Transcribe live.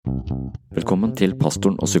Velkommen til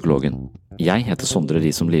Pastoren og psykologen. Jeg heter Sondre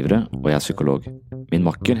Risom Livre, og jeg er psykolog. Min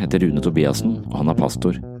makker heter Rune Tobiassen, og han er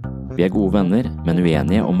pastor. Vi er gode venner, men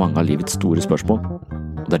uenige om mange av livets store spørsmål.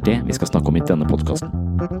 Og det er det vi skal snakke om i denne podcasten.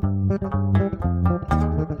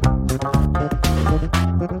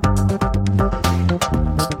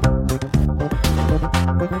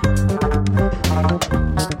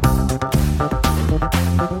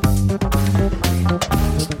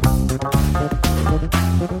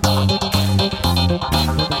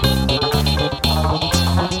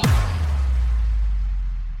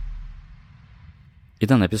 I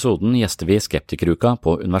denne episoden gjester vi Skeptikeruka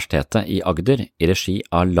på Universitetet i Agder i regi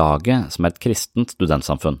av Laget, som er et kristent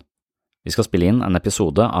studentsamfunn. Vi skal spille inn en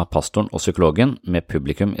episode av Pastoren og psykologen med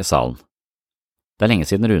publikum i salen. Det er lenge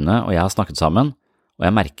siden Rune og jeg har snakket sammen, og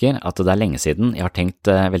jeg merker at det er lenge siden jeg har tenkt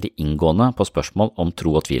veldig inngående på spørsmål om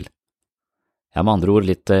tro og tvil. Jeg er med andre ord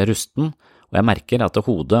litt rusten, og jeg merker at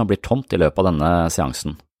hodet blir tomt i løpet av denne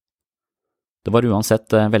seansen. Det var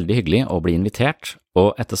uansett veldig hyggelig å bli invitert,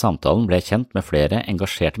 og etter samtalen ble jeg kjent med flere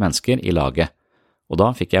engasjerte mennesker i laget, og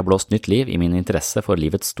da fikk jeg blåst nytt liv i min interesse for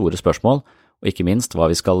livets store spørsmål, og ikke minst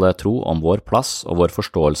hva vi skal tro om vår plass og vår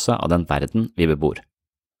forståelse av den verden vi bebor.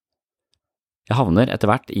 Jeg havner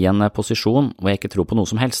etter hvert i en posisjon hvor jeg ikke tror på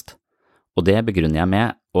noe som helst, og det begrunner jeg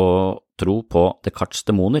med å tro på Descartes'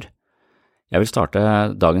 demoner. Jeg vil starte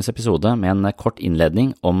dagens episode med en kort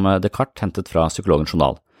innledning om Descartes hentet fra Psykologens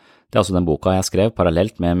journal. Det er altså den boka jeg skrev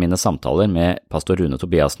parallelt med mine samtaler med pastor Rune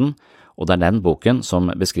Tobiassen, og det er den boken som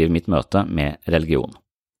beskriver mitt møte med religion.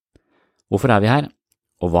 Hvorfor er vi her?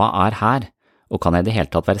 Og hva er her? Og kan jeg i det hele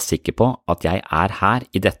tatt være sikker på at jeg er her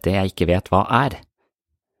i dette jeg ikke vet hva er?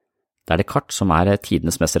 Det er Descartes som er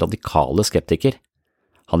tidenes mest radikale skeptiker.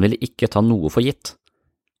 Han ville ikke ta noe for gitt.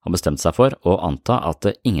 Han bestemte seg for å anta at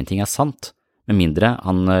ingenting er sant, med mindre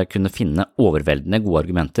han kunne finne overveldende gode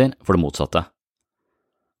argumenter for det motsatte.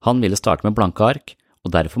 Han ville starte med blanke ark,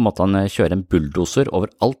 og derfor måtte han kjøre en bulldoser over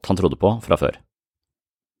alt han trodde på fra før.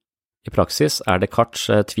 I praksis er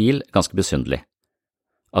Descartes' tvil ganske besynderlig.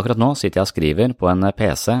 Akkurat nå sitter jeg og skriver på en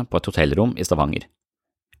PC på et hotellrom i Stavanger.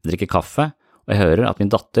 Jeg drikker kaffe, og jeg hører at min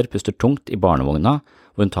datter puster tungt i barnevogna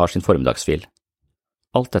hvor hun tar sin formiddagsfil.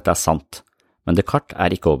 Alt dette er sant, men Descartes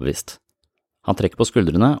er ikke overbevist. Han trekker på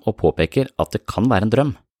skuldrene og påpeker at det kan være en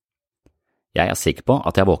drøm. Jeg er sikker på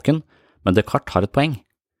at jeg er våken, men Descartes har et poeng.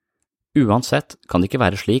 Uansett kan det ikke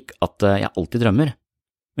være slik at jeg alltid drømmer,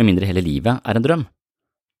 med mindre hele livet er en drøm,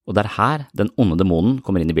 og det er her den onde demonen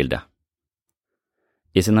kommer inn i bildet.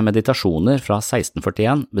 I sine meditasjoner fra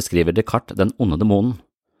 1641 beskriver Descartes den onde demonen.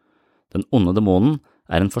 Den onde demonen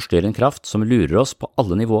er en forstyrrende kraft som lurer oss på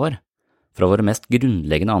alle nivåer, fra våre mest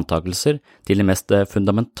grunnleggende antakelser til de mest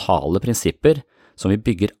fundamentale prinsipper som vi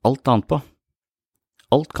bygger alt annet på.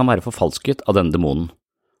 Alt kan være forfalsket av denne demonen,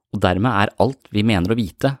 og dermed er alt vi mener å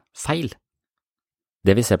vite feil.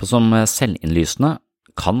 Det vi ser på som selvinnlysende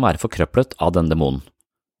kan være forkrøplet av denne demonen.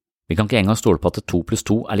 Vi kan ikke engang stole på at 2 +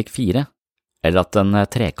 2 er lik 4, eller at en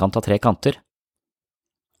trekant har 3 kanter.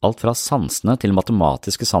 Alt fra sansene til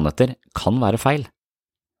matematiske sannheter kan være feil.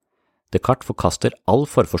 Descartes forkaster all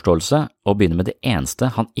forforståelse og begynner med det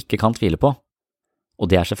eneste han ikke kan tvile på, og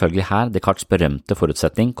det er selvfølgelig her Descartes' berømte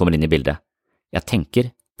forutsetning kommer inn i bildet. Jeg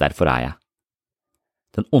tenker, derfor er jeg.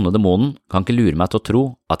 Den onde demonen kan ikke lure meg til å tro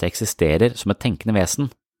at jeg eksisterer som et tenkende vesen.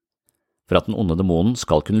 For at den onde demonen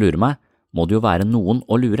skal kunne lure meg, må det jo være noen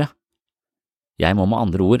å lure. Jeg må med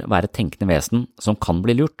andre ord være et tenkende vesen som kan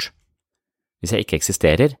bli lurt. Hvis jeg ikke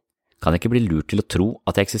eksisterer, kan jeg ikke bli lurt til å tro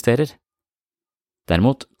at jeg eksisterer.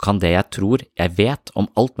 Derimot kan det jeg tror jeg vet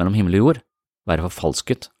om alt mellom himmel og jord, være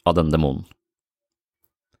forfalsket av denne demonen.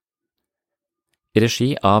 I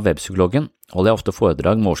regi av Webpsykologen holder jeg ofte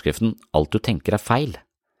foredrag med overskriften «Alt du tenker er feil»,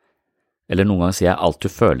 eller noen ganger sier jeg «Alt du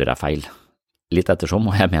føler er feil». Litt ettersom,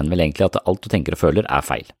 og jeg mener vel egentlig at alt du tenker og føler er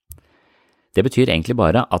feil. Det betyr egentlig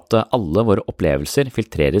bare at alle våre opplevelser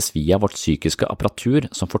filtreres via vårt psykiske apparatur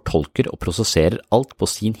som fortolker og prosesserer alt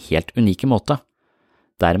på sin helt unike måte.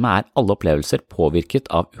 Dermed er alle opplevelser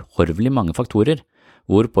påvirket av uhorvelig mange faktorer,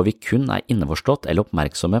 hvorpå vi kun er innforstått eller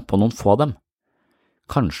oppmerksomme på noen få av dem.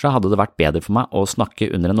 Kanskje hadde det vært bedre for meg å snakke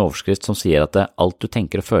under en overskrift som sier at alt du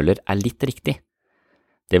tenker og føler er litt riktig.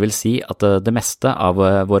 Det vil si at det meste av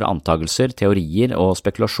våre antagelser, teorier og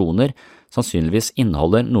spekulasjoner sannsynligvis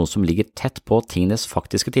inneholder noe som ligger tett på tingenes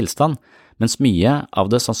faktiske tilstand, mens mye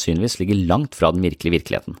av det sannsynligvis ligger langt fra den virkelige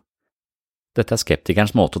virkeligheten. Dette er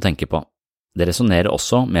skeptikerens måte å tenke på. Det resonerer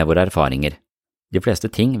også med våre erfaringer. De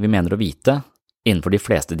fleste ting vi mener å vite, innenfor de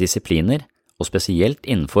fleste disipliner, og spesielt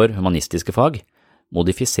innenfor humanistiske fag,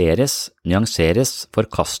 modifiseres, nyanseres,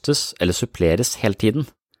 forkastes eller suppleres hele tiden.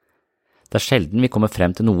 Det sjelden vi kommer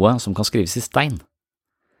frem til noe som kan skrives i stein.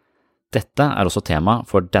 Dette også tema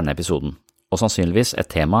for denne episoden, og sannsynligvis et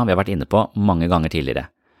tema vi har vært inne på mange ganger tidligere.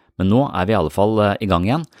 Men nå vi i alle fall i gang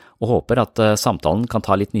igjen, og håper at samtalen kan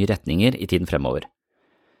ta litt nye retninger i tiden fremover.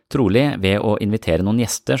 Trolig ved å invitere noen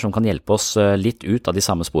gjester som kan hjelpe oss litt ut av de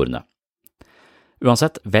samme sporene.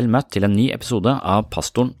 Uansett, vel møtt til en ny episode av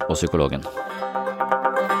Pastoren og Psykologen.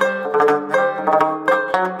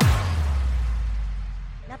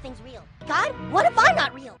 Nothing's real. God, what if I'm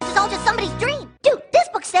not real? This is all just somebody's dream. Dude, this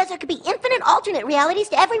book says there could be infinite alternate realities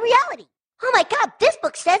to every reality. Oh my God, this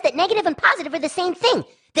book says that negative and positive are the same thing.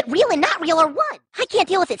 That real and not real are one. I can't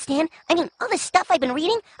deal with it, Stan. I mean, all this stuff I've been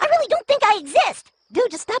reading, I really don't think I exist.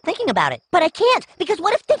 Dude, just stop thinking about it. But I can't, because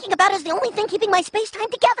what if thinking about it is the only thing keeping my space-time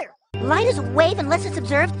together? Light is a wave unless it's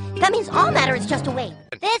observed. That means all matter is just a wave.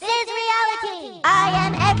 This is reality. I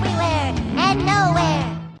am everywhere and nowhere.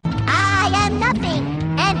 I am nothing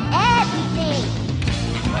and everything.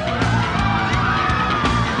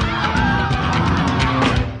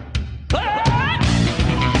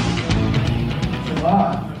 Bra.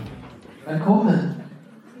 Velkommen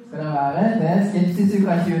skal dere være. Det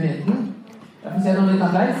Skepsisuka 2019. Jeg får se noen litt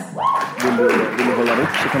annerledes. Vil du holde det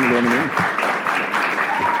opp, så kan du låne min.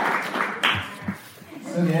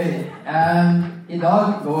 Så gøy. I dag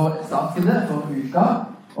går startskuddet for uka,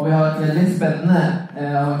 og vi har et veldig spennende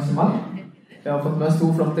arrangement. Vi har fått med oss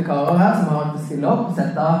to flotte karer her som har vært å stille opp og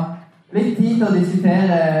sette litt tid til å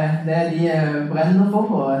diskutere det de brenner for,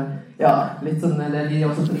 og ja, litt sånn det de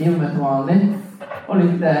også driver med til vanlig. Og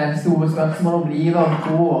litt store spørsmål om livet og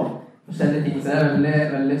tro og forskjellige ting, så det veldig,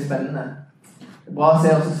 veldig spennende. Det bra å se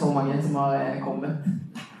også så mange som har kommet.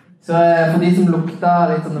 Så for de som lukter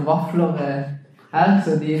litt sånne vafler her,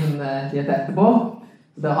 så de etter etterpå.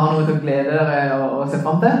 Så dere har noe til å glede dere å se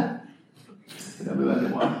frem til. Så det blir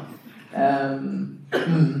veldig bra.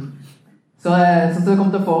 Så sånn det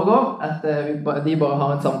kommer til å foregå, at de bare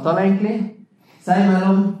har en samtale egentlig. Seg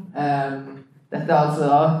imellom. Dette altså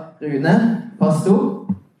da Rune, pastor.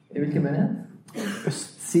 I hvilken menighet?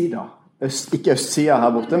 Østsida. Ikke østsida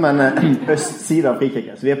her borte, men østsida av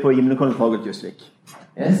Frikirken. Så vi på Gimlekollen Faget Justvik.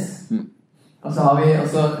 Yes. Og så har vi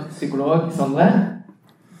også psykolog Sondre,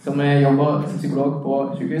 som jobber som psykolog på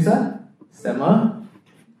sykehuset. Stemmer.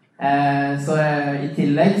 Så i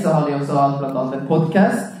tillegg så har de også hatt blant annet en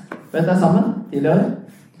podcast, vet dere sammen, tidligere.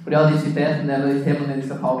 Og de har diskutert en del av de temaene de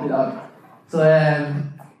skal ta opp i dag. Så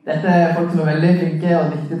dette folk som veldig flinke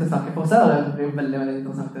og dyktige til å snakke for seg, og det blir veldig, veldig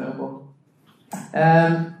interessant å høre på.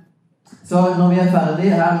 Så når vi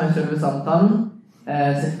ferdige her med selve samtalen,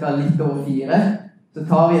 cirka litt over 4, så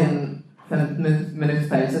tar vi en 15 minutts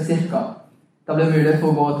pause cirka. Da blir det mulighet for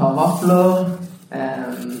å gå og ta vafler.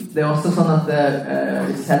 Det også sånn at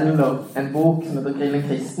vi selger en bok som heter Grillen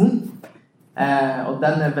Kristen. Og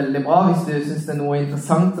den veldig bra hvis du synes det noe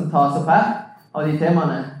interessant som tas opp her av de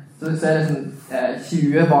temaene. Så det sånn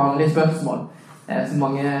 20 vanlige spørsmål som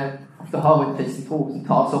mange ofte har rundt kristen tro, som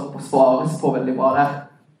tas opp og svares på veldig bra der.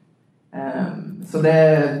 Så det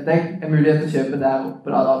mulighet til å kjøpe der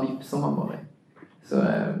oppe, da vipser man bare. Så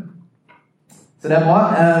det bra.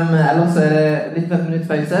 Ellers så det litt 15 minutts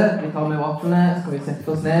pause. Vi tar med vaflene, så skal vi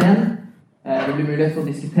sette oss ned igjen. Det blir mulighet for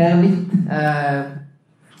å diskutere litt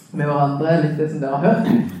med hverandre, litt det som dere har hørt.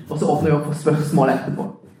 Og så åpner vi opp for spørsmål etterpå.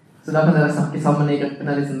 Så der kan dere snakke sammen i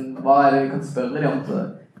gruppene, liksom, hva det vi kan spørre dem om. Så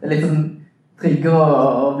det litt sånn trygger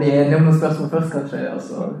å bli enige om noen spørsmål først, kanskje, og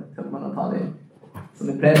så kan man ta dem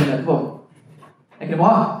som i plenum etterpå. Ikke det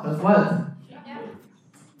bra? Det bra ut?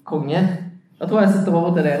 Konge. Da tror jeg setter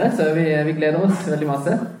over til dere, så vi gleder oss veldig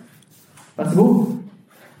masse. Vær så god.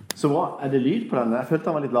 Så bra. Det lyd på den? Jeg følte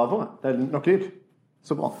den var litt lavere. Det nok lyd.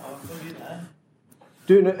 Så bra.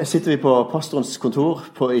 Du, sitter vi på pastorens kontor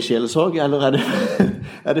i Sjelesorg, eller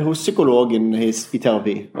det hos psykologen i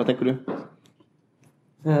terapi? Hva tenker du?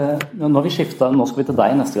 Nå har vi skiftet, nå skal vi til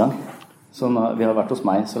deg neste gang. Så vi har vært hos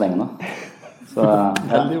meg så lenge nå. Så,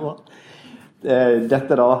 veldig bra.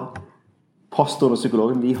 Dette da, pastoren og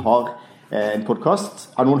psykologen, vi har en podcast.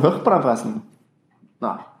 Har noen hørt på den forresten?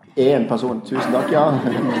 Nei, en person. Tusen takk, ja.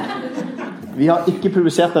 Vi har ikke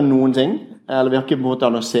publisert den noen ting, eller vi har ikke på en måte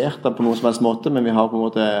annonsert den på noen som helst måte, men vi har på en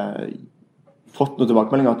måte fått noen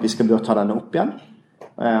tilbakemeldinger at vi bør ta denne opp igjen.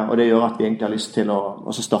 Og det gjør at vi egentlig har lyst til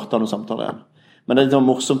å starte noen samtaler igjen. Men det er litt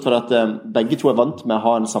morsomt for at begge to vant med å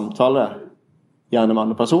ha en samtale gjerne med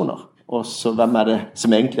andre personer. Og så hvem det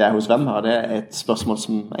som egentlig hos hvem her? Det et spørsmål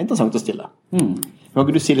som interessant å stille. Kan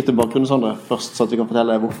ikke du si litt om bakgrunnen, Sondre, først, så at vi kan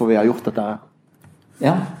fortelle hvorfor vi har gjort dette her?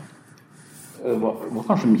 Ja. Det var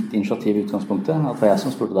kanskje mitt initiativ i utgangspunktet, at det var jeg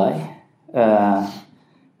som spurte deg.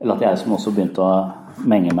 Eller at jeg som også begynte å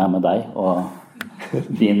menge meg med deg, og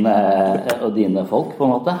dine folk, på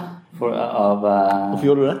en måte. Hvorfor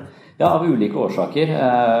gjorde du det? Ja, av ulike årsaker.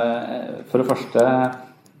 For det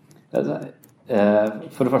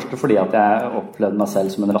første fordi at jeg opplevde meg selv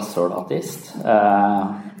som en rasshøl-ateist.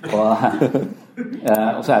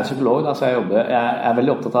 Og så er jeg psykolog, da, så jeg er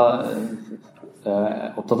veldig opptatt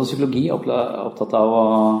av psykologi, opptatt av å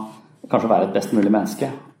kanskje være et best mulig menneske.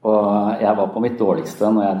 Og jeg var på mitt dårligste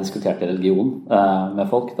når jeg diskuterte religion med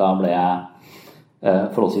folk. Da ble jeg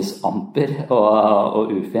forholdsvis amper og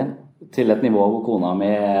ufin, til et nivå hvor kona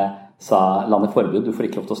mi sa landet forbud, du får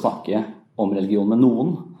ikke lov til å snakke om religion med noen.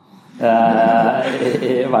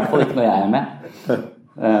 I hvert fall ikke når jeg er med.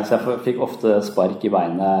 Så jeg fikk ofte spark i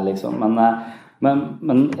beinet, liksom. Men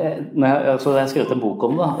så jeg har skrevet en bok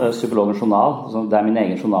om det, Psykologens journal. Det er min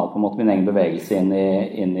egen journal, på en måte, min egen bevegelse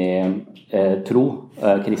inn i tro,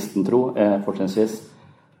 kristen tro, fortrinnsvis.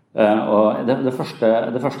 Og det første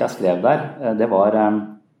jeg skrev der, det var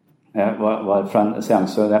fra en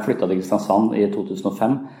seanse. Jeg flyttet til Kristiansand i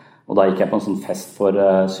 2005, og da gikk jeg på en sånn fest for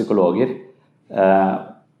psykologer.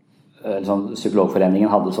 Psykologforeningen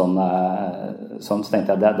hadde sånn, så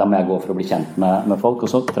tenkte jeg da må jeg gå for å bli kjent med folk, og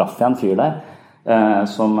så traff jeg en fyr der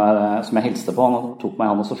som jeg hilste på. Han tok meg i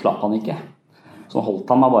hånden, og så slapp han ikke. Så holdt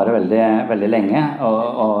han meg bare veldig, veldig lenge,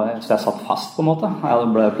 så jeg satt fast på en måte. Jeg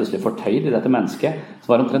ble plutselig fortøyd i dette mennesket, så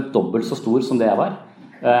var han omtrent dobbelt så stor som det jeg var.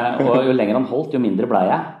 Og jo lenger han holdt, jo mindre ble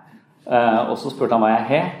jeg. Og så spurte han hva jeg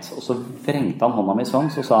het, og så vrengte han hånda mi sånn,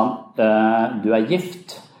 så sa han, du er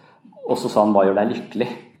gift, og så sa han, hva gjør deg lykkelig?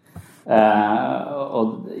 Og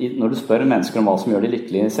når du spør mennesker om hva som gjør de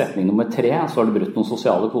lykkelige i setning nummer 3, så har du brutt noen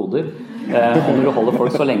sosiale koder. Og når du holder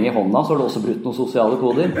folk så lenge i hånda, så har du også brutt noen sosiale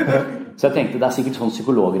koder. Så jeg tenkte, det er sikkert sånne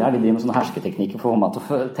psykologer her, de driver med sånne hersketeknikker for å få meg til å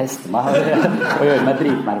teste meg og gjøre meg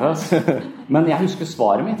dritnervøs. Men jeg husker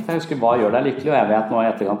svaret mitt, for jeg husker hva gjør deg lykkelig, og jeg vet nå i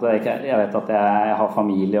etterkant, jeg vet at jeg har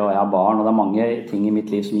familie og jeg har barn, og det er mange ting i mitt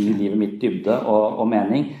liv som gir livet mitt dybde og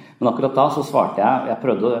mening. Men akkurat da så svarte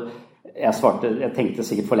jeg tenkte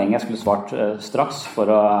sikkert for lenge, jeg skulle svart straks for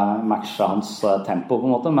å matche hans tempo på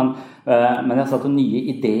en måte, men jeg sa at nye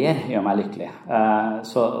ideer gjør meg lykkelig.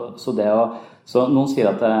 Så noen sier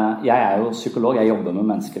at jeg er jo psykolog, jeg jobber med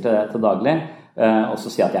mennesker til daglig, og så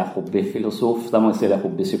sier jeg at jeg er hobbyfilosof, da må jeg si at jeg er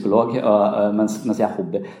hobbypsykolog, mens jeg er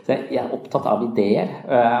hobby. Så jeg er opptatt av ideer,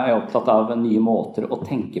 jeg er opptatt av nye måter å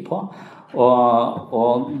tenke på,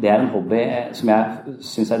 og det er en hobby som jeg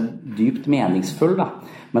synes er dypt meningsfull da.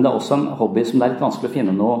 Men det er også en hobby som det er litt vanskelig å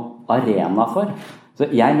finne noe arena for. Så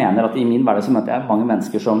jeg mener at i min hverdag så møter jeg mange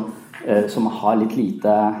mennesker som har litt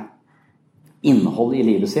lite innhold i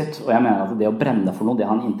livet sitt, og jeg mener at det å brenne for noe, det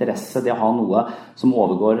å ha en interesse, det å ha noe som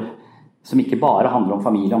overgår, som ikke bare handler om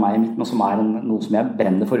familie og meg i mitt, men som er noe som jeg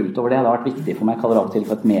brenner for utover det. Det har vært viktig for meg, jeg kaller det av og til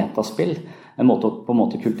for et metaspill, en måte å på en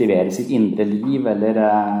måte kultivere sitt indre liv, eller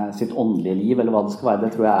sitt åndelige liv, eller hva det skal være.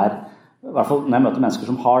 Det tror jeg er, i hvert fall når jeg møter mennesker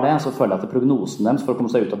som har det, så føler jeg at prognosen deres for å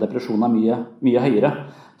komme seg ut av depresjonen er mye, mye høyere.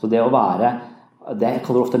 Så det å være, det jeg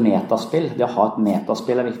kaller ofte metaspill, det å ha et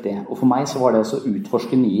metaspill er viktig. Og for meg så var det å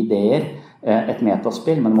utforske nye ideer, et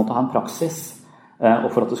metaspill, men det måtte ha en praksis. Og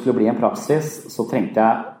for at det skulle bli en praksis, så trengte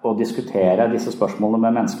jeg å diskutere disse spørsmålene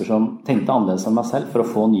med mennesker som tenkte annerledes enn meg selv, for å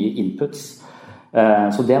få nye inputs.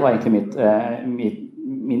 Så det var egentlig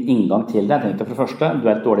min inngang til det. Jeg tenkte for det første, du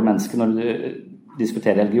er et dårlig menneske når du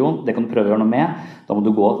diskuterer religion, det kan du prøve å gjøre noe med. Da må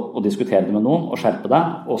du gå og diskutere det med noen og skjerpe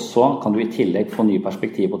deg, og så kan du i tillegg få nye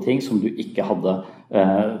perspektiv på ting som du ikke hadde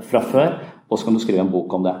fra før, og så kan du skrive en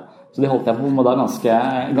bok om det. Så det holdt jeg på med da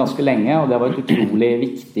ganske lenge, og det var et utrolig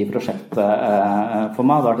viktig prosjekt for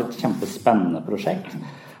meg. Det har vært et kjempespennende prosjekt,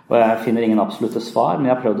 og jeg finner ingen absolutte svar,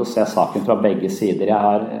 men jeg har prøvd å se saken fra begge sider. Jeg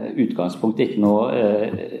har utgangspunktet ikke noe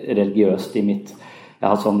religiøst i mitt. Jeg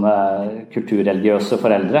har sånne kulturreligiøse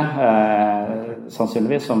foreldre,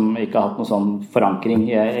 sannsynligvis, som ikke har hatt noen sånn forankring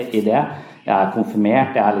i det. Jeg er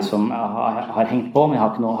konfirmert, jeg har hengt på, men jeg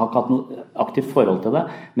har ikke hatt noe aktivt forhold til det.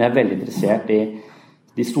 Men jeg er veldig interessert i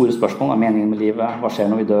de store spørsmålene, meningen med livet, hva skjer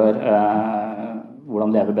når vi dør,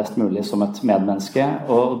 hvordan leve best mulig som et medmenneske.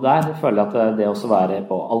 Og der føler jeg at det å være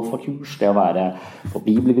på alfakurs, det å være på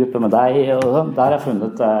bibelgruppe med deg, og der har jeg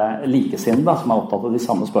funnet likesinnede som er opptatt av de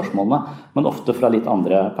samme spørsmålene, men ofte fra litt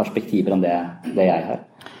andre perspektiver enn det jeg har.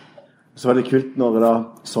 Så var det kult når da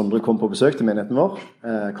Sondre kom på besøk til menigheten vår.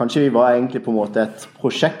 Kanskje vi var egentlig på en måte et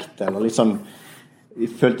prosjekt, eller litt sånn, vi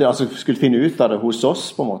følte altså skulle finne ut av det hos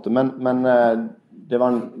oss på en måte, men det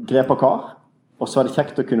var en grepa kar, og så var det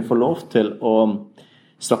kjekt å kunne få lov til å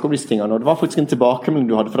snakke om disse tingene. Og det var faktisk en tilbakemelding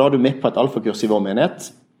du hadde, for da var du med på et alfakurs i vår menighet,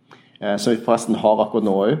 som vi forresten har akkurat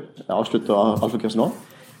nå også. Jeg avslutter alfakurset nå.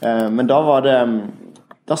 Men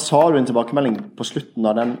da da sa du en tilbakemelding på slutten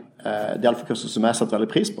av det alfakurset som jeg satt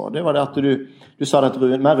veldig pris på. Det var det at du sa at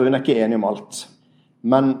Rune ikke enig om alt.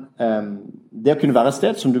 Men det å kunne være et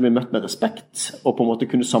sted som du blir møtt med respekt, og på en måte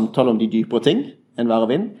kunne samtale om de dypere ting enn vær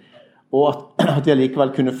og vind, og at vi likevel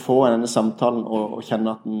kunne få denne samtalen og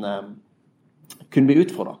kjenne at den kunne bli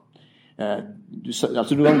utfordret. Du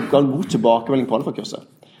ga en god tilbakemelding på alfakurset.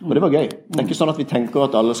 Og det var gøy. Det er ikke sånn at vi tenker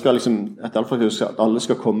at alle skal et alfakurs, at alle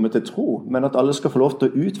skal komme til tro, men at alle skal få lov til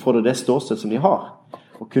å utfordre det ståsted som de har,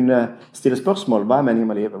 og kunne stille spørsmål: hva er meningen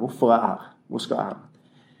med livet? Hvorfor er jeg her? Hvor skal jeg her?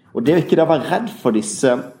 Og det å ikke da være redd for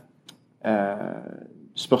disse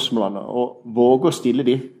spørsmålene, og våge å stille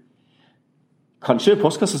de, kanskje i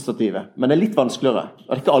postkassestativet, men det er litt vanskeligere. Det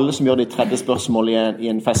er ikke alle som gjør det i tredje spørsmål i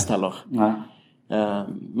en fest heller. Nei.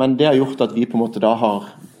 Men det har gjort at vi på en måte da har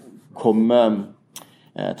kommet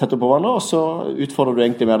tettere på hverandre, og så utfordrer du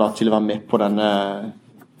egentlig mer da til å være med på denne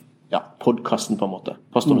podcasten på en måte,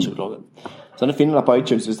 Pastoren og Psykologen. Så den finner deg på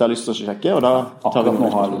iTunes hvis du har lyst til å sjekke, og da tar vi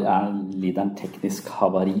akkurat nå lider en teknisk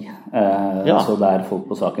havari, så det er folk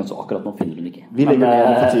på saken, så akkurat nå finner den ikke. Vi legger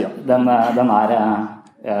ned for tida. Den er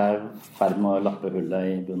ferdig med å lappe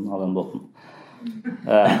hullet i bunnen av den båten.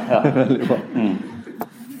 Veldig bra.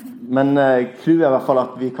 Men clouet er i hvert fall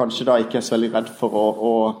at vi kanskje da ikke er så veldig redd for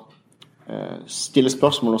å stille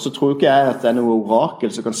spørsmål, og så tror ikke jeg at det er noe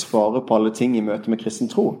orakel som kan svare på alle ting i møte med kristen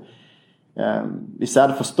tro. Hvis jeg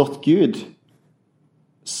hadde forstått Gud,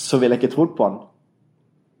 så ville jeg ikke trodd på han.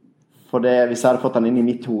 For hvis jeg hadde fått han inn i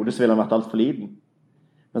mitt hode, så ville han vært alt for liten.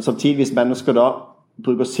 Men samtidig, hvis mennesker da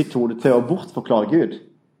bruker sitt hode til å bortforklare Gud,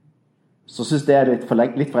 så synes det er litt for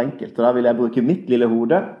enkelt, og da vil jeg bruke mitt lille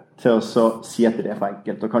hode til å si at det er for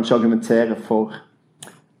enkelt, og kanskje argumentere for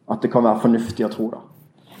at det kan være fornuftig å tro da.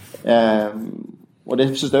 Og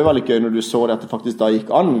det synes jeg var litt gøy når du så det, at det faktisk da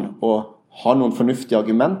gikk an å ha noen fornuftige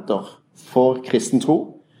argumenter for kristen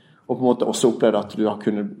tro, og på en måte også opplevde at du har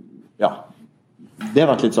kunnet, det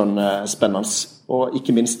har vært litt sånn spennende, og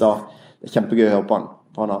ikke minst da, det er kjempegøy å høre på han,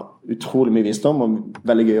 for han har utrolig mye visdom, og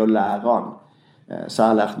veldig gøy å lære han, så jeg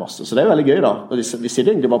har lært masse, så det er veldig gøy da, og vi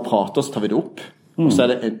sitter egentlig bare og prater, så tar vi det opp, og så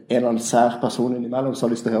er det en eller annen sær person innimellom som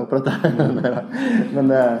har lyst til å høre på dette,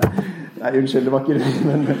 men nei, unnskyld, det var ikke det,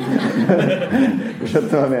 men du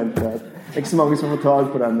skjønte hva jeg mente. Det er ikke så mange som får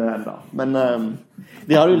tag på den enda. Men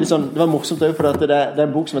vi hadde jo litt sånn, det var morsomt også, for det er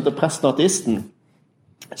en bok som heter Presten og Ateisten.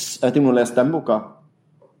 Jeg vet ikke om noen har lest den boka.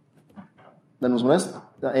 Det er noen som har lest?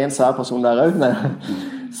 Det er en sær person der også,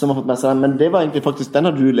 som har fått med seg den. Men det var egentlig faktisk, den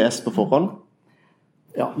har du lest på forhånd?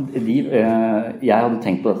 Ja, jeg hadde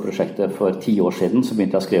tenkt på dette prosjektet for 10 år siden, så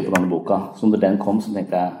begynte jeg å skrive på denne boka. Så når den kom, så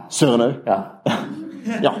tenkte jeg... Søren også? Ja.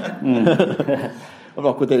 Ja. Og det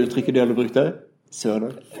var akkurat det uttrykket de hadde brukt det? Søren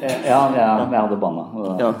også? Ja, jeg hadde bannet.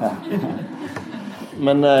 Ja.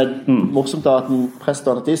 Men morsomt da at en prest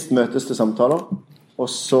og en artist møtes til samtaler,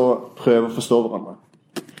 og så prøver å forstå hverandre.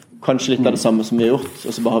 Kanskje litt av det samme som vi har gjort,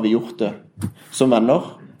 og så bare har vi gjort det som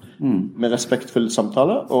venner, med respektfull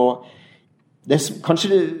samtale, og det er kanskje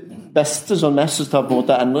det beste som jeg synes har på en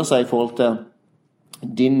måte endret seg i forhold til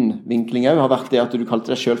din vinkling også, har vært det at du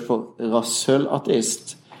kalte deg selv for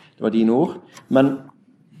rasshøl-ateist. Det var dine ord. Men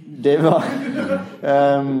det var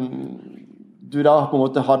du da på en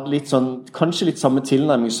måte hadde litt sånn, kanskje litt samme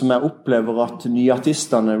tilnærming som jeg opplever at nye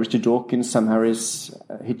artistene, Richard Dawkins, Sam Harris,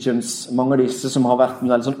 Hitchens, mange av disse som har vært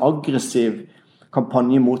en veldig sånn aggressiv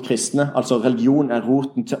kampanje mot kristne. Altså religion er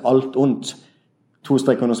roten til alt ondt. 2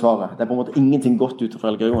 streker under svaret. Det er på en måte ingenting godt ut av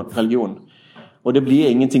religion. Og det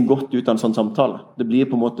blir ingenting godt ut av en sånn samtale. Det blir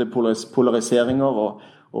på en måte polariseringer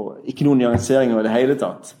og ikke noen nyanseringer i det hele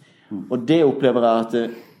tatt. Og det opplever jeg at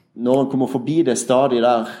når en kommer forbi det stadiet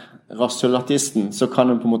der rasshølartisten, så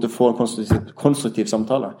kan en på en måte få en konstruktiv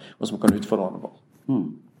samtale, og som kan utfordre hverandre på.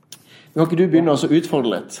 Kan ikke du begynne å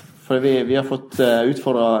utfordre litt? For vi har fått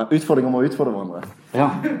utfordringer om å utfordre hverandre.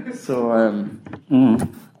 Ja. Så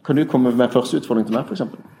kan du komme med første utfordring til meg, for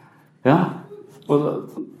eksempel? Ja, og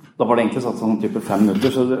da var det egentlig satt sånn type 5 minutter,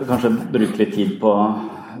 så kanskje bruke litt tid på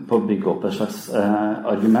å bygge opp et slags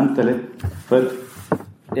argument, eller for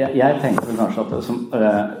jeg tenker kanskje at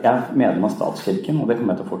jeg er medlem av statskirken, og det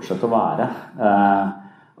kommer jeg til å fortsette å være,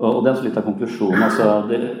 og det er også litt av konklusjonen. Altså,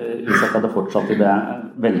 hvis jeg hadde fortsatt i det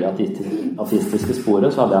veldig ateistiske sporet,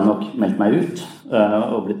 så hadde jeg nok meldt meg ut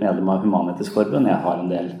og blitt medlem av Human-Etisk Forbund. Jeg har en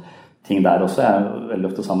del ting der også, jeg er veldig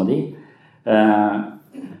ofte sammen med de.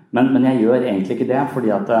 Men jeg gjør egentlig ikke det, fordi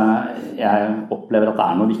at jeg opplever at det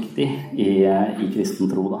er noe viktig i kristen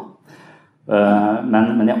tro da.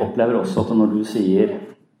 Men jeg opplever også at når du sier,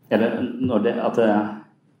 eller at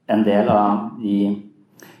en del av de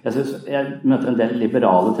Jeg møter en del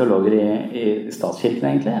liberale teologer i statskirken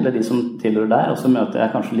egentlig, eller de som tilhører der, og så møter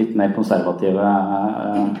jeg kanskje litt mer konservative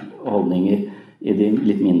holdninger i de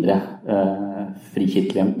litt mindre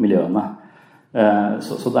frikirkelige miljøene.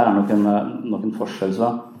 Så der nok en forskjell.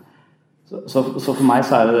 Så for meg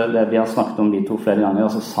så det vi har snakket om de to flere ganger,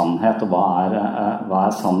 altså sannhet, og hva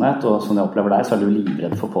er sannhet, og sånn jeg opplever deg, så du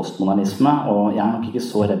livredd for postmodernisme, og jeg nok ikke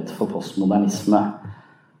så redd for postmodernisme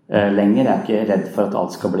lenger. Jeg ikke redd for at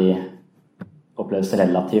alt skal oppleves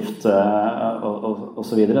relativt og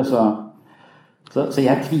så videre. Så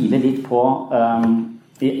jeg tviler litt på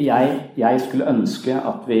jeg skulle ønske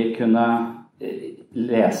at vi kunne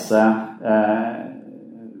lese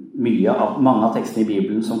mange av tekstene i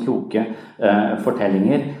Bibelen som kloke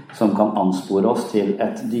fortellinger som kan anspore oss til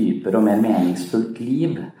et dypere og mer meningsfullt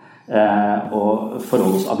liv, og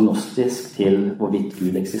forholde oss agnostisk til hvorvidt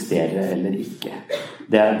Gud eksisterer eller ikke.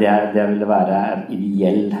 Det ville være en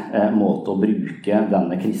ideell måte å bruke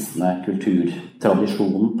denne kristne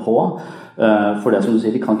kulturtradisjonen på. For det som du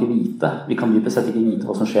sier, vi kan ikke vite. Vi kan dypest sett ikke vite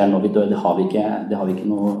hva som skjer når vi dør. Det har vi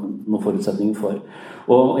ikke noen forutsetninger for.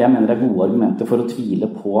 Og jeg mener det er gode argumenter for å tvile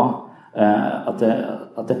på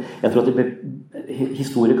jeg tror at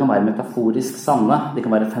historier kan være metaforisk sanne, de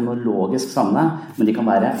kan være fenologisk sanne, men de kan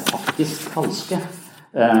være faktisk falske.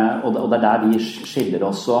 Og det der vi skiller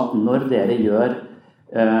oss. Og når dere gjør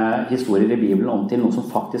historier i Bibelen om til noe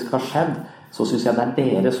som faktisk har skjedd, så synes jeg det er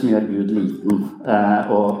dere som gjør Gud liten,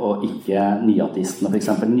 og ikke nyatistene. For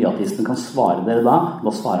eksempel, nyatisten kan svare dere da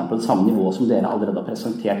svarer han på det samme nivå som dere allerede har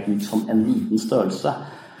presentert Gud som en liten størrelse.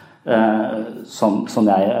 Som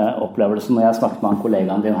jeg opplever det. Så når jeg snakket med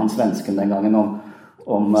kollegaen din, han svensken den gangen,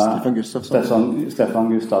 om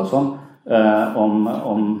Stefan Gustafsson,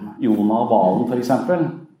 om Jonah og Valen for eksempel,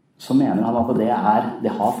 så mener han at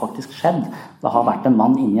det har faktisk skjedd. Det har vært en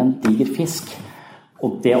mann inni en diger fisk.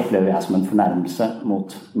 Og det opplever jeg som en fornærmelse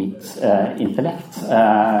mot mitt intellekt.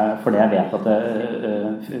 For jeg vet at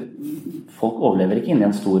folk overlever ikke inni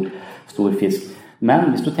en stor fisk. Men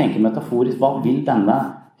hvis du tenker metaforisk, hva vil denne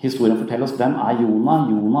historien forteller oss? Hvem er Jonah?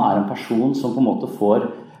 Jonah er en person som på en måte får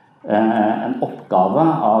en oppgave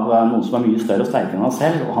av noen som er mye større og sterkere enn han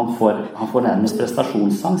selv, og han får nærmest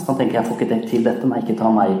prestasjonsangst. Han tenker, jeg får ikke til dette, nei, ikke ta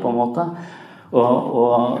meg på en måte.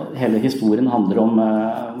 Og hele historien handler om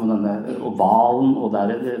denne hvalen, og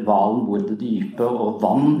der hvalen bor i det dype, og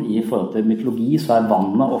vann. I forhold til mytologi så er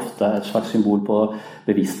vannet ofte et slags symbol på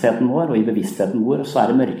bevisstheten vår, og i bevisstheten vår så er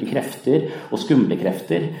det mørke krefter og skumle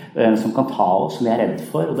krefter som kan ta oss, som vi er redd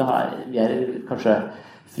for, og vi er kanskje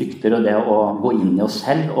frykter det å gå inn i oss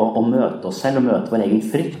selv og møte oss selv, og møte vår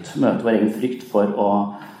egen frykt for å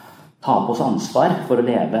ta på oss ansvar for å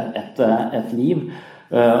leve et liv.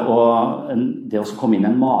 Og det å komme inn i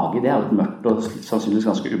en mage, det er jo et mørkt og sannsynligvis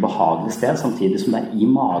ganske ubehagelig sted, samtidig som det er i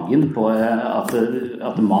magen på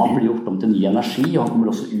at mat blir gjort om til ny energi, og han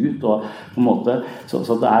kommer også ut, og på en måte, så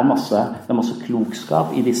det er masse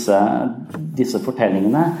klokskap i disse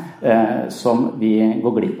fortellingene som vi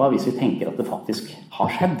går glipp av hvis vi tenker at det faktisk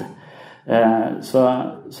har skjedd. Så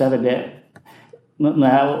jeg er veldig,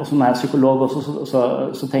 når jeg er psykolog også,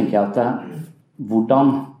 så tenker jeg at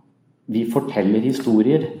hvordan vi forteller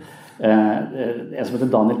historier. En som heter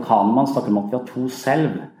Daniel Kahneman snakker om at vi har to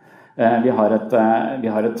selv. Vi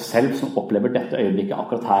har et selv som opplever dette øyeblikket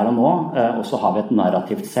akkurat her og nå, og så har vi et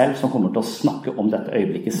narrativt selv som kommer til å snakke om dette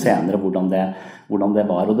øyeblikket senere, hvordan det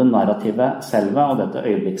var. Og det narrative selve og dette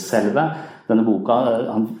øyeblikksselve, denne boka,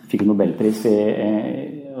 han fikk en Nobelpris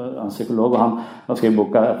han er psykolog, og han skrev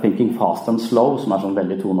boka Thinking Fast and Slow, som er sånn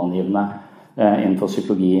veldig toneangivende innenfor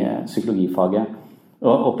psykologifaget.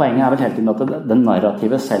 Og poenget er vel hele tiden at det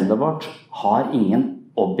narrative selvet vårt har ingen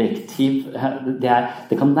objektiv,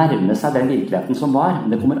 det kan nærme seg den virkeligheten som var, men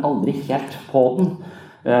det kommer aldri helt på den.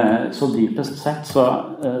 Så dypest sett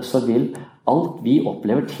så vil alt vi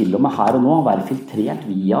opplever til og med her og nå være filtrert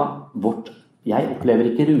via vårt. Jeg opplever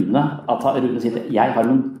ikke Rune, at Rune sier jeg har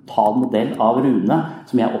en mental modell av Rune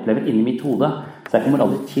som jeg opplever inni mitt hode. Så jeg kommer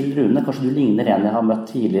aldri til Rune. Kanskje du ligner en jeg har møtt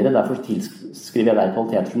tidligere, derfor tilskriver jeg deg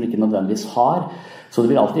kvaliteter som du ikke nødvendigvis har. Så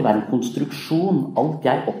det vil alltid være en konstruksjon. Alt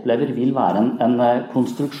jeg opplever vil være en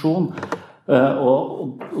konstruksjon. Og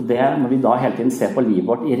det, når vi da hele tiden ser på livet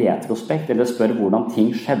vårt i retrospekt, eller spør hvordan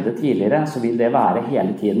ting skjedde tidligere, så vil det være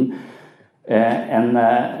hele tiden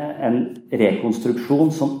en rekonstruksjon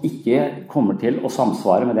som ikke kommer til å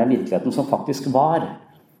samsvare med den virkeligheten som faktisk var.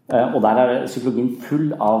 Og der er psykologien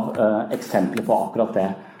full av eksempler på akkurat det.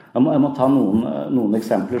 Jeg må ta noen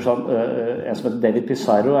eksempler. En som heter David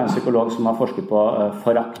Pissarro, en psykolog som har forsket på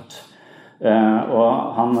forakt.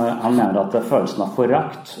 Og han mener at følelsen av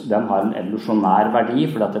forakt, den har en evolusjonær verdi,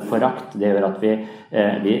 fordi at forakt, det gjør at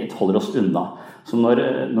vi holder oss unna. Så når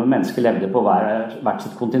mennesker levde på hvert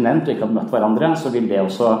sitt kontinent og ikke hadde møtt hverandre, så vil det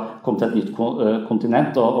også komme til et nytt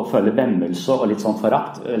kontinent og føle vemmelse og litt sånn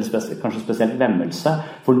forakt, eller kanskje spesielt vemmelse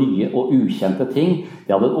for nye og ukjente ting. Det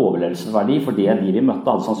hadde en overlevelsesverdi, for de vi møtte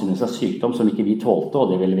hadde sannsynligvis en sykdom som ikke vi tålte, og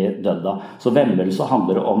det ville vi dødd av. Så vemmelse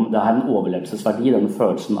handler om, det er en overlevelsesverdi, denne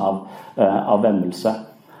følelsen av vemmelse.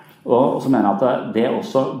 Og så mener jeg at det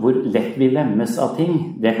også, hvor lett vi vemmes av ting,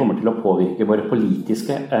 det kommer til å påvirke våre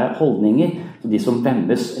politiske holdninger. De som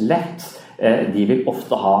vemmes lett, de vil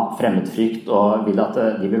ofte ha fremmedfrykt og vil at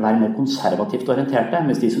de vil være mer konservativt orienterte,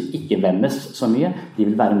 mens de som ikke vemmes så mye, de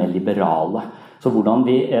vil være mer liberale. Så hvordan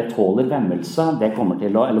vi tåler vemmelse, det kommer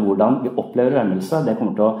til å, eller hvordan vi opplever vemmelse, det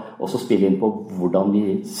kommer til å også spille inn på hvordan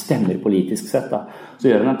vi stemmer politisk sett. Da. Så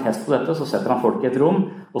gjør han en test på dette, så setter han folk i et rom,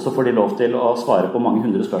 og så får de lov til å svare på mange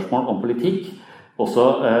hundre spørsmål om politikk, og så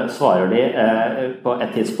svarer de på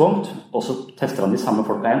et tidspunkt, og så tester han de samme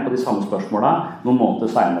folka igjen på de samme spørsmålene noen måneder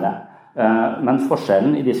senere. Men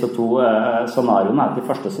forskjellen i disse to scenarioene er at i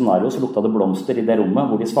første scenario så lukta det blomster i det rommet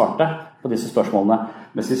hvor de svarte på disse spørsmålene,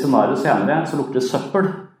 mens i scenario senere så lukter det søppel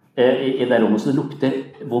i det rommet, så det lukter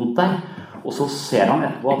vondt der. Og så ser han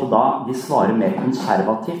etterpå at da de svarer mer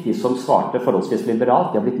konservativt, de som svarte forholdsvis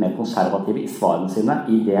liberalt, de har blitt mer konservative i svarene sine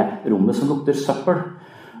i det rommet som lukter søppel.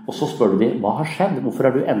 Og så spør du de, hva har skjedd? Hvorfor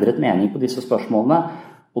har du endret mening på disse spørsmålene?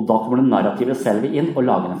 Og da kommer det narrativet selv inn og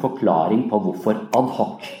lager en forklaring på hvorfor ad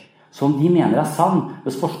hoc. Som de mener sann,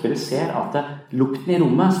 hvis forskere ser at lukten i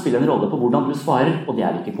rommet spiller en rolle på hvordan du svarer, og det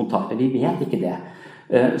ikke kontakter, vi vet ikke det.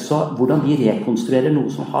 Så hvordan vi rekonstruerer noe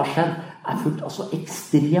som har skjedd, fullt altså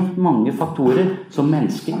ekstremt mange faktorer som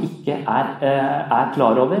mennesker ikke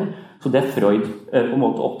klar over. Så det Freud på en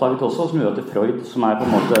måte oppdaget også, som gjør at Freud, som på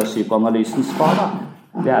en måte psykoanalysens far, da,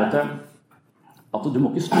 det at du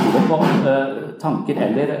må ikke stole på tanker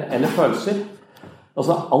eller følelser.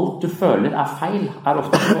 Altså, alt du føler feil,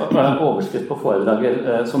 ofte overskrift på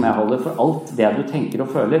foredraget som jeg holder, for alt det du tenker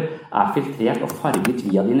og føler filtrert og farget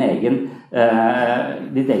via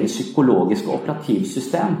ditt eget psykologiske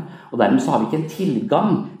operativsystem, og dermed så har vi ikke en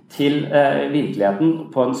tilgang til virkeligheten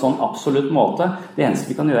på en sånn absolutt måte. Det eneste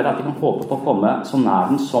vi kan gjøre at vi kan håpe på å komme så nær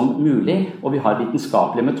den som mulig, og vi har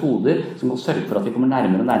vitenskapelige metoder som kan sørge for at vi kommer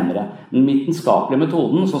nærmere og nærmere. Den vitenskapelige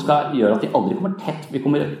metoden som skal gjøre at vi aldri kommer tett,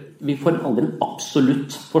 vi får aldri en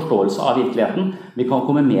absolutt forståelse av virkeligheten, vi kan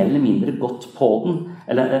komme mer eller mindre godt på den,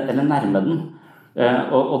 eller nærme den.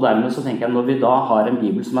 Og dermed så tenker jeg, når vi da har en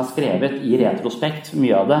bibel som skrevet i retrospekt,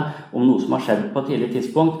 mye av det, om noe som har skjedd på et tidlig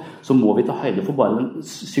tidspunkt, så må vi ta høyde for bare den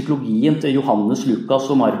psykologien til Johannes, Lukas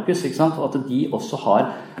og Markus, ikke sant? At de også har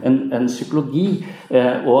en psykologi,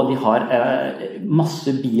 og de har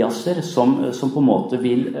masse biaser som på en måte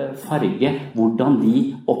vil farge hvordan de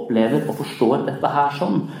opplever og forstår dette her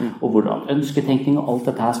sånn, og hvordan ønsketenkning og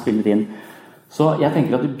alt dette her spiller inn. Så jeg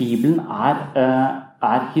tenker at Bibelen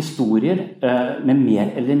historier med mer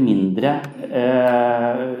eller mindre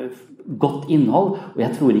godt innhold, og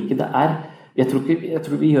jeg tror ikke det jeg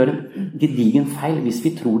tror vi gjør en gedigen feil hvis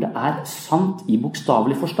vi tror det sant i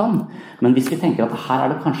bokstavelig forstand, men hvis vi tenker at her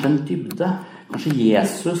det kanskje en dybde, kanskje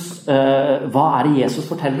Jesus, hva det Jesus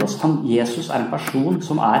forteller oss? Jesus en person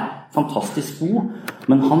som fantastisk god,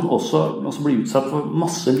 men han også blir utsatt for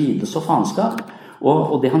masse lidelse og faenskap.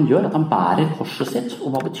 Og det han gjør, at han bærer korset sitt.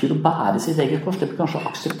 Og hva betyr å bære sitt eget kors? Det betyr kanskje å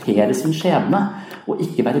akseptere sin skjebne, og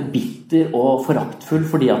ikke være bitter og foraktfull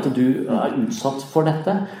fordi at du utsatt for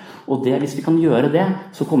dette. Og hvis vi kan gjøre det,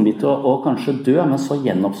 så kommer vi til å kanskje dø, men så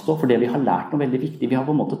gjenoppstå, for det vi har lært noe veldig viktig. Vi har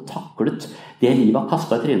på en måte taklet det livet har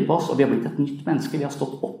kastet i trynet på oss, og vi har blitt et nytt menneske. Vi har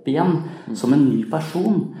stått opp igjen som en ny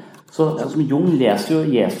person. Så som Jung leser jo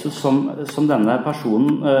Jesus som denne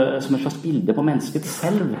personen, som et slags bilde på mennesket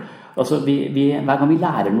selv. Altså, hver gang vi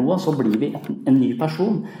lærer noe, så blir vi en ny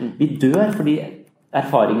person. Vi dør fordi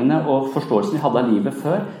erfaringene og forståelsen vi hadde av livet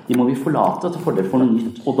før, de må vi forlate til fordel for noe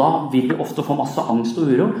nytt. Og da vil vi ofte få masse angst og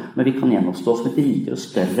uro, men vi kan gjenoppstå som et rikere og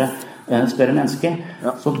større menneske.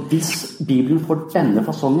 Ja. Så hvis Bibelen får denne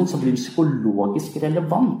fasongen, så blir det psykologisk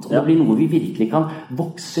relevant, og det blir noe vi virkelig kan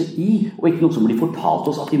vokse i, og ikke noe som blir fortalt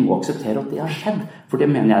oss at vi må akseptere at det har skjedd. For det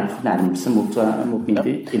mener jeg en fornærmelse mot min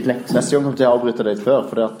intellekt. Neste gang kommer jeg til å avbryte deg før,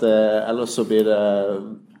 for ellers så blir det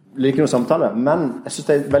like noe samtale, men jeg synes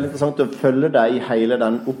det veldig interessant å følge deg i hele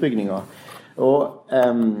den oppbyggingen. Og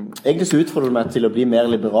egentlig så utfordrer det meg til å bli mer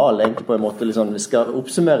liberal. Egentlig på en måte, liksom, vi skal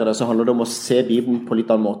oppsummere det, så handler det om å se Bibelen på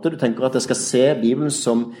litt annen måte. Du tenker at jeg skal se Bibelen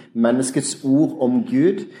som menneskets ord om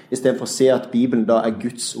Gud, i stedet for å se at Bibelen da er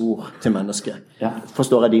Guds ord til mennesket. Ja.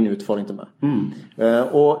 Forstår jeg din utfordring til meg.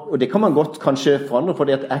 Og det kan man godt kanskje forandre,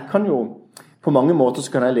 fordi at jeg kan jo, på mange måter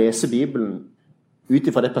så kan jeg lese Bibelen ut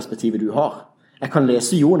ifra det perspektivet du har. Jeg kan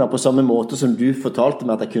lese Jonah på samme måte som du fortalte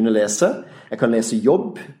meg at jeg kunne lese. Jeg kan lese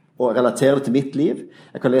Jobb og relatere det til mitt liv.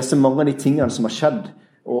 Jeg kan lese mange av de tingene som har skjedd,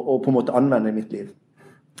 og på en måte anvende i mitt liv.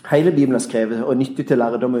 Hele Bibelen er skrevet og nyttig til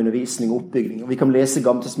lærdom og undervisning og oppbygging. Og vi kan lese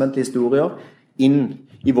gammeltestamentlige historier inn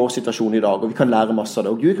i vår situasjon i dag, og vi kan lære masse av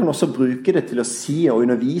det. Og Gud kan også bruke det til å si og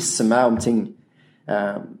undervise meg om ting.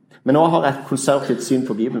 Men nå har jeg et konservativt syn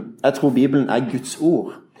på Bibelen. Jeg tror Bibelen er Guds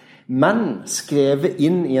ord. Men skrevet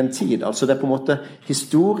inn i en tid, altså det er på en måte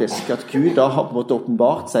historisk at Gud da har på en måte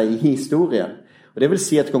åpenbart seg i historien. Og det vil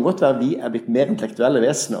si at det kan godt være vi er blitt mer intellektuelle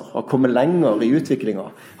vesener, har kommet lenger i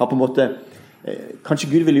utviklingen, har på en måte, kanskje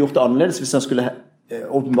Gud ville gjort det annerledes hvis han skulle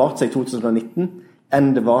åpenbart seg i 2019,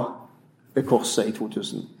 enn det var ved korset i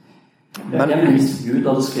 2000. Men hvis Gud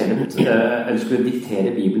hadde skrevet, eller skulle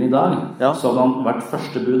diktere Bibelen i dag, ja, så hadde han vært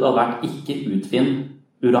første bud, hadde vært ikke utvinn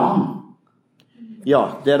uran. Ja,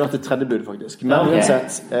 det er da til tredje bud faktisk. Men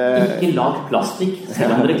uansett... Ikke lag plastikk,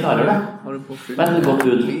 selv om dere klarer det. Men det er godt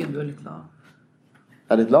bud. Du er litt lav.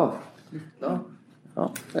 Er det litt lav? Litt lav. Ja,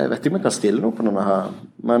 jeg vet ikke om jeg kan stille noe på denne her,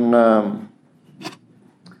 men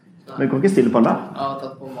jeg kan ikke stille på den der. Jeg har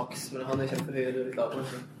tatt på maks, men han er kjempehøy, du er litt lav.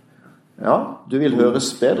 Ja, du vil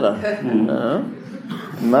høres bedre. Ja.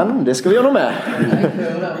 Men det skal vi gjøre noe med. Jeg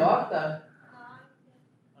hører det bak der.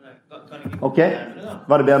 Ok,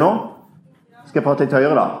 var det bedre nå? Skal jeg prate litt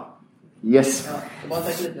høyere da? Yes. Ja, bare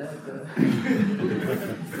tenk litt ned.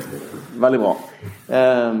 Veldig bra.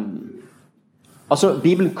 Altså,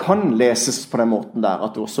 Bibelen kan leses på den måten der,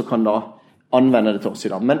 at du også kan da anvende det til oss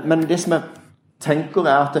i dag. Men det som jeg tenker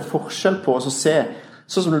er at det er forskjell på oss å se,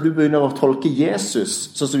 sånn som når du begynner å tolke Jesus,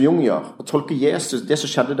 sånn som Jung gjør, å tolke Jesus, det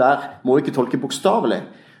som skjedde der, må ikke tolke bokstavelig,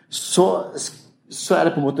 så er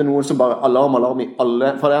det på en måte noen som bare alarm i alle,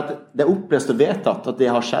 for det er opplest og vedtatt at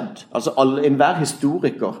det har skjedd. Altså enhver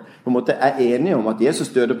historiker på en måte er enige om at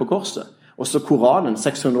Jesus døde på korset. Også Koranen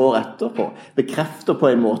 600 år etterpå bekrefter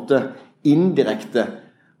på en måte indirekte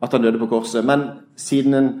at han døde på korset. Men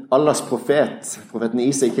siden en Allahs profeten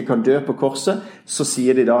Isa ikke kan dø på korset, så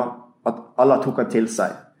sier de da at Allah tok han til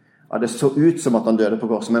seg. Ja, det så ut som at han døde på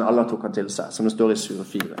korset, men Allah tok han til seg, som det står i Sura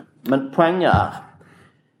 4. Men poenget er,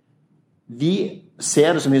 vi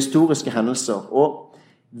ser det som historiske hendelser, og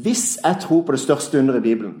hvis jeg tror på det største under i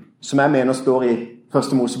Bibelen, som jeg mener står i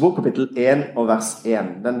 1. Mosebok, kapittel 1 og vers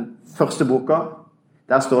 1, den første boka,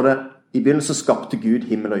 der står det, i begynnelsen skapte Gud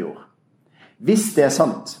himmel og jord. Hvis det er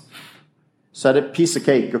sant, så er det piece of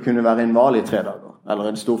cake å kunne være en hval i 3 dager, eller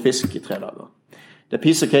en stor fisk i 3 dager. Det er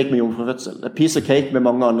piece of cake med jomfrufødsel, det er piece of cake med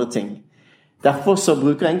mange andre ting. Derfor så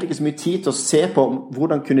bruker jeg egentlig ikke så mye tid til å se på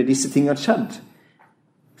hvordan kunne disse tingene skjedd.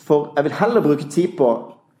 For jeg vil heller bruke tid på,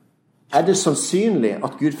 er det sannsynlig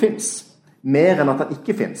at Gud finnes, mer enn at han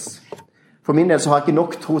ikke finnes? For min del så har jeg ikke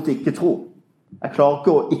nok tro til ikke tro. Jeg klarer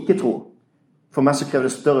ikke å ikke tro. For meg så krever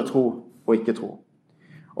det større tro og ikke tro.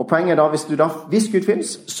 Og poenget er da, hvis Gud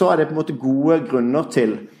finnes, så er det på en måte gode grunner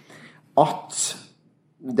til at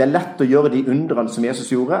det er lett å gjøre de undrene som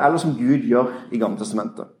Jesus gjorde, eller som Gud gjør i Gamle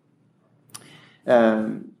Testamentet.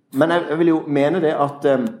 Men jeg vil jo mene det at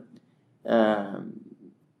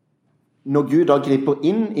når Gud da griper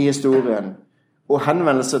inn i historien og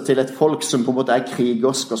henvender seg til et folk som på en måte er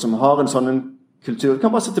krigersk og som har en sånn kultur, vi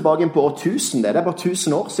kan bare se tilbake inn på årtusen, det er bare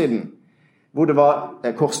 1000 år siden, hvor det var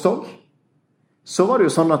korstog. Så var det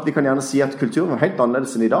jo sånn at vi kan gjerne si at kulturen var helt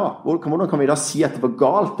annerledes enn i dag. Hvordan kan vi da si at det var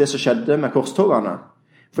galt det som skjedde med korstogene?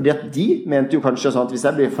 Fordi at de mente jo kanskje sånn at hvis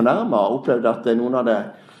jeg ble fornærmet og opplevde at noen hadde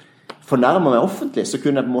fornærmet meg offentlig, så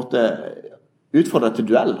kunne jeg på en måte utfordre til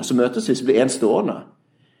duell, så møtes vi, så blir en stående.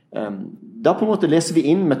 Da på en måte leser vi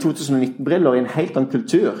inn med 2019-briller i en helt annen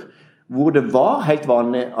kultur, hvor det var helt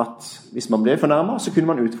vanlig at hvis man ble fornærmet, så kunne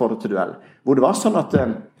man utfordre til duell. Hvor det var sånn at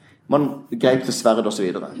man grep til sverd og så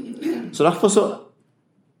videre. Så derfor så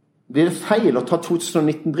blir det feil å ta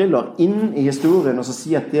 2019-briller inn i historien og så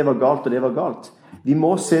si at det var galt og det var galt. Vi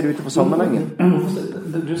må se det utenfor sammenhengen.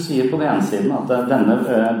 Du sier på den ene siden at denne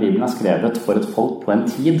Bibelen er skrevet for et folk på en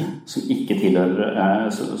tid som ikke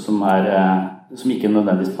tilhører, som ikke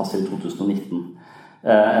nødvendigvis passer i 2019.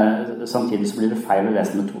 Samtidig så blir det feil å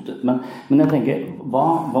lese med 2000. Men jeg tenker,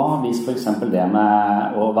 hva hvis for eksempel det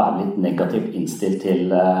med å være litt negativt innstilt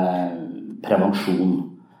til prevensjon?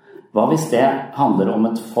 Hva hvis det handler om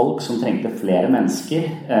et folk som trengte flere mennesker,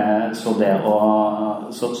 så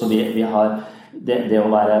vi har det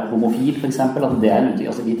å være homofil for eksempel, at det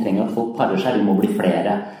altså vi trenger at folk parer seg, vi må bli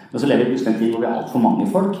flere. Men så lever vi plutselig en tid hvor vi har alt for mange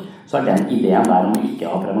folk, så den ideen der om å ikke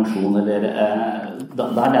ha prevensjon, eller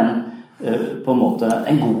da den på en måte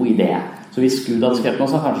en god idé. Så hvis Gud hadde skrevet noe,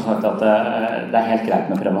 så har han kanskje sagt at det helt greit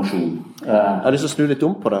med prevensjon. Jeg har lyst til å snu litt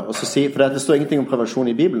om på det, og så for det står ingenting om prevensjon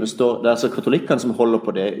i Bibelen. Det er altså katolikkene som holder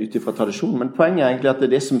på det utifra tradisjon, men poenget egentlig at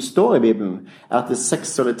det som står i Bibelen at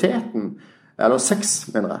seksualiteten, eller sex,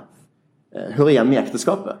 mener jeg, hører hjemme i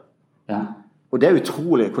ekteskapet. Ja. Og det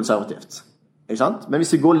utrolig konservativt. Ikke sant? Men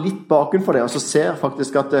hvis vi går litt bakenfor det, og så ser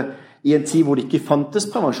faktisk at i en tid hvor det ikke fantes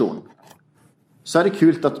prevensjon, så det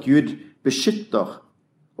kult at Gud beskytter,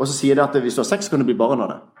 og så sier det at hvis du har sex, kan du bli barn av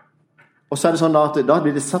det. Og så det sånn at da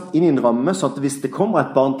blir det satt inn i en ramme, så at hvis det kommer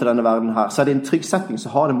et barn til denne verden her, så det en trygg setting, så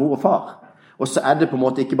har det mor og far. Og så det på en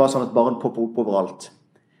måte ikke bare sånn at barn popper opp overalt.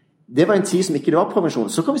 Det var en tid som ikke det var prevensjon.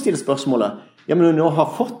 Så kan vi stille spørsmålet, ja, men når du nå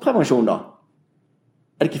har fått prevensjon da,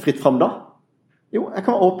 det ikke fritt frem da? Jo, jeg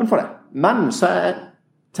kan være åpen for det. Men så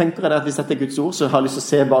tenker jeg at hvis dette Guds ord, så har jeg lyst til å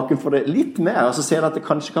se baken for det litt mer, og så ser jeg at det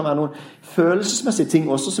kanskje kan være noen følelsesmessige ting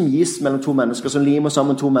også som gis mellom to mennesker, som limer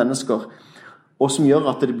sammen to mennesker, og som gjør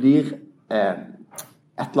at det blir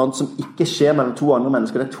et eller annet som ikke skjer mellom to andre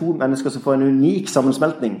mennesker. Det to mennesker som får en unik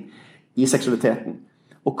sammensmeltning i seksualiteten.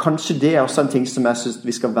 Og kanskje det også en ting som jeg synes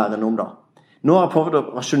vi skal verne om da. Nå har jeg prøvd å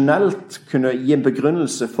rasjonelt kunne gi en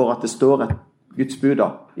begrunnelse for at det står et Guds bud da,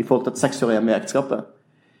 i forhold til at sex hører hjemme i ekteskapet.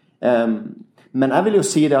 Men jeg vil jo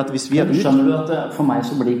si det at hvis vi har skjønner du at for meg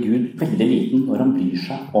så blir Gud veldig liten når han bryr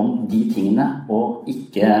seg om de tingene, og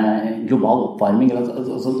ikke global oppvarming,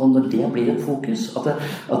 altså når det blir et fokus,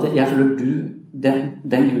 at jeg føler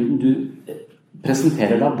den Guden du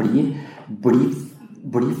presenterer da blir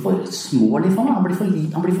for smålig for meg,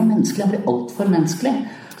 han blir for menneskelig, han blir alt for menneskelig.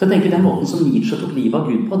 Så jeg tenker den måten som Nietzsche tok livet av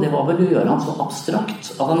Gud på, det var vel å gjøre han så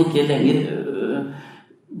abstrakt at han ikke lenger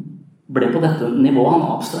ble på dette nivået, han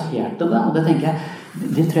abstraherte det, og det tenker jeg,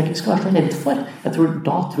 det tror jeg ikke vi skal være så redd for.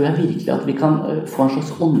 Da tror jeg virkelig at vi kan få en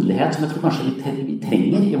slags åndelighet som jeg tror kanskje vi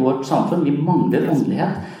trenger i vårt samfunn. Vi mangler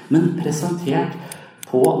åndelighet, men presentert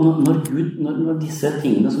på når disse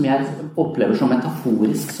tingene som jeg opplever som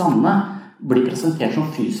metaforisk sanne, blir presentert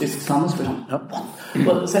som fysisk sanne, så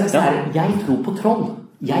jeg tror på troll.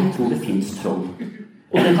 Jeg tror det finnes troll.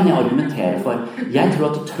 Og det kan jeg argumentere for. Jeg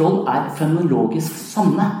tror at troll fenomenologisk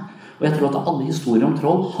sanne. Og jeg tror at alle historier om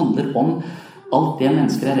troll handler om alt det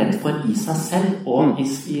mennesker redd for i seg selv og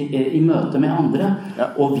i møte med andre. Ja.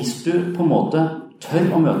 Og hvis du på en måte tør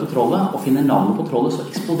å møte trollet og finner navnet på trollet, så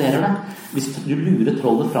eksploderer det. Hvis du lurer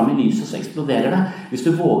trollet fram i lyset, så eksploderer det. Hvis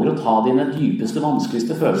du våger å ta dine dypeste,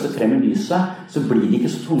 vanskeligste følelser frem i lyset, så blir det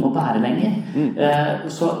ikke så tunge å bære lenger.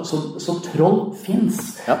 Så troll finnes.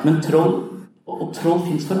 Ja. Men troll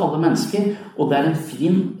finnes for alle mennesker, og det er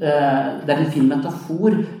en fin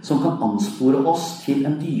metafor som kan anspore oss til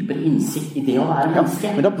en dypere innsikt i det å være menneske.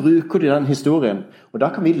 Ja, men da bruker du den historien, og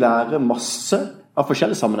da kan vi lære masse av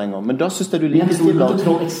forskjellige sammenhenger, men da synes jeg du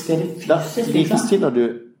likestiller du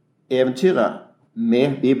eventyret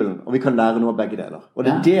med Bibelen, og vi kan lære noe av begge deler. Og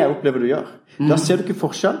det det jeg opplever du gjør. Da ser du ikke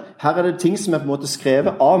forskjell. Her det ting som på en måte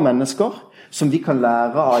skrevet av mennesker, som vi kan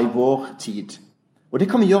lære av i vår tid. Og det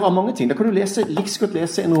kan vi gjøre av mange ting. Da kan du godt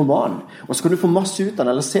lese en roman, og så kan du få masse ut av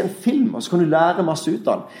den, eller se en film, og så kan du lære masse ut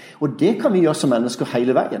av den. Og det kan vi gjøre som mennesker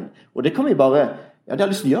hele veien. Og det kan vi bare, det har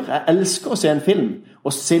jeg lyst til å gjøre. Jeg elsker å se en film,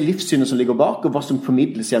 og se livssynet som ligger bak, og hva som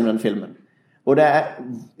formidles gjennom den filmen. Og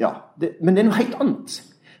men det er noe helt annet.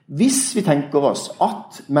 Hvis vi tenker oss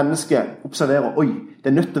at mennesket observerer, det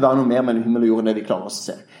er nødt til å være noe mer mellom himmel og jord enn det vi klarer oss å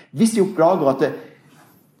se. Hvis vi oppdager at det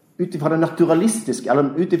utifra den naturalistiske,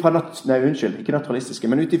 eller utifra ikke naturalistiske,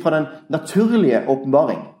 men utifra den naturlige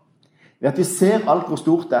åpenbaring. Ved at vi ser alt hvor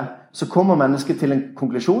stort det så kommer mennesket til en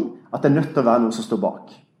konklusjon at det er nødt til å være noe som står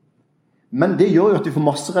bak. Men det gjør jo at vi får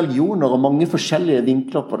masse religioner og mange forskjellige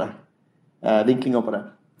vinklinger på det.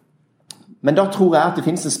 Men da tror jeg at det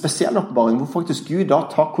finnes en spesiell åpenbaring hvor faktisk Gud da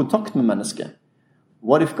tar kontakt med mennesket.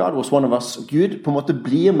 What if God was one of us? Gud på en måte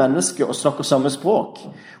blir menneske og snakker samme språk.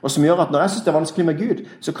 Og som gjør at når jeg synes det er vanskelig med Gud,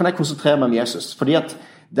 så kan jeg konsentrere meg om Jesus. Fordi at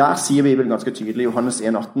der sier Bibelen ganske tydelig, Johannes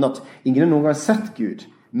 1,18, at ingen har noen gang sett Gud,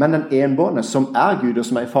 men den enbårne som er Gud og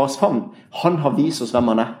som er i fars favn, han har vist oss hvem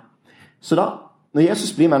han er. Så da, når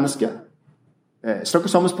Jesus blir menneske, snakker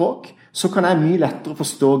samme språk, så kan jeg mye lettere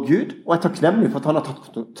forstå Gud, og jeg er takknemlig for at han har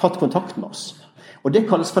tatt kontakt med oss. Og det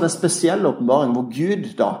kalles for den spesielle åpenbaringen, hvor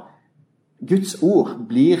Gud da, Guds ord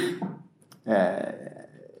blir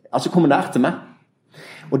kommer nær til meg.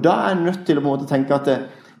 Og da er jeg nødt til å på en måte tenke at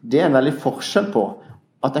det er en veldig forskjell på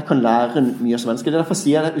at jeg kan lære mye som menneske. Det er derfor jeg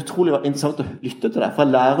sier det er utrolig interessant å lytte til deg, for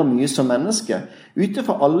jeg lærer mye som menneske.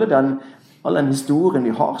 Utenfor all den historien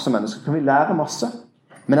vi har som menneske, kan vi lære masse.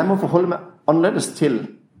 Men jeg må forholde meg annerledes til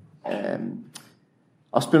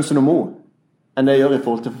Asbjørnsen og Moe enn det jeg gjør i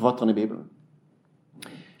forhold til forfatteren i Bibelen.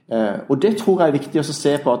 Og det tror jeg er viktig å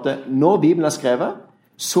se på, at når Bibelen er skrevet,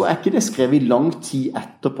 så er ikke det skrevet i lang tid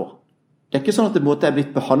etterpå. Det er ikke sånn at det måtte er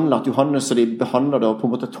blitt behandlet, at Johannes og de behandler det og på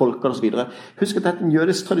en måte tolker det og så videre. Husk at dette er en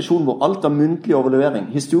jødisk tradisjon hvor alt er muntlig overlevering.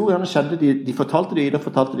 Historiene skjedde, de fortalte det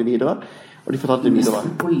videre, og de fortalte det videre.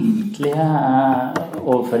 Mest pålitelige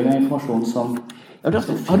overføring av informasjon som... Ja,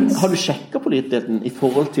 har du sjekket påliteligheten i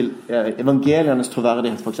forhold til evangelienes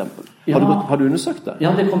troverdighet, for eksempel? Ja, har du undersøkt det?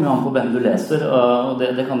 Ja, det kommer jo an på hvem du leser, og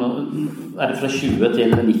det kan jo... Er det fra 20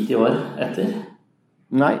 til 90 år etter?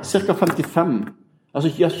 Nei, cirka 55. Altså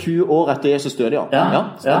 20 år etter Jesus døde, ja. Ja,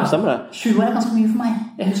 stemmer det. 20 år er ganske mye for meg.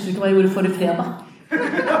 Jeg husker ikke hva jeg gjorde forrige fredag.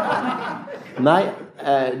 Nei,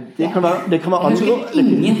 det kan være andre... Jeg husker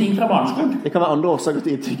ingenting fra barneskolen. Det kan være andre årsaker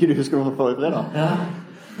til ikke du husker noe forrige fredag. Ja.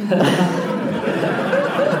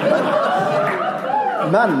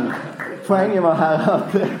 Men poenget var her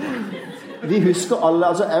at vi husker alle,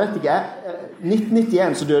 altså jeg vet ikke,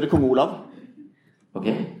 1991 så døde kong Olav. Ok.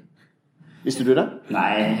 Visste du det? Nei,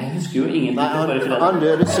 jeg husker jo ingenting. Nei,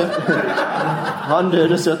 han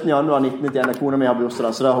døde 17. januar 1991. Kona mi har bursdag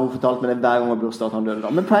da, så da har hun fortalt meg det hver gang hun har bursdag at han døde da.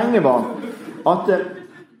 Men poenget var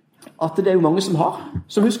at det er jo mange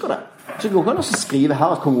som husker det. Så det går ikke an å skrive her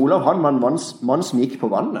at kong Olav, han var en mann som gikk på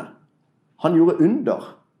vannet. Han gjorde under.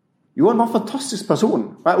 Jo, han var en fantastisk person,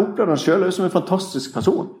 og jeg opplevde han selv som en fantastisk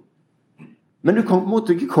person. Men du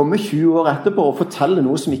måtte ikke komme 20 år etterpå og fortelle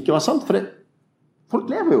noe som ikke var sant, for folk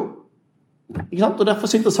lever jo. Ikke sant? Og derfor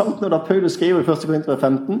er det interessant når da Paulus skriver i 1. Korinter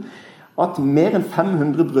 15 at mer enn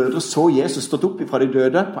 500 brødre så Jesus stått opp fra de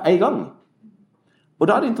døde på en gang. Og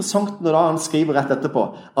da er det interessant når da han skriver rett etterpå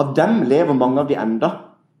av dem lever mange av de enda.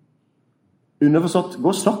 Underforstått, gå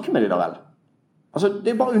og snakke med de da vel. Altså,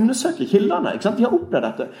 det er bare å undersøke kildene, ikke sant? De har opplevd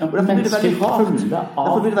dette. Og derfor blir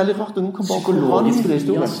det veldig rart at noen kan bare psykologiske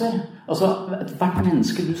historier. Altså, hvert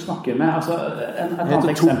menneske du snakker med, altså, et annet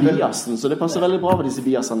eksempel. Tobiasen, så det passer veldig bra med disse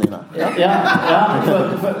biasene dine. Ja,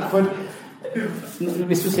 for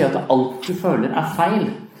hvis du sier at alt du føler er feil,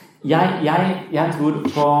 jeg tror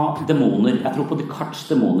på demoner, jeg tror på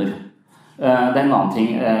Descartes' demoner. Det er en annen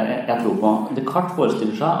ting jeg tror på. Descartes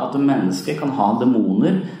forestiller seg at mennesker kan ha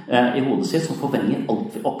demoner i hodet sitt som forvrenger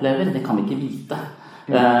alt vi opplever. Det kan vi ikke vite.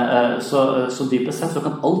 Så dypest sett så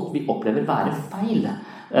kan alt vi opplever være feil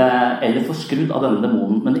eller forskrudd av denne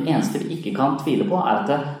demonen. Men det eneste vi ikke kan tvile på er at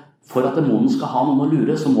for at demonen skal ha noen å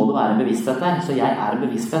lure, så må det være en bevissthet der. Så jeg er en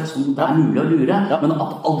bevissthet som det er mulig å lure. Men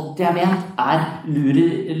at alt jeg vet er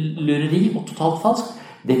lureri og totalt falskt,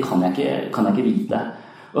 det kan jeg ikke vite.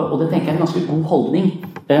 Og det tenker jeg er en ganske god holdning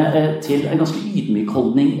en ganske ydmyk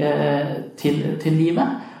holdning til livet.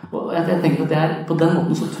 Og jeg tenker at på den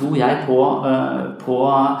måten så tror jeg på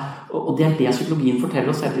og det er det psykologien forteller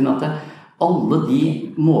oss hele tiden, at alle de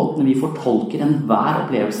måtene vi fortolker enhver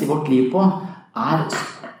opplevelse i vårt liv på er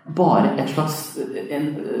bare en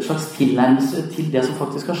slags tilnærmelse til det som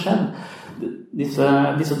faktisk har skjedd.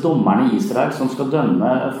 Disse dommerne i Israel som skal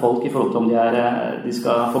dømme folk i forhold til om de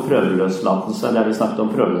skal få prøveløslatelse, eller vi snakket om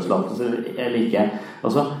prøveløslatelse eller ikke.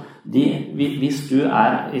 Altså, hvis du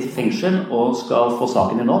er i fengsel og skal få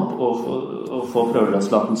saken din opp og få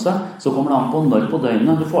prøveløslatelse, så kommer det an på når på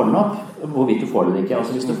døgnet du får den opp, hvorvidt du får det ikke.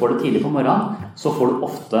 Altså, hvis du får det tidlig på morgenen, så får du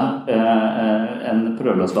ofte en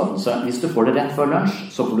prøveløslatelse. Hvis du får det rett før lunsj,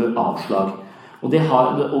 så får du avslag. Og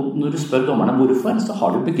når du spør dommerne hvorfor, så har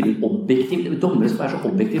du begrunnet objektivt. Dommere skal være så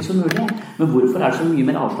objektivt som mulig. Men hvorfor er det så mye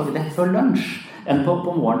mer avslag rett før lunsj enn på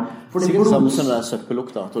morgen? Sikkert samme som det er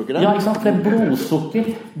søppellukta, tror du ikke det? Ja, ikke sant? For det er blodsukker.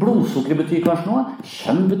 Blodsukker betyr kanskje noe.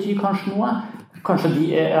 Kjønn betyr kanskje noe. Kanskje de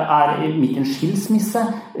er midt i en skilsmisse.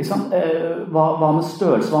 Hva med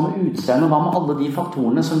størrelse, hva med utseende, hva med alle de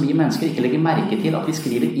faktorene som vi mennesker ikke legger merke til at vi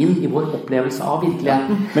skriver inn i vår opplevelse av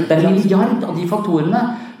virkeligheten. Men det er en milliard av de faktorene,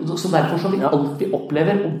 så derfor så vil alt vi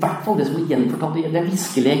opplever, og i hvert fall det som blir gjenfortalt, det er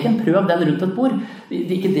viskeleken, prøv den rundt et bord.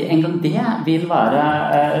 Ikke det, engang det vil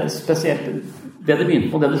være spesielt. Det begynte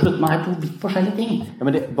på, det slutter med, er to vidt forskjellige ting. Ja,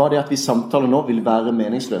 men bare det at vi samtaler nå vil være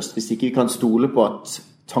meningsløst, hvis ikke vi kan stole på at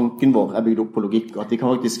tanken vår er bygd opp på logikk, og at vi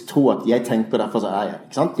kan faktisk tro at jeg tenker derfor så er jeg,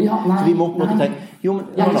 ikke sant? Ja, nei, så vi må på en måte tenke... Jo, men,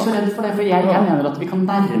 jeg er ikke så redd for det, for jeg mener at vi kan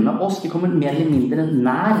nærme oss, vi kommer mer eller mindre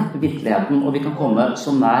nær virkeligheten, og vi kan komme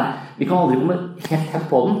så nær, vi kan aldri komme helt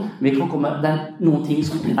på den, vi kan komme, det er noen ting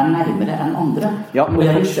som er nærmere enn andre, ja, og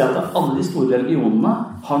jeg vil se at alle de store religionene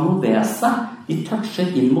har noe ved seg, de toucher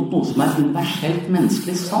inn mot noe som er universelt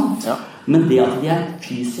menneskelig sant, ja. Men det at de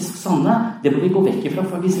fysisk sanne, det må vi gå vekk ifra,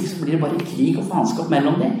 for hvis ikke så blir det bare krig og faenskap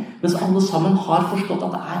mellom dem. Mens alle sammen har forstått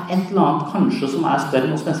at det et eller annet kanskje som større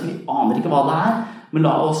enn oss mennesker. Vi aner ikke hva det men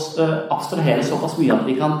la oss abstrahere såpass mye at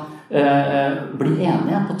vi kan bli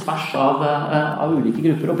enige på tvers av ulike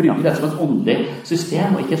grupper og bruke det som et åndelig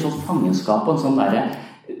system og ikke et sånt fangenskap og en sånn der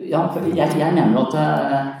jeg mener jo at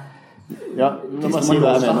nå må jeg si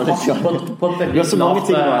hva jeg mener på et veldig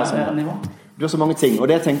lavt nivå. Du har så mange ting, og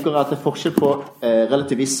det jeg tenker at det forskjell på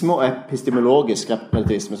relativisme og epistemologisk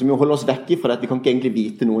relativisme, som jo holder oss vekk fra det at vi kan ikke egentlig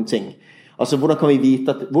vite noen ting. Altså, hvordan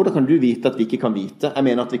kan du vite at vi ikke kan vite? Jeg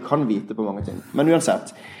mener at vi kan vite på mange ting. Men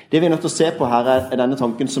uansett, det vi nødt til å se på her denne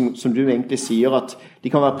tanken som du egentlig sier, at de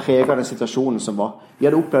kan være preget av den situasjonen som var. De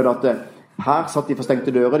hadde opplevd at her satt de for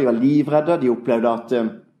stengte dører, de var livredde, de opplevde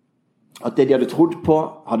at det de hadde trodd på,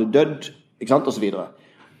 hadde dødd, ikke sant, og så videre.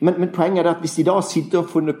 Men poenget at hvis de da sitter og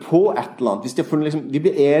funnet på et eller annet, hvis de har funnet de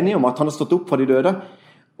blir enige om at han har stått opp fra de døde,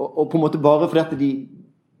 og på en måte bare fordi at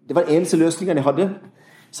det var den eneste løsningen de hadde,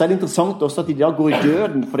 så det interessant også at de da går i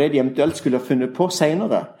døden for det de eventuelt skulle ha funnet på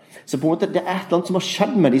senere. Så på en måte det et eller annet som har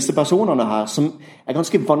skjedd med disse personene her, som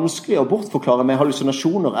ganske vanskelig å bortforklare med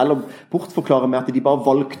hallusinasjoner, eller bortforklare med at de bare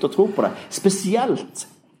valgte å tro på det. Spesielt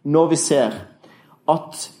når vi ser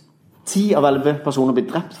at 10 av 11 personer blir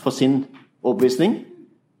drept for sin overbevisning,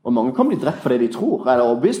 og mange kan bli drept for det de tror, eller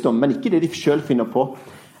overbevist om, men ikke det de selv finner på.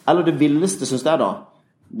 Eller det villeste, synes jeg da,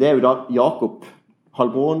 det jo da Jakob,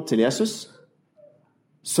 halvbroren til Jesus,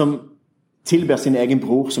 som tilber sin egen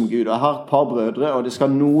bror som Gud. Og jeg har et par brødre, og det skal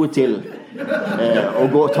noe til å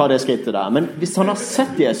gå og ta det skrittet der. Men hvis han har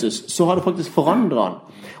sett Jesus, så har det faktisk forandret han.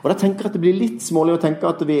 Og da tenker jeg at det blir litt smålig å tenke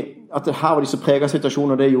at her var de så preget av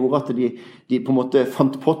situasjonen, og det gjorde at de på en måte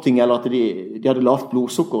fant på ting, eller at de hadde lavt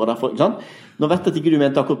blodsukker, og derfor, ikke sant? Nå vet jeg at ikke du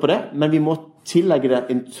mente akkurat på det, men vi må tillegge det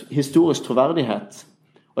en historisk troverdighet.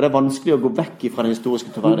 Og det vanskelig å gå vekk fra den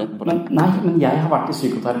historiske troverdigheten på det. Men jeg har vært i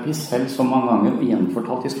psykoterapi selv så mange ganger og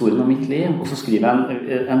gjenfortalt historien om mitt liv, og så skriver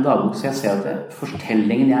jeg en dagbok, så jeg ser at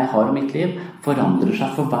fortellingen jeg har om mitt liv forandrer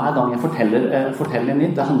seg for hver gang jeg forteller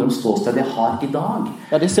nytt. Det handler om ståsted jeg har i dag.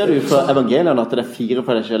 Ja, det ser du jo fra evangeliene, at det 4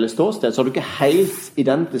 forskjellige ståsted, så har du ikke helt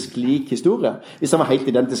identisk lik historie. Hvis den var helt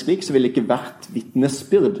identisk lik, så ville det ikke vært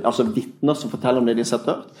vittnesbyrd, altså vittner som forteller om det de har sett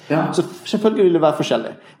hørt. Ja. Så selvfølgelig vil det være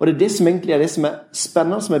forskjellig. Og det det som egentlig det som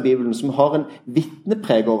spennende med Bibelen, som har en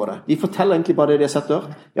vittnepreg over det. De forteller egentlig bare det de har sett og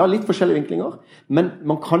hørt. Ja, litt forskjellige vinklinger, men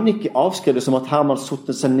man kan ikke avskrive det som at her man har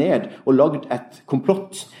satt seg ned og lagd et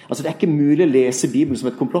komplott. Altså, det ikke mulig å lese Bibelen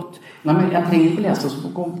som et komplott. Nei, men jeg trenger ikke lese det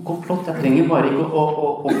som komplott. Jeg trenger bare ikke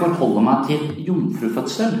å forholde meg til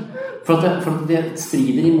jomfrufødsel. For at det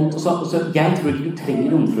strider imot. Jeg tror ikke du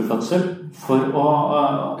trenger jomfrufødsel for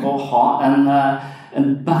å ha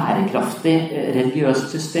en bærekraftig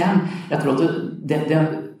religiøst system. Jeg tror at det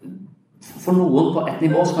for noen på et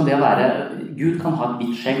nivå så kan det være Gud kan ha et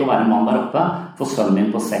hvitt skjegg og være en mann der oppe for sønnen min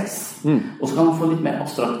på 6. Og så kan han få litt mer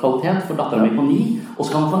abstrakt kvalitet for datteren min på 9, og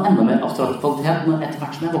så kan han få enda mer abstrakt kvalitet når etter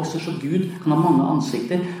hvert som jeg vokser, så Gud kan ha mange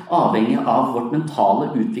ansikter avhengig av vårt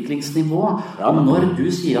mentale utviklingsnivå. Og når du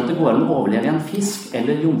sier at det går an å overleve i en fisk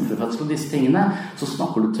eller jomfrufødsel og disse tingene, så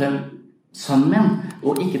snakker du til sønnen min,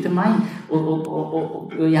 og ikke til meg.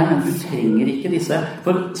 Og jeg mener, du trenger ikke disse.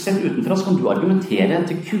 For selv utenfra så kan du argumentere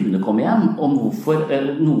til kunne komme igjen om hvorfor det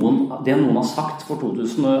noen har sagt for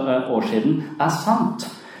 2000 år siden sant.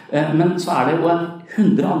 Men så det jo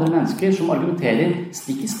 100 andre mennesker som argumenterer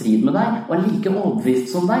stikk i strid med deg, og like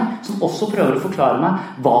overbevist som deg, som også prøver å forklare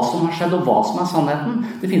meg hva som har skjedd, og hva som sannheten.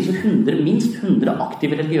 Det finnes jo minst 100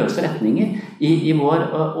 aktive religiøse retninger i vår,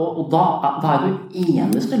 og da det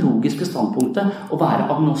eneste logiske standpunktet å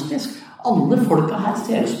være agnostisk. Alle folka her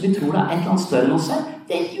ser ut som de tror det et eller annet større enn oss selv.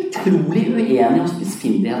 Det utrolig uenige om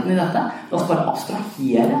spissfindigheten i dette. La oss bare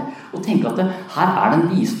abstrahere og tenke at her det en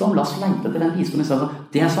visdom. La oss leite etter den visdommen i stedet for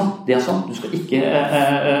det sånn, du skal ikke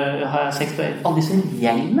ha sex med alle disse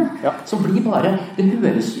reglene som blir bare, det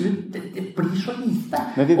høres ut, det blir så lite.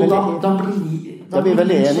 Og da blir vi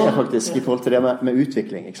veldig enige faktisk i forhold til det med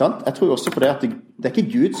utvikling, ikke sant? Jeg tror også på det at det ikke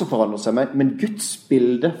Gud som forandrer seg, men Guds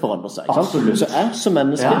bilde forandrer seg, ikke sant? Absolutt. Så jeg som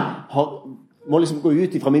menneske må liksom gå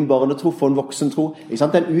ut fra min barnetro for en voksen tro, ikke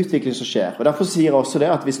sant? Det en utvikling som skjer, og derfor sier jeg også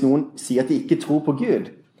det at hvis noen sier at de ikke tror på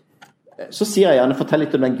Gud, så sier jeg gjerne fortell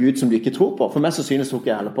litt om den Gud som du ikke tror på, for meg så synes tror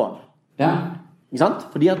ikke jeg heller på han. Ja. Ikke sant?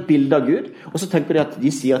 For de har et bilde av Gud, og så tenker de at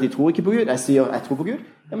de sier at de tror ikke på Gud, jeg sier jeg tror på Gud.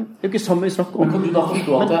 Ja, men det jo ikke samme vi snakker om. Men kan du da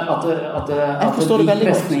forstå at de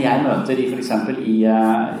prestene jeg møter for eksempel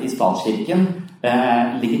i statskirken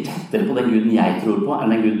ligger tettere på den Guden jeg tror på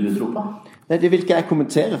enn den Guden du tror på? Nei, det vil ikke jeg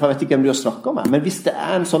kommentere, for jeg vet ikke hvem du har snakket med. Men hvis det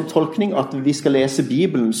en sånn tolkning at vi skal lese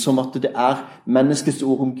Bibelen som at det menneskets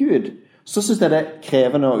ord om Gud, så synes jeg det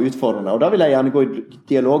krevende og utfordrende. Og da vil jeg gjerne gå i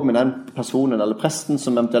dialog med den personen eller presten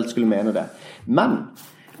som eventuelt skulle mene det. Men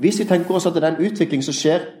hvis vi tenker oss at det er en utvikling som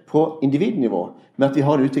skjer på individnivå, med at vi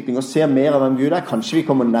har en utvikling og ser mer av hvem Gud er, kanskje vi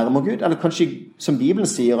kommer nærmere Gud, eller kanskje, som Bibelen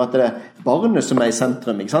sier, at det er barnet som er i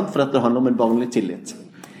sentrum, ikke sant? For det handler om en barnlig tillit.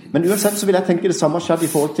 Men uansett så vil jeg tenke det samme skjedde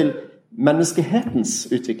i forhold til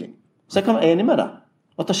menneskehetens utvikling. Så jeg kan være enig med deg,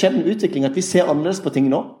 at det skjer en utvikling, at vi ser annerledes på ting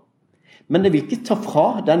nå. Men det vil ikke ta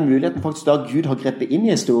fra den muligheten faktisk da Gud har grepet inn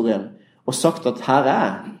i historien, og sagt at her er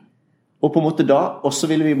jeg. Og på en måte da også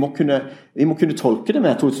vil vi må kunne tolke det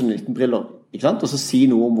med 2019-briller, ikke sant? Og så si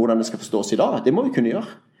noe om hvordan det skal forstås i dag. Det må vi kunne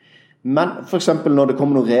gjøre. Men for eksempel når det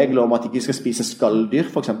kommer noen regler om at ikke skal spise skalldyr,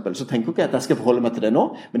 for eksempel, så tenker jeg ikke at jeg skal forholde meg til det nå,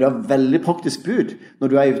 men det er veldig praktisk bud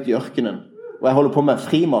når du er ute i ørkenen. Og jeg holder på med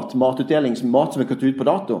frimat, matutdeling, mat som er gått ut på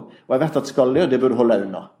dato, og jeg vet at skalldyr, det burde holde deg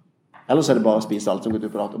unna. Ellers er det bare å spise alt som går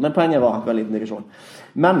ut på dato. Men poenget var, en liten digresjon.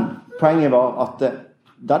 Men poenget var at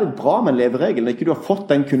da er det bra med en leveregel når ikke du har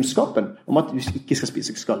fått den kunnskapen om at du ikke skal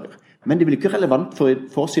spise skalldyr. Men det blir ikke relevant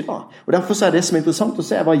for oss i dag. Og derfor er det som er interessant å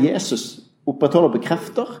se hva Jesus opprettholder og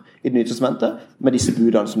bekrefter i Det nye testamentet med disse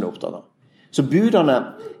budene som det er opptatt av. Så budene,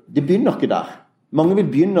 det begynner ikke der. Mange vil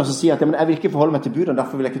begynne å si at jeg vil ikke forholde meg til budene,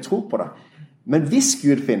 derfor vil jeg ikke tro på det. Men hvis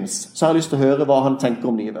Gud finnes, så har jeg lyst til å høre hva han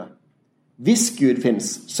tenker om livet. Hvis Gud finnes,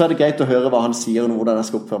 så er det greit å høre hva han sier om hvordan jeg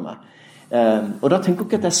skal oppføre meg. Og da tenker jeg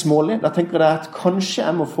ikke at det er smålig. Da tenker jeg at kanskje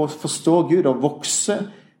jeg må forstå Gud og vokse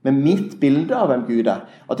med mitt bilde av hvem Gud er.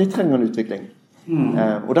 At det trenger en utvikling.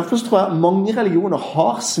 Og derfor tror jeg mange religioner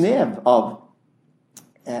har snev av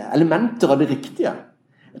elementer av det riktige.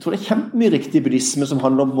 Jeg tror det er kjempemye riktig buddhisme som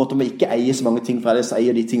handler om, på en måte, om å ikke eie så mange ting, for ellers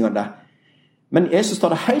eier de tingene der. Men Jesus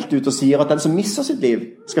tar det helt ut og sier at den som misser sitt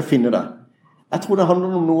liv skal finne det. Jeg tror det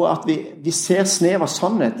handler om noe at vi ser snev av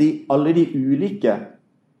sannhet i alle de ulike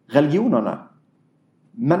religionene.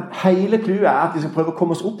 Men hele clouet er at vi skal prøve å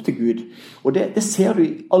komme oss opp til Gud. Og det ser du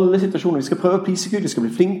i alle situasjoner. Vi skal prøve å please Gud, vi skal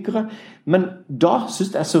bli flinkere. Men da synes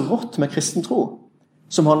jeg det er så rått med kristen tro,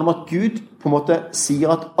 som handler om at Gud på en måte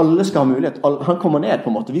sier at alle skal ha mulighet. Han kommer ned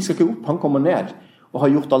på en måte. Vi skal ikke opp, han kommer ned og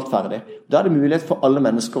har gjort alt ferdig. Da er det mulighet for alle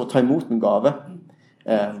mennesker å ta imot en gave.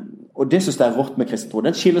 Og det synes jeg er rått med kristen tro.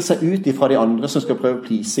 Den skiller seg ut fra de andre som skal prøve å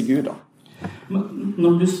please Gud da. Men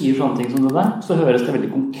når du sier sånne ting som det der, så høres det veldig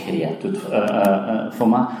konkret ut for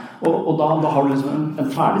meg. Og da har du liksom en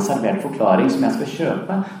ferdig servert forklaring som jeg skal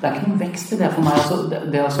kjøpe. Det er ikke noen vekst i det for meg. Altså,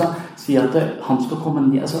 det å si at han skal komme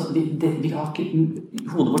ned altså, vi har ikke,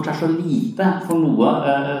 hodet vårt er så lite for noe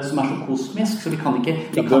som er så kosmisk, så vi kan ikke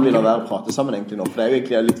Da bør vi la være å prate sammen egentlig nå, for det er jo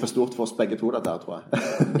egentlig litt for stort for oss begge to dette her, tror jeg.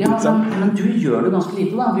 Ja, men du gjør det ganske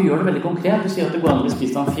lite da. Du gjør det veldig konkret. Du sier at det går an å bli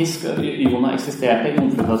spist av en fisk, Jon har eksistert,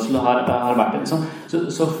 jomfrufødsel har vært det.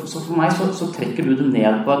 Så for meg så trekker du det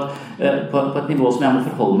ned på et nivå som jeg må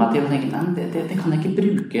forholde meg til og tenke, nei, det kan jeg ikke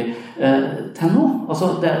bruke til noe.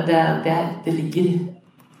 Altså, det ligger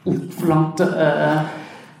for langt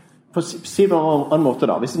For å si det på en annen måte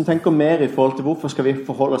da. Hvis vi tenker mer i forhold til hvorfor skal vi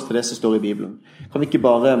forholde oss til det som står i Bibelen, kan vi ikke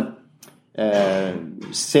bare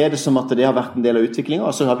se det som at det har vært en del av utviklingen,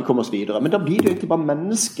 og så har vi kommet oss videre. Men da blir det jo egentlig bare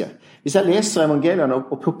menneske. Hvis jeg leser evangeliene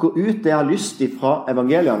og plukker ut det jeg har lyst til fra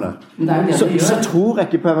evangeliene, så tror jeg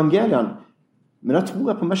ikke på evangeliene, men da tror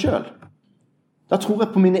jeg på meg selv. Da tror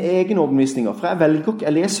jeg på mine egne overbevisninger, for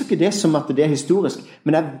jeg leser ikke det som at det er historisk,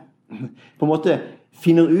 men jeg på en måte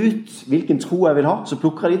finner ut hvilken tro jeg vil ha, så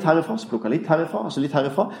plukker jeg litt herifra, så plukker jeg litt herifra, så litt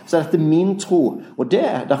herifra, så er dette min tro. Og det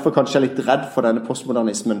er derfor kanskje jeg er litt redd for denne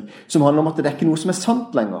postmodernismen, som handler om at det er ikke noe som er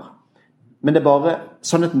sant lenger. Men det er bare,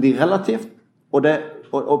 sannheten blir relativt, og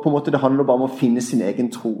på en måte det handler bare om å finne sin egen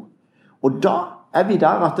tro. Og da er vi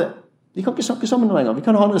der at vi kan ikke snakke sammen noe lenger, vi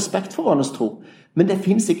kan ha en respekt for hverandres tro, men det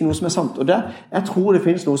finnes ikke noe som er sant. Og jeg tror det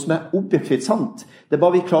finnes noe som er objektivt sant. Det er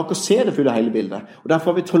bare vi klarer ikke å se det fulle hele bildet. Og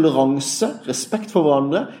derfor har vi toleranse, respekt for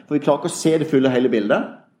hverandre, for vi klarer ikke å se det fulle hele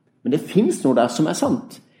bildet. Men det finnes noe der som er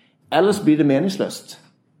sant. Ellers blir det meningsløst.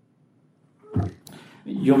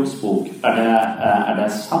 Jobbs bok, er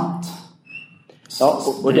det sant? Ja,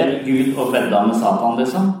 og det Gud og vedda med Satan,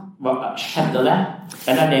 liksom? Skjedde det?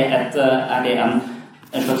 Eller er det en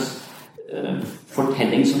slags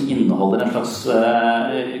fortelling som inneholder en slags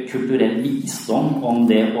kulturell visdom om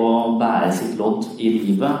det å bære sitt lodd i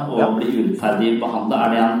livet og bli urettferdig behandlet?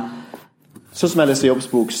 Er det en Sånn som jeg leser Jobbs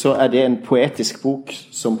bok, så er det en poetisk bok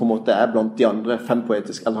som på en måte er blant de andre fem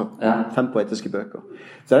poetiske bøker.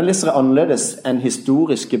 Så den leser jeg annerledes enn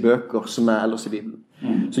historiske bøker som er ellers i Bibelen.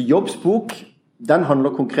 Så Jobbs bok, den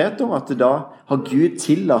handler konkret om at da har Gud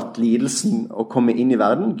tillatt lidelsen å komme inn i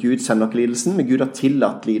verden. Gud sender ikke lidelsen, men Gud har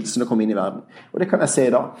tillatt lidelsen å komme inn i verden. Og det kan jeg se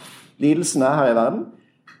i dag. Lidelsen er her i verden.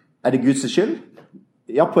 Er det Guds skyld?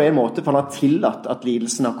 Ja, på en måte, for han har tillatt at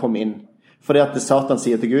lidelsen har kommet inn. Fordi at Satan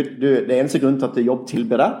sier til Gud, det eneste grunn til at Jobb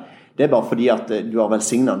tilber deg, det bare fordi at du har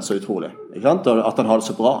velsignet han så utrolig. Ikke sant? Og at han har det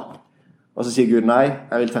så bra. Og så sier Gud, nei,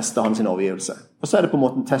 jeg vil teste hans overgivelse. Og så det på en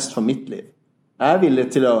måte en test for mitt liv. Jeg villig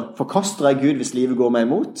til å forkaste Gud hvis livet går meg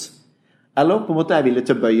imot, eller på en måte villig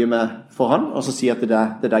til å bøye meg for han, og så si at det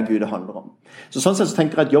der Gud det handler om. Så sånn sett så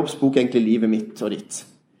tenker jeg at Jobbs bok egentlig livet mitt og ditt.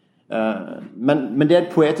 Men det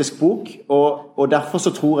et poetisk bok, og derfor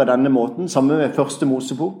så tror jeg denne måten, sammen med første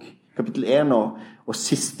Mosebok, kapittel 1 og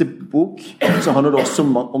siste bok, så handler det også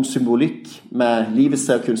om symbolikk med livets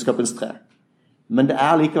tre og kunnskapens tre. Men det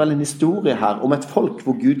likevel en historie her om et folk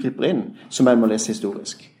hvor Gud griper inn, som jeg må lese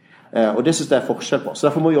historisk. Og det synes jeg forskjell på. Så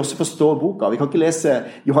derfor må vi også forstå boka. Vi kan ikke lese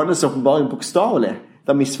Johannes' åpenbaring bokstavelig.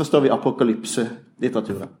 Da misforstår vi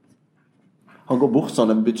apokalypse-litteraturen. Han går bort sånn,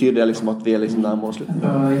 det betyr det liksom at vi liksom nærmere å slutte. Det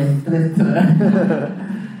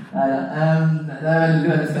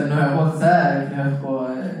veldig spennende å høre på. Så jeg har ikke hørt på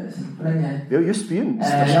kjempelenge. Vi har just begynt. Ja,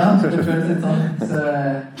 det føles litt sånn. Så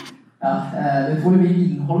ja, det utrolig mye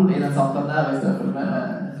innhold i den samtalen der, hvis jeg føler med.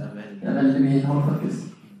 Det veldig mye innhold, faktisk.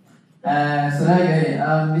 Så det gøy.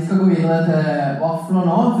 Vi skal gå videre til vafler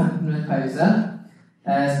nå, 15 minutter pause.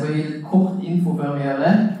 Jeg skal gi litt kort info før vi gjør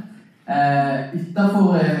det.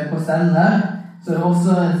 Utenfor på standen der, så det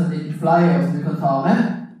også en sånn liten flyer som du kan ta med.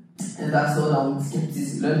 Der står det om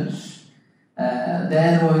skeptisk lunsj. Det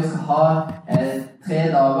noe vi skal ha 3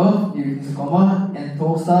 dager i uken som kommer. En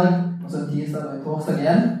torsdag, og så en tirsdag og en torsdag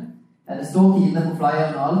igjen. Det står tidene på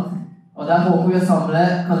flyeren og alt. Og der håper vi å samle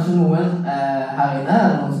kanskje noen her inne,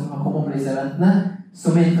 eller noen som kan komme på disse eventene,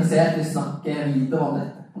 som interessert i å snakke videre om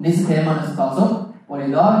dette. Om disse temaene som tas opp, både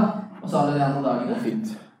i dag, og så alle de andre dagene. Fint.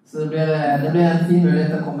 Så det blir en fin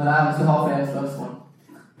mulighet til å komme der hvis du har flere spørsmål.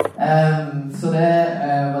 Så det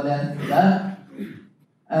var det der.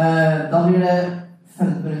 Da blir det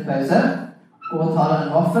 15 minutter pause, og ta deg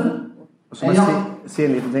en vaffel. Så må jeg si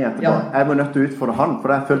en liten ting etterpå. Ja. Jeg var nødt til å utfordre han, for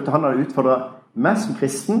jeg følte han hadde utfordret meg som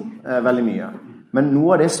kristen veldig mye. Men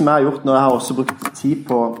noe av det som jeg har gjort når jeg har også brukt tid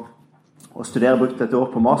på å studere, brukt et år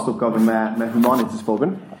på masteroppgave med Humanitisk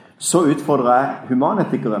Forbund, så utfordrer jeg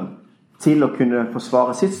humanetikeren til å kunne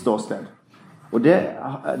forsvare sitt ståsted. Og det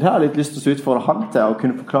har jeg litt lyst til å utfordre han til, å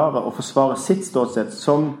kunne forklare og forsvare sitt ståsted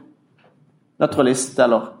som naturalist,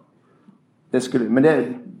 eller det skulle... Men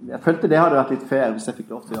jeg følte det hadde vært litt fair hvis jeg fikk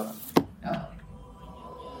lov til å gjøre det. Ja.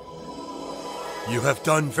 You have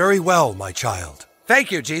done very well, my child.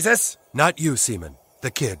 Thank you, Jesus. Not you, Seaman,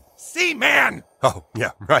 the kid. Seaman! Oh,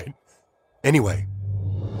 yeah, right. Anyway,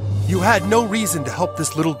 you had no reason to help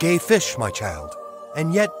this little gay fish, my child.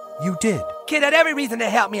 And yet, you did. Kid had every reason to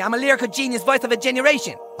help me. I'm a lyrical genius, voice of a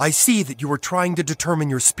generation. I see that you are trying to determine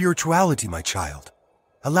your spirituality, my child.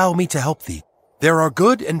 Allow me to help thee. There are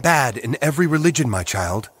good and bad in every religion, my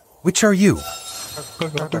child. Which are you?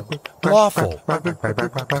 Lawful.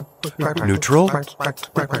 Neutral.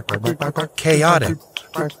 Chaotic.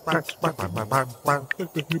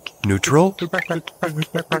 Neutral.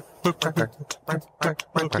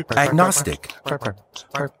 Agnostic.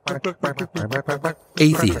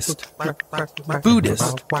 Atheist.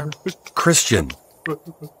 Buddhist. Christian.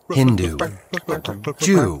 Hindu,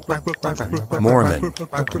 Jew, Mormon,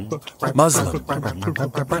 Muslim,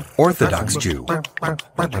 Orthodox Jew,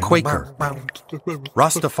 Quaker,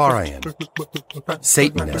 Rastafarian,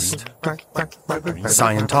 Satanist,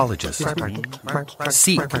 Scientologist,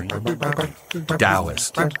 Sikh,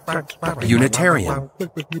 Taoist, Unitarian,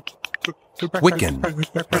 Wiccan,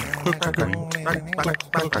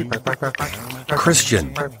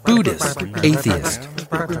 Christian, Buddhist, Atheist,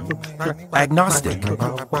 Agnostic,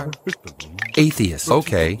 Atheist.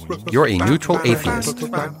 Okay, you're a neutral atheist.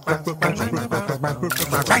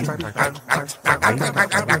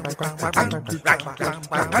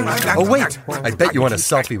 Oh wait, I bet you want a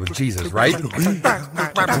selfie with Jesus, right?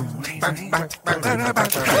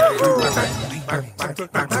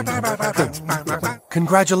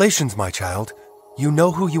 Congratulations, my child. You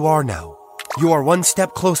know who you are now. You are one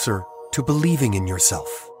step closer to believing in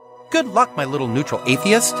yourself. Good luck, my little neutral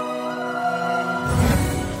atheist.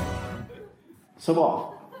 Så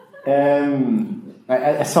bra.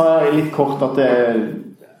 Jeg sa litt kort at jeg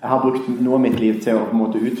har brukt noe av mitt liv til å på en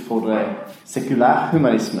måte utfordre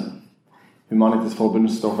sekulærhumanismen. Humanitisk Forbund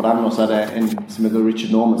står for den, og så det en som heter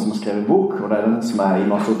Richard Norman som har skrevet bok, og det den som i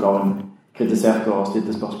masteroppgaven kritiserte og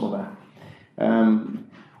stilte spørsmål ved.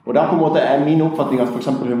 Og der på en måte min oppfatning at for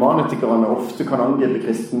eksempel humanitikerne ofte kan angripe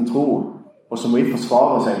kristen tro, og så må vi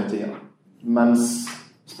forsvare oss hele tiden. Mens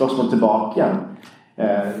spørsmål tilbake igjen,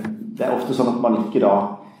 det ofte sånn at man ikke da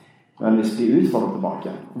nødvendigvis blir utfordret tilbake.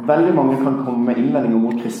 Veldig mange kan komme med innvendinger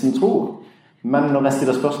mot kristen tro, Men når jeg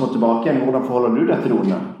stiller spørsmål tilbake igjen, hvordan forholder du deg til det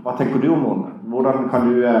onde? Hva tenker du om det onde? Hvordan kan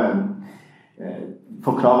du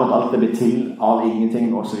forklare at alt blitt til av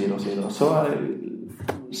ingenting, og så videre, og så videre.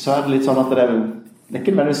 Så det litt sånn at det er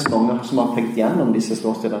ikke nødvendigvis mange som har tenkt gjennom disse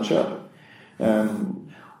ståstedene selv.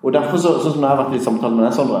 Og derfor, sånn som jeg har vært i samtale med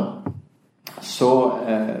deg, Sondre, så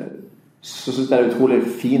synes jeg det er utrolig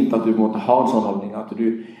fint at du måtte ha en sånn holdning, at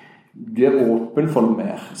du er åpen for noe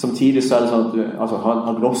mer. Samtidig så er det sånn at du har en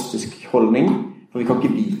agnostisk holdning, for vi kan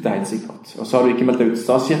ikke vite helt sikkert. Og så har du ikke meldt deg ut til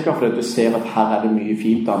statskirka, fordi du ser at her er det mye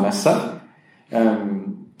fint å ha med seg.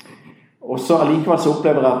 Og så allikevel så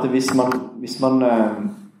opplever jeg at hvis man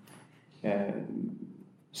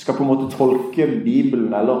skal på en måte tolke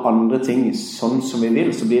Bibelen eller andre ting sånn som vi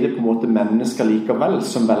vil, så blir det på en måte mennesker likevel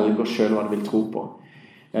som velger selv hva de vil tro på.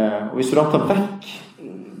 Og hvis du da tar vekk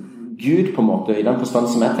Gud på en måte, i den forstand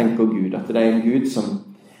som jeg tenker Gud, at det er en Gud som,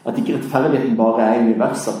 at ikke rettferdigheten bare er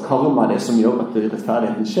universet, at karma er det som gjør at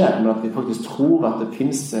rettferdigheten skjer, men at vi faktisk tror at det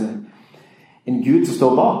finnes en Gud som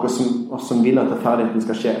står bak, og som vil at rettferdigheten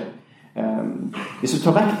skal skje. Hvis du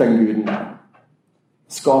tar vekk den Guden der,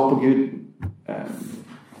 skaper Gud,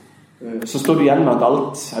 så står du igjen med at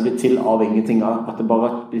alt er blitt til av ingenting, at det bare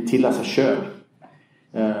blir til av seg selv,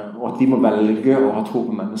 og at vi må velge å ha tro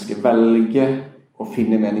på mennesket, velge å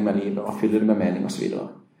finne mening med livet, og fylle det med mening og så videre.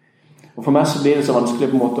 Og for meg så blir det så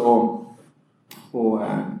vanskelig på en måte å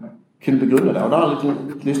kunne begrunne det, og da har jeg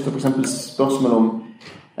litt lyst til for eksempel spørsmål om,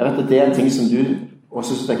 jeg vet at det er en ting som du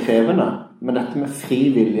også synes er krevende, men dette med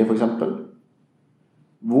frivillige for eksempel,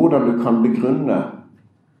 hvordan du kan begrunne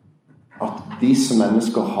at vi som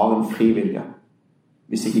mennesker har en frivillige,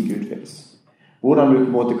 hvis ikke Gud finnes. Hvordan du på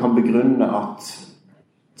en måte kan begrunne at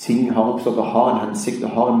ting har oppstått og har en hensikt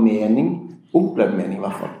og har en mening, opplevd mening i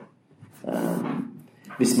hvert fall,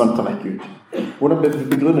 hvis man tar vekk Gud. Hvordan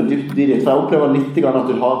begrunner du det? For jeg opplever litt at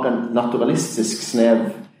du har en naturalistisk snev,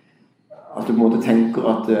 at du på en måte tenker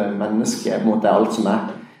at mennesket på en måte er alt som er,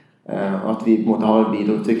 at vi på en måte har en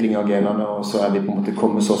videreutvikling av genene, og så er vi på en måte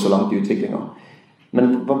kommet så langt i utviklingen. Men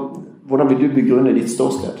hvordan vil du begrunne ditt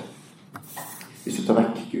ståsted hvis du tar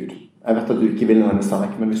vekk Gud? Jeg vet at du ikke vil nødvendigvis ta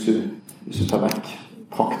vekk, men hvis du tar vekk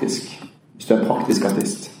praktisk, hvis du er praktisk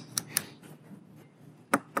artist.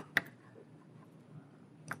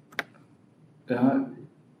 Ja,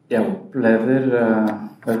 jeg opplever,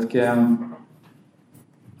 jeg vet ikke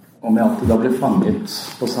om jeg alltid da blir fanget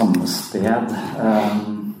på samme sted.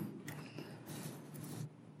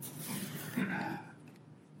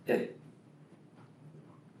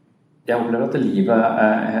 Jeg opplever at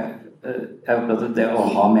jeg opplever at det å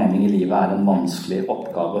ha mening i livet er en vanskelig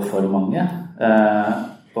oppgave for mange,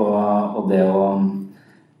 og det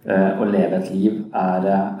å leve et liv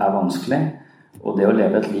er vanskelig, og det å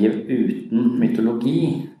leve et liv uten mytologi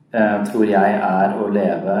tror jeg er å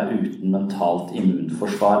leve uten mentalt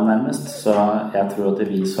immunforsvar nærmest. Så jeg tror at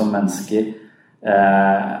vi som mennesker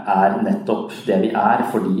er nettopp det vi er,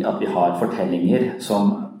 fordi at vi har fortellinger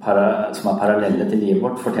som er parallelle til livet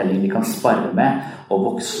vårt, fortellinger vi kan spare med og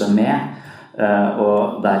vokse med,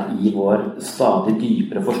 og der i vår stadig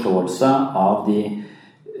dypere forståelse av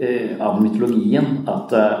mytologien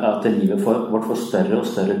at livet vårt får større og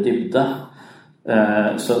større dybde.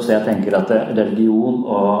 Så jeg tenker at religion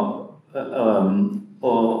og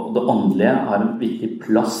det åndelige har en viktig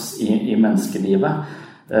plass i menneskelivet,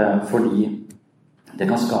 fordi det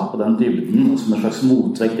kan skape den dybden som en slags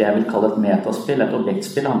motvekt, det jeg vil kalle et metaspill. Et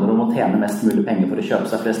objektspill handler om å tjene mest mulig penger for å kjøpe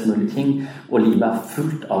seg flest mulig ting, og livet er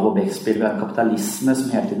fullt av objektspill. Det er en kapitalisme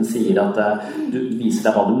som hele tiden sier at du viser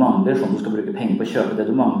deg hva du mangler, sånn at du skal bruke penger på å kjøpe det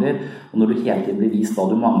du mangler, og når du hele tiden blir vist hva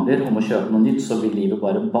du mangler om å kjøpe noe nytt, så vil livet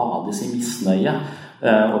bare bades i misnøye.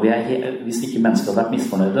 Og hvis ikke mennesker hadde vært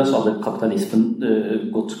misfornøyde, så hadde kapitalismen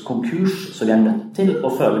gått konkurs, så vi er nødt til å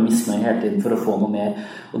føle misnøye hele tiden for å få noe mer.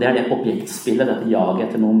 Og det er det objektspillet, dette jaget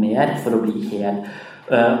etter noe mer for å bli hel.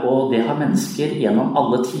 Og det har mennesker gjennom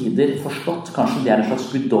alle tider forstått. Kanskje det er en slags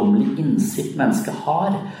guddommelig innsikt mennesket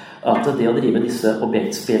har, at det å drive disse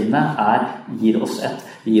objektspillene gir oss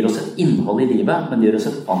et innhold i livet, men det gir oss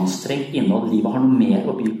et anstrengt innhold. Livet har noe mer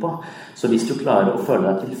å by på. Så hvis du klarer å føle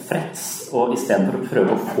deg tilfreds, og i stedet for å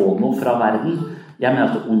prøve å få noe fra verden, jeg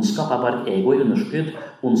mener at ondskap er bare et ego i underskudd.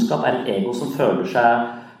 Ondskap er et ego som føler seg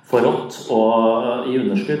forrådt og i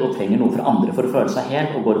underskudd, og trenger noe fra andre for å føle seg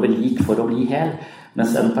hel, og går over lik for å bli hel.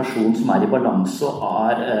 Mens en person som er i balanse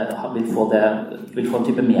og vil få en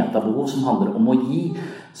type metabehov som handler om å gi,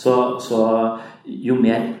 så jo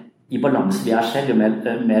mer i balanse vi er selv, jo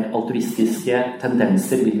mer altruistiske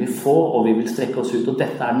tendenser vil vi få, og vi vil strekke oss ut. Og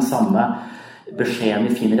dette er den samme beskjeden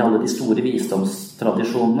vi finner i alle de store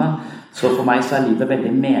visdomstradisjonene. Så for meg så livet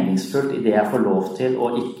veldig meningsfullt I det jeg får lov til å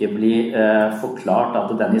ikke bli forklart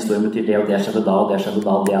at den historien betyr det, og det skjedde da, og det skjedde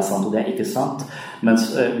da, og det sant, og det ikke sant.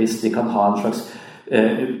 Mens hvis vi kan ha en slags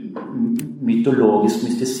mytologisk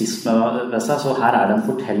mystisisme ved seg, så her det en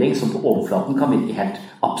fortelling som på overflaten kan virke helt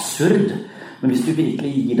absurd. Men hvis du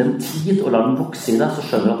virkelig gir den tid og lar den vokse I deg, så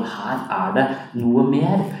skjønner du at her det noe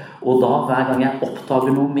mer. Og da, hver gang jeg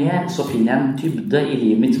oppdager noe mer, så finner jeg en dybde I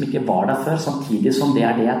livet mitt som ikke var der før, samtidig som det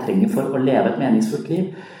det jeg trenger for å leve et meningsfullt liv.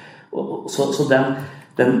 Så det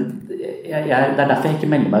derfor jeg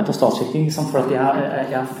ikke melder meg ut av statskirken, for at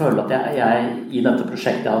jeg føler at jeg I dette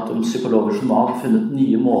prosjektet har hatt om psykologer som har funnet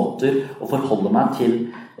nye måter å forholde meg til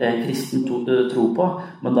kristen tro på,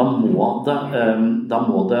 men da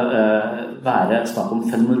må det være snakk om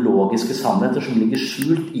fenomenologiske sannheter som ligger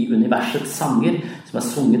skjult I universets sanger, som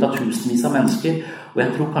sunget av tusenvis av mennesker. Og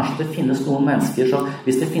jeg tror kanskje det finnes noen mennesker som,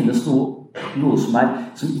 hvis det finnes noe som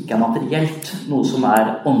ikke materielt, noe som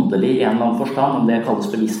åndelig I en eller annen forstand, om det kalles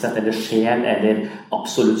bevissthet eller sjel, eller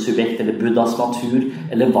absolutt subjekt, eller Buddhas natur,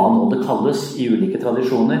 eller hva nå det kalles I ulike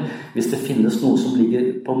tradisjoner. Hvis det finnes noe som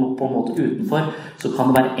ligger på en måte utenfor, så kan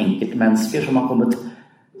det være enkeltmennesker som har kommet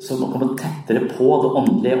tettere på det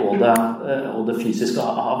åndelige og det fysiske,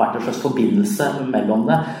 har vært en slags forbindelse mellom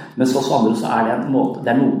det, mens hos andre så det noe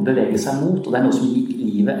å bevege seg mot, og det noe som gir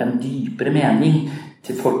livet en dypere mening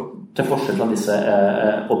til forskjell fra disse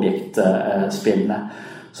objektspillene.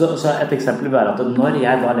 Så et eksempel vil være at når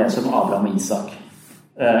jeg da leser om Abraham og Isak,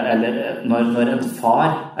 eller når en far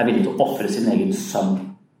villig til å offre sin egen sønn,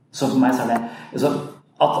 så for meg så det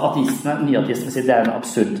at nyateistene sier det en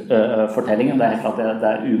absurd fortelling, det helt klart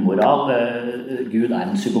det umoral, Gud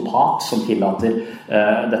en psykopat som tillater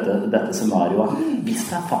dette scenarioet. Hvis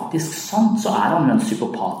det faktisk sant, så han en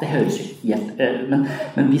psykopat, det høres helt,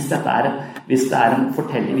 men hvis det en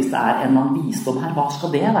fortelling, hvis det en eller annen visdom her, hva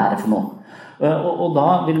skal det være for noe? Og da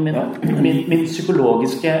vil min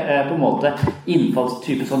psykologiske på en måte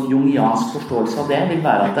innfallstype sånn jungiansk forståelse av det vil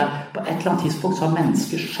være at på et eller annet tidspunkt så har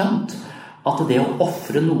mennesker skjønt at det å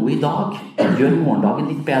offre noe I dag gjør morgendagen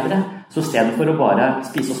litt bedre. Så I stedet for å bare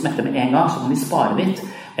spise oss mette med en gang, så kan vi spare litt.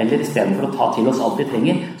 Eller I stedet for å ta til oss alt vi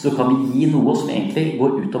trenger, så kan vi gi noe som egentlig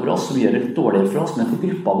går utover oss, som gjør det litt dårligere for oss, men for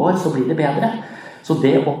gruppa vår så blir det bedre. Så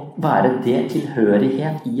det å være det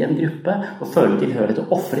tilhørighet I en gruppe, og føle tilhørighet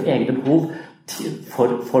og offre egne behov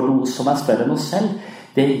for noe som større enn oss selv,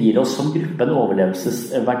 det gir oss som gruppe en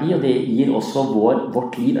overlevelsesverdi, og det gir også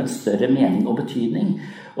vårt liv en større mening og betydning.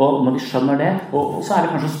 Og når vi skjønner det, og så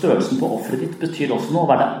det kanskje størrelsen på offeret ditt betyr også noe,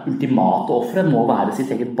 å være det ultimate offeret, må være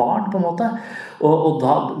sitt eget barn på en måte.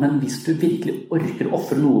 Men hvis du virkelig orker å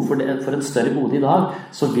offre noe for en større gode I dag,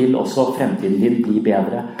 så vil også fremtiden din bli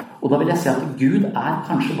bedre. Og da vil jeg si at Gud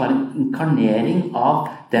kanskje bare en inkarnering av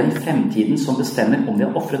den fremtiden som bestemmer om vi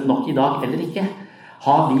har offret nok I dag eller ikke.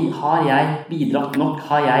 Har jeg bidratt nok?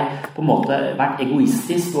 Har jeg på en måte vært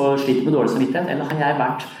egoistisk og slitt med dårlig samvittighet? Eller har jeg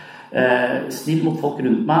vært snill mot folk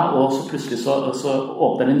rundt meg, og så plutselig så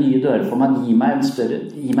åpner det nye dører for meg, gi meg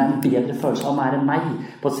en bedre følelse av mer enn meg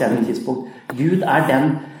på et senere tidspunkt. Gud en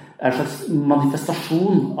slags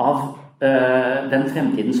manifestasjon av den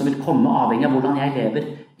fremtiden som vil komme avhengig av hvordan jeg lever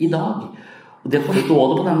I dag. Og det å forstå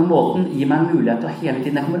det på denne måten gir meg en mulighet til å hele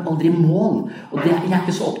tiden, jeg kommer aldri I mål, og jeg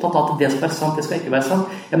ikke så opptatt av at det skal være sant, det skal ikke være sant.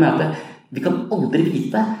 Jeg mener at vi kan aldri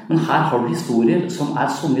vite, men her har du historier som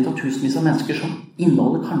sunget av tusenvis av mennesker som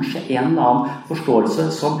inneholder kanskje en eller annen forståelse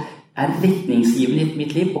som retningsgivende I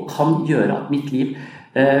mitt liv, og kan gjøre at mitt liv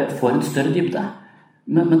får en større dybde.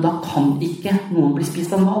 Men da kan ikke noen bli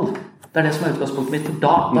spist av en hval. Det det som utgangspunktet mitt, for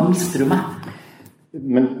da mister du meg.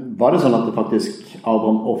 Men var det sånn at det faktisk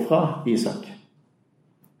Abraham offret Isak?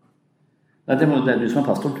 Nei, det du som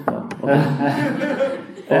pastor.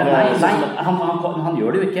 Nei, han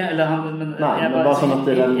gjør det jo ikke. Men bare sånn at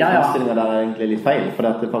den fremstillingen der egentlig litt feil, for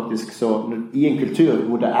det faktisk så, I en kultur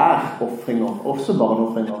hvor det offringer, også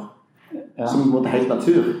barneoffringer, som måtte helt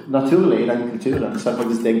naturlig I den kulturen, så det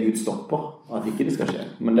faktisk det Gud stopper, at ikke det skal skje.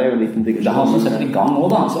 Men det jo en liten digresjon. Det han som setter I gang nå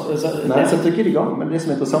da. Nei, jeg setter ikke I gang, men det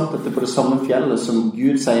som interessant at det på det samme fjellet som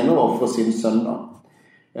Gud senere offrer sin sønn da.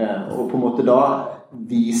 Og på en måte da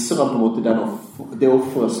viser han på en måte det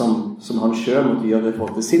offeret som han selv måtte gjøre I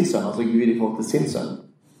forhold til sin sønn, altså Gud I forhold til sin sønn.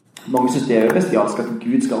 Mange synes det jo bestialsk at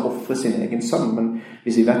Gud skal offre sin egen sønn, men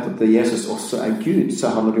hvis vi vet at Jesus også Gud,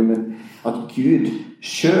 så handler det om at Gud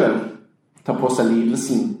selv tar på seg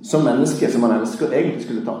lidelsen som menneske som han elsker egentlig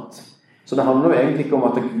skulle tatt. Så det handler jo egentlig ikke om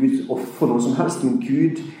at Gud offrer noe som helst, men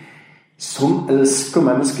Gud som elsker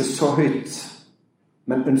mennesket så høyt,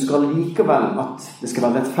 men ønsker likevel at det skal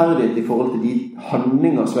være rettferdighet I forhold til de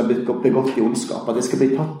handlinger som begått I ondskap, at det skal bli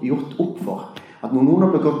gjort opp for. At når noen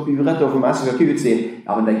har begått urett overfor meg, så skal ikke Gud si,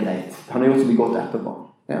 ja, men det greit. Han har gjort så mye godt etterpå.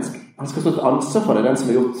 Han skal stå til ansvar for det, den som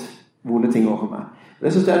har gjort vonde ting overfor meg.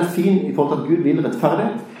 Jeg synes det fin i forhold til at Gud vil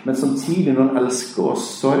rettferdighet, men samtidig når han elsker oss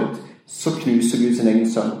så høyt, så knuser Gud sin egen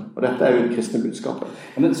sønn. Og dette jo det kristne budskapet.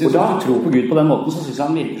 Ja, men synes du tror på Gud på den måten, så synes jeg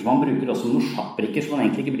han virker som han bruker også noen sjappbrikker som han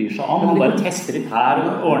egentlig ikke bryr seg om. Han bare tester litt her,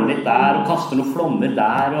 og ordner litt der, og kaster noen flommer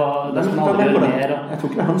der, og det skal man aldri gjøre mer. Jeg tror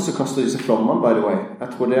ikke det han som kaster disse flommene, by the way. Jeg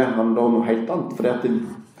tror det handler om noe helt annet. Fordi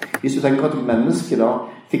hvis du tenker at mennesket da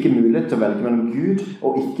fikk en mulighet til å velge mellom Gud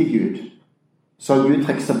og ikke Gud, så har Gud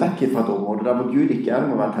trekket seg vekk fra et område der hvor Gud ikke det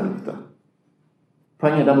må være et helvete.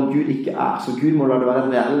 Poenget der hvor Gud ikke så Gud må la det være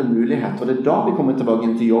en reell mulighet, og det da vi kommer tilbake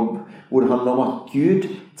inn til jobb, hvor det handler om at Gud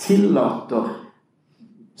tillater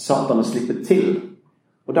Satan å slippe til,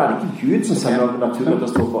 og da det ikke Gud som sender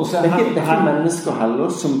naturkatastrofer. Det er ikke mennesker heller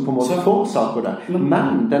som på en måte forårsaker det,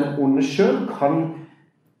 men den onde selv kan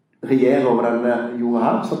regjere over denne jorda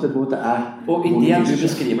her, så at det både og i det du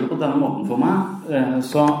beskriver det på denne måten for meg,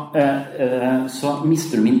 så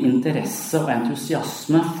mister du min interesse og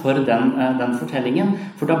entusiasme for den fortellingen,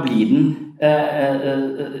 for da blir den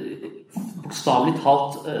bokstavelig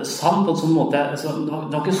talt sann på en sånn måte. Det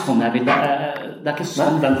var ikke sånn jeg ville, det ikke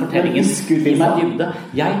sånn den fortellingen i meg dybde.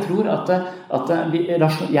 Jeg tror at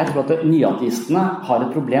nyateistene har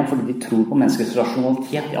et problem fordi de tror på menneskets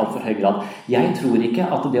rasjonalitet i alt for høy grad. Jeg tror ikke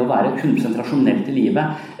at det å være 100% rasjonelt i livet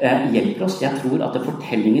hjelper oss. Jeg tror at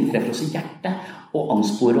fortellinger treffer oss i hjertet og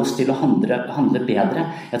ansporer oss til å handle bedre.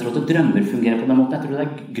 Jeg tror at drømmer fungerer på den måten. Jeg tror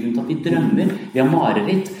det grunnen til at vi drømmer. Vi har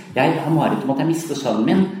mareritt. Jeg har mareritt om at jeg mister sønnen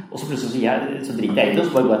min, og så plutselig så driter jeg i det, og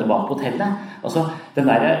så bare går jeg tilbake på hotellet. Altså, den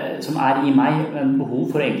der som i meg en behov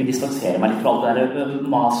for å egentlig distansere meg litt fra alt det der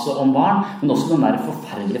maset om barn, men også den der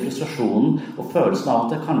forferdelige frustrasjonen og følelsen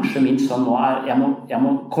av at kanskje min sønn nå jeg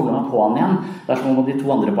må koble meg på han igjen. Det som om de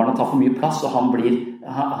to andre barna tar for mye plass, og han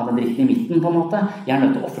er dritten i midten på en måte. Jeg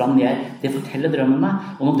nødt til å offre han mer. Det forteller drømmen meg,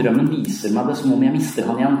 og når drømmen viser meg det som om jeg mister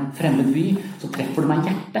han i en fremmed by, så treffer det meg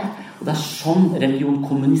i hjertet. Og det sånn religion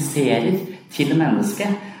kommuniserer til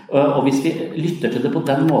mennesket. Og hvis vi lytter til det på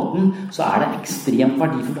den måten, så det ekstremt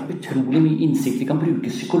verdifullt. Det utrolig mye innsikt vi kan bruke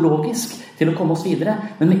psykologisk til å komme oss videre.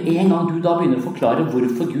 Men med en gang du da begynner å forklare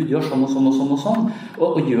hvorfor Gud gjør sånn og sånn og sånn og sånn,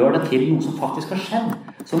 og gjør det til noe som faktisk har skjedd,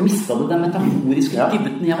 så mistet det den metaforiske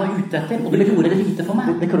dybden jeg var ute etter, og det gjorde det lite for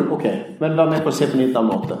meg. Det kan du, ok, men la meg få se på en litt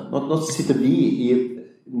annen måte. Nå sitter vi i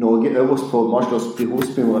Norge øverst på Maslows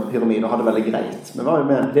behovspyramide og har det veldig greit. Men hva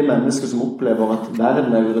med det mennesket som opplever at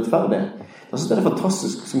verden urettferdig? Jeg synes det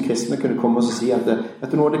fantastisk som kristne kunne komme og si at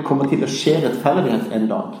det kommer til å skje rettferdighet en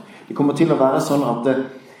dag. Det kommer til å være sånn at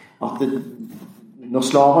når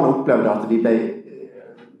slavene opplevde at de ble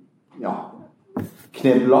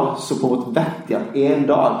knebla, så på en måte vet de at en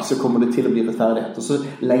dag så kommer det til å bli rettferdighet. Og så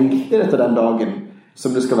lengter det til den dagen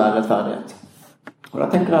som det skal være rettferdighet. Og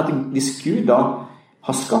da tenker jeg at hvis Gud da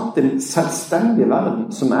har skapt en selvstendig verden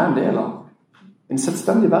som en del av, en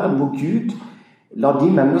selvstendig verden hvor Gud la de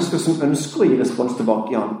mennesker som ønsker å gi respons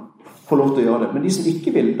tilbake i han få lov til å gjøre det, men de som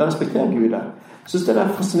ikke vil, da respekterer Gud det. Jeg synes det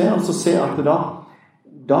fascinerende å se at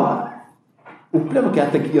da opplever ikke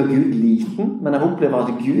at jeg gjør Gud liten, men jeg opplever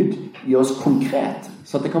at Gud gjør oss konkret,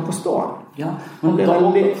 så at jeg kan forstå han. Ja, men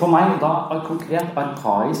for meg da konkret,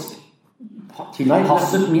 arkaisk,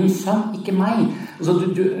 tilpasset min sønn, ikke meg. Så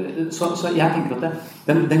jeg tenker at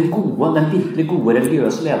den virkelig gode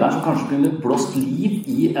religiøse lederen som kanskje kunne blåst liv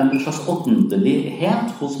i en slags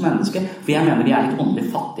åndelighet hos mennesket, for jeg mener de litt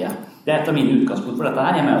åndelig fattige. Det et av mine utgangspunkt for dette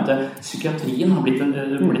her. Jeg mener at psykiatrien har blitt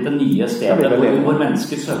det nye stedet hvor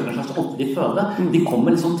mennesker søker en slags åndelig føde. De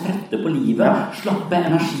kommer litt sånn trette på livet, slappe,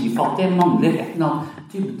 energifattige, mangler et eller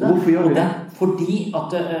annet dybde. Hvorfor gjør de det? Fordi at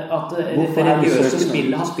det religiøse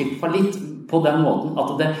spillet har spilt for litt på den måten at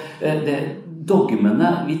dogmene,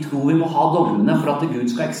 vi tror vi må ha dogmene for at Gud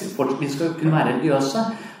vi skal kunne være religiøse,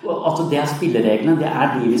 at det spillereglene, det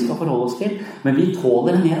det vi skal forholde oss til, men vi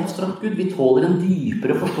tåler en mer abstrakt Gud, vi tåler en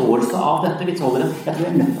dypere forståelse av dette, jeg tror jeg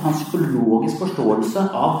er nødt til å ha en psykologisk forståelse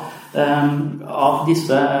av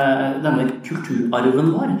denne kulturarven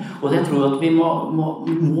vår, og jeg tror at vi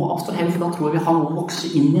må abstrahere, for da tror jeg vi har noe å vokse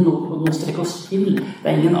inn i, noe strekke oss til.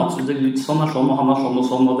 Det ingen absolutt Gud, sånn sånn, og han sånn og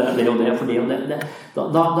sånn, og det og det, for det og det.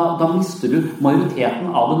 Da mister du majoriteten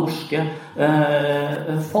av det norske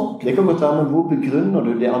folk. Det kan godt være, men hvor begrunner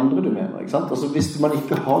du det andre du mener, ikke sant? Altså, hvis man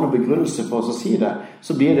ikke har noen begrunnelse for å si det,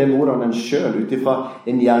 så blir det hvordan en selv, utifra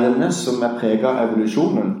en hjerne som preget av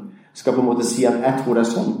evolusjonen, skal på en måte si at jeg tror det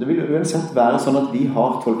sånn. Det vil jo uansett være sånn at vi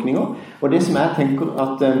har tolkninger, og det som jeg tenker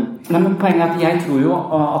at men poenget at jeg tror jo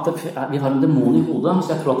at vi har en demon i hodet,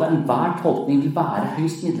 så jeg tror at enhver tolkning vil være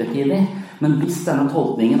høyst midlertidig. Men hvis denne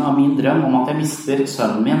tolkningen av min drøm om at jeg mister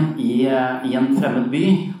sønnen min i en fremmed by,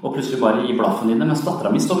 og plutselig bare gir blaffen i det, mens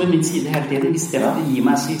datteren min står ved min side hele tiden, hvis det gir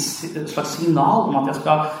meg et slags signal om at jeg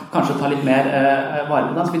skal kanskje ta litt mer vare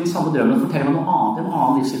på den, så vil den samme drømmen fortelle meg noe annet, en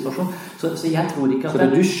annen livssituasjon. Så jeg tror ikke at Så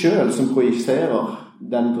det du selv som projiserer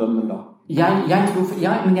den drømmen da? Men jeg tror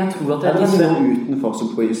at det er noe utenfor som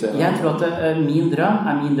projiserer. Jeg tror at min drøm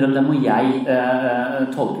er min drøm, det må jeg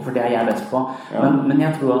tolke, for det er jeg best på. Men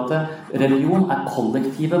jeg tror at religion er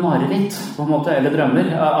kollektive mareritt, på en måte, eller drømmer,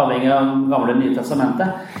 avhengig av gamle Nye Testamentet,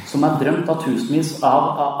 som er drømt av tusenvis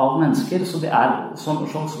av mennesker, så det er som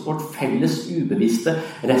vårt felles ubevisste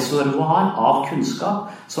reservoar av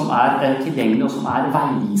kunnskap som er tilgjengelig og som er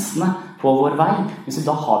veivisende på vår vei. Hvis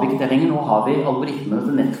da har vi ikke det lenger, nå har vi algoritmene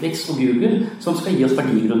til Netflix og Google som skal gi oss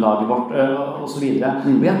verdigrunnlaget vårt og så videre.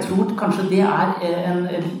 Og jeg tror kanskje det er en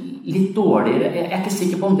litt dårligere, jeg er ikke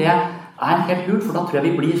sikker på om det er helt lurt, for da tror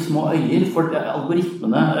jeg vi blir små øyer, for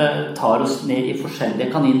algoritmene tar oss ned i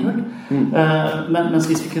forskjellige kaninhull. Mens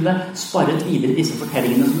hvis vi kunne sparet videre disse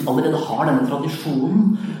fortellingene som allerede har denne tradisjonen,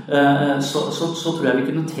 så tror jeg vi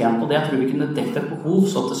kunne tjent på det. Jeg tror vi kunne dekket et behov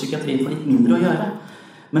så til psykiatrien for litt mindre å gjøre.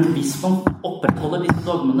 Men hvis man opprettholder disse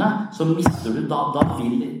dogmene, så mister du da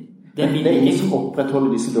vil det vil det er ingen som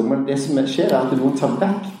opprettholder disse dogmene. Det som skjer er at noen tar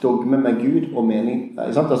vekk dogme med Gud og mening.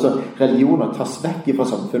 Altså, religioner tas vekk fra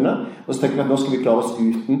samfunnet, og så tenker vi at nå skal vi klare oss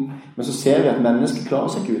uten. Men så ser vi at mennesker klarer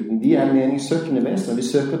seg ikke uten. Vi er meningssøkende vesener. Vi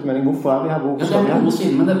søker til mening. Hvorfor er vi her? Hvorfor skal vi her?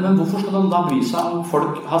 Men hvorfor skal de da bry seg om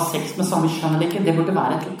folk har sex med samme kjønn eller ikke? Det burde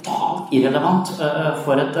være totalt irrelevant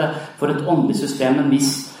for et åndelig system, en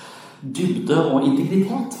viss dybde og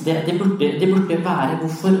integritet. Det burde være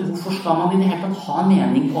hvorfor skal man i det hele tatt ha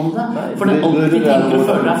mening om det? For det alt vi tenker og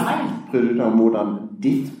føler er feil. Bryr du deg om hvordan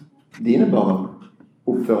dine barn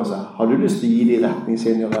oppfører seg? Har du lyst til å gi de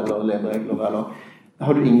retningslinjer eller leveregler, eller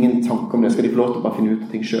har du ingen tanke om det? Skal de få lov til å bare finne ut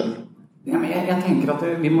ting selv? Ja, men jeg tenker at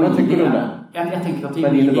vi må... Hva tenker du om det? Jeg tenker at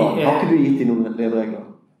men dine barn, har ikke du gitt de noen leveregler?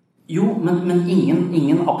 Jo, men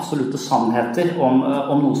ingen absolutte sannheter om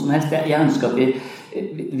noe som helst. Jeg ønsker at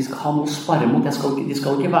vi skal ha noe å spare mot. De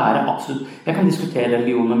skal ikke være absolutt... Jeg kan diskutere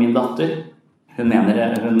religion med min datter. Hun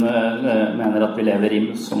mener at vi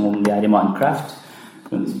lever som om vi er i Minecraft.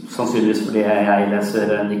 Sannsynligvis fordi jeg leser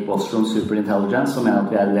Nick Bostrom Superintelligence, som mener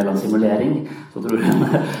at vi er en del av en simulering. Så tror hun...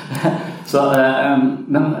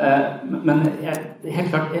 Men helt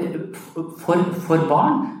klart, for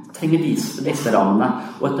barn trenger disse rammene.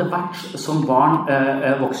 Og etter hvert som barn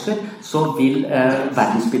vokser, så vil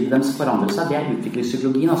verdensbildet deres forandre seg. Det er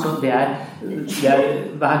utviklingspsykologien. Altså det er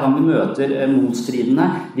hver gang vi møter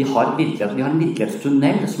motstridende, vi har en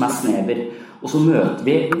virkelighetstunnel som er snever. Og så møter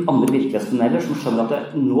vi andre virkelighetstunneler som skjønner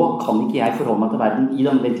at nå kan ikke jeg forholde meg til verden i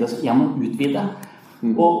denne virkeligheten. Jeg må utvide.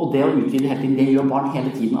 Og det å utvide hele tiden, det gjør barn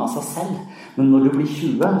hele tiden av seg selv. Men når du blir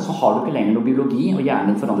 20, så har du ikke lenger noe biologi, og hjernen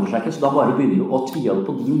din forandrer seg ikke, så da bare begynner du å tviholde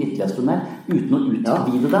på din virkelighetstunnel uten å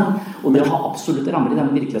utvide den. Og det å ha absolutte rammer i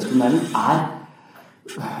denne virkelighetstunnelen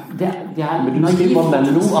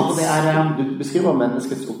Du beskriver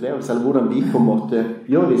menneskets opplevelse, eller hvordan vi på en måte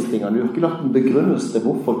gjør disse tingene. Du har ikke lagt en begrunnelse til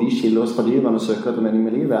hvorfor vi skiller oss fra dyrene og søker etter mening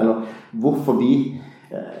med livet, eller hvorfor vi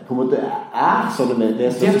på en måte sånn med det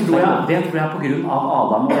tror jeg på grunn av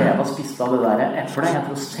Adam og Eva spiste av det der eplet. Jeg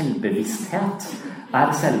tror selvbevissthet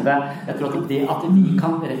jeg tror at det at vi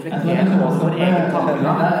kan reflektere på vår egen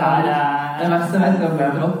tankegang det verste vet jeg om jeg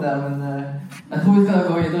har gjort det, men jeg tror vi skal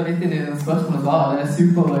gå videre litt inn i spørsmål og svar. Det er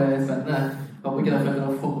superspennende. Jeg håper ikke det føler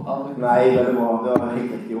noe for av. Nei, det var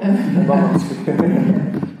helt riktig gjort. Det var vanskelig.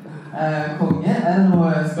 Konge, er det noe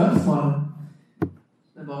spørsmål?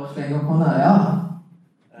 Det er bare å slenge opp hånda. Ja.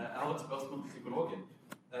 Jeg har et spørsmål til psykologen.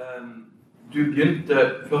 Du begynte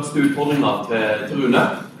første utfordringen til Rune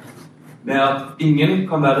med at ingen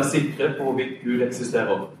kan være sikre på hvorvidt Gud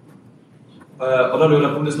eksisterer. Og da lurer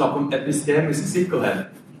jeg på om det snakker om epistemisk sikkerhet.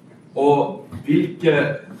 Og hvilke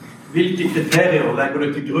kriterier legger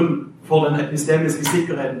du til grunn for den epistemiske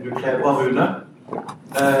sikkerheten du krever av Rune?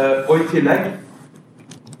 Og i tillegg,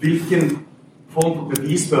 hvilken form for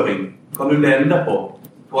bevisføring kan du lene deg på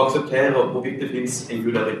for å akseptere hvorvidt det finnes en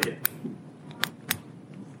Gud eller ikke?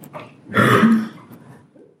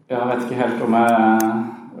 Jeg vet ikke helt om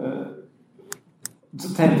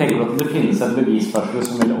jeg tenker du at det finnes en bevisførsel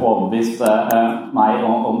som vil overbevise meg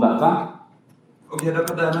om dette? Ok, da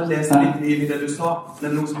kan jeg lese litt i det du sa. Det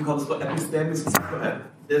er noe som kalles for epistemisk sikkerhet.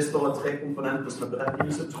 Det står av 3 komponenter som er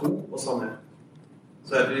berettigelse, tro og sannhet.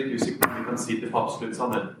 Så er det litt usikkert om vi kan si det for absolutt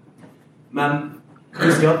sannhet. Men du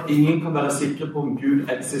sier at ingen kan være sikre på om Gud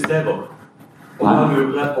eksisterer. Og da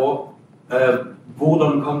lurer jeg på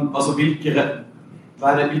hvordan kan, altså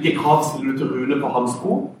hvilke krav stiller du til Rune på hans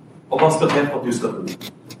tro, Og hva skal til for at du skal tro?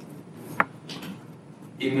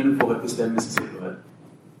 Innenfor epistemisk sikkerhet.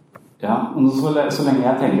 Ja, men så lenge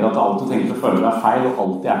jeg tenker at alt du tenker og føler er feil, og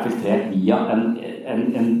alltid er filtrert via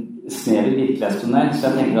en snever virkelighetstunnel, så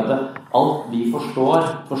jeg tenker at alt vi forstår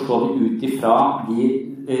vi ut ifra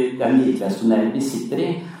den virkelighetstunnelen vi sitter i,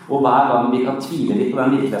 og hver gang vi kan tvile litt på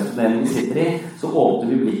den virkelighetstunnelen vi sitter i, så åpner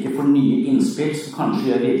vi blikket for nye innspill som kanskje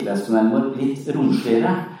gjør virkelighetstunnelen vår litt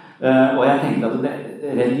romsligere. Og jeg tenker at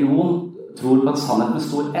religion tror på en sannhet med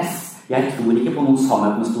stor S. Jeg tror ikke på noen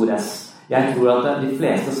sannhet med stor S. Jeg tror at de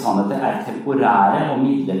fleste sannheter er temporære og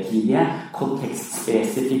midlertidige,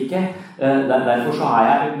 kontekstspesifikke. Derfor så har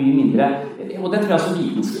jeg mye mindre, og det tror jeg også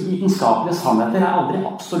vitenskapelige sannheter er aldri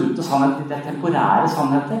absolutte sannheter, det er temporære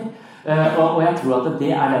sannheter. Og jeg tror at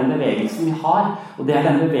det er den bevegelsen vi har, og det er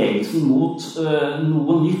den bevegelsen mot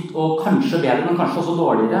noe nytt, og kanskje bedre, men kanskje også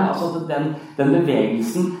dårligere. Altså den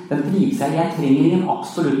bevegelsen, den driver seg. Jeg trenger ingen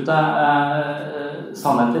absolutte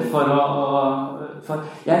sannheter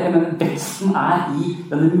jeg mener, veksten er i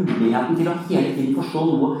denne muligheten til å hele tiden forstå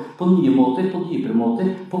noe på nye måter, på dypere måter,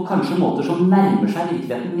 på kanskje måter som nærmer seg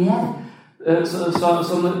virkeligheten mer.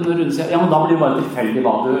 Så når Rune sier, ja, men da blir det bare tilfeldig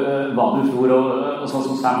hva du tror, og sånn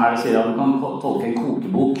som Sam her sier, at du kan tolke en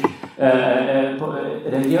kokebok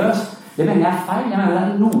religiøst. Det mener jeg er feil. Jeg mener det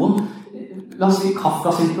er noen, la oss si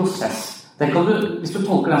Kafka sin prosess. Hvis du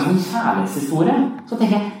tolker den som en kjærlighetshistorie, så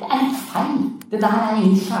tenker jeg, det er litt feil. Det der er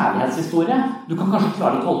ingen kjærlighetshistorie. Du kan kanskje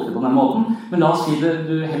klare å tolke det på den måten, men la oss si det,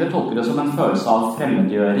 du heller tolker det som en følelse av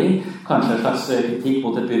fremmedgjøring, kanskje en slags kritikk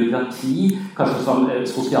mot et byråkrati, kanskje som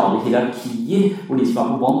sosiale hierarkier, hvor de som er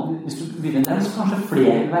på bånd. Hvis du begynner den, så kanskje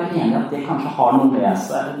flere vil være enige at det kanskje har noe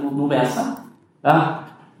ved seg. Ja.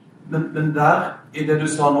 Men der, i det du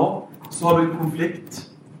sa nå, så har du en konflikt.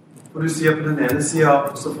 Og du sier på den ene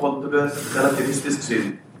siden så fronter du et relativistisk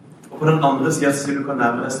syn. Og på den andre siden så sier du kan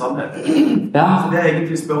nærme deg sannhet. Ja. Så det jeg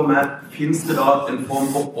egentlig spør om finnes det da en form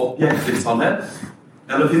for objektiv sannhet?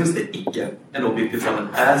 Eller finnes det ikke en objektiv sannhet?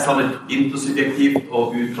 Er sannhet intersubjektivt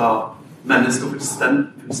og ut fra mennesker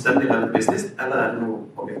fullstendig relativistisk? Eller er det noe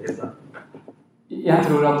objektivt der? Jeg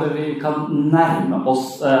tror at vi kan nærme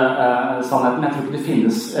oss sannheten. Jeg tror ikke det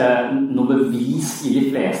finnes noe bevis i de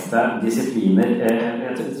fleste disipliner.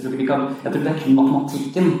 Jeg tror det er kun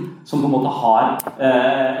matematikken som på en måte har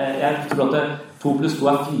jeg tror at 2 + 2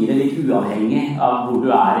 er 4 litt uavhengig av hvor du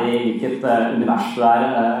er i hvilket univers du er,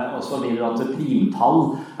 og så vil at primtall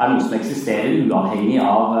er noe som eksisterer uavhengig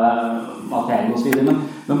av materien og så videre.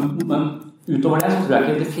 Men utover det så tror jeg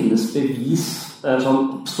ikke det finnes bevis, sånn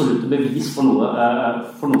absolutte bevis for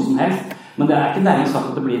noe som helst. Men det er ikke dermed sagt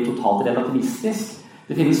at det blir totalt relativistisk.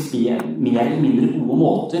 Det finnes mer eller mindre gode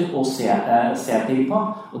måter å se ting på,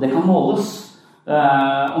 og det kan måles.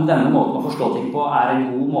 Om denne måten å forstå ting på er en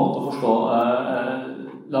god måte å forstå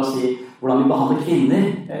la oss si, hvordan vi behandler kvinner,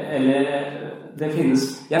 eller det finnes,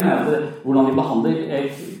 jeg mener at hvordan vi behandler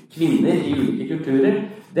kvinner i ulike kulturer,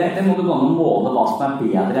 det må du gå an å måle hva som er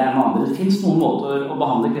bedre enn andre. Det finnes noen måter å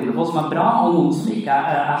behandle kvinner på som er bra, og noen som ikke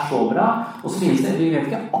er så bra. Og så finnes det, vi vet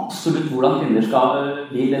ikke absolutt hvordan kvinner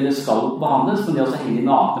vil eller skal behandles, men det å henge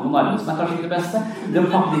nakne på narmen som er kanskje ikke det beste. Det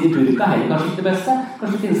å pakke de i burka er kanskje ikke det beste.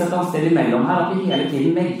 Kanskje det finnes et annet sted imellom her, at vi hele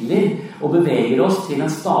tiden megler og beveger oss til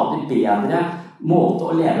en stadig bedre måte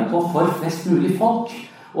å leve på for flest mulig folk.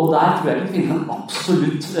 Og der tror jeg ikke det finnes en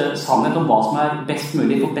absolutt sannhet om hva som er best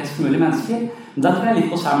mulig for best mulig mennesker. Men der tror jeg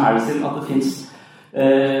litt på Sam Harrison at det finnes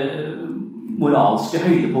moralske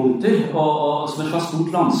høydepunkter og som et slags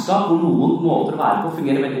stort landskap hvor noen måter å være på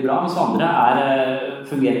fungerer veldig bra, mens andre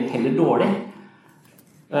fungerer heller dårlig.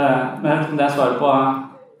 Men jeg vet ikke om det er svaret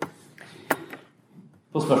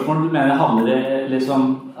på spørsmål. Du mener havner det liksom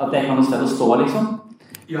at det ikke har noe sted å stå liksom?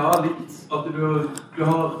 Ja, litt. At du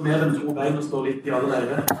har mer enn 2 bein og står litt i alle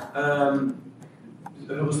leirer.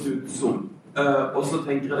 Det høres ut som. Og så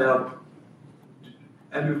tenker jeg at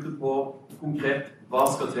jeg lurte på konkret hva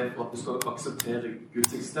skal til for at du skal akseptere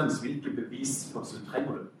Guds eksistens? Hvilke bevis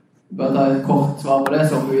trenger du? Bare ta et kort svar på det,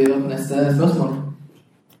 så går vi videre på neste spørsmål.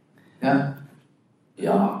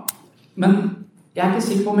 Ja, men jeg er ikke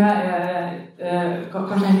sikker på om jeg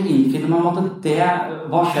kanskje heller innfinner meg om at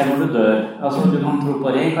hva skjer når du dør? Altså, du kan tro på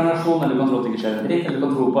reinkarnasjon, eller du kan tro at det ikke skjer en dritt, eller du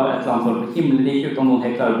kan tro på et eller annet form for himmelrik, uten noen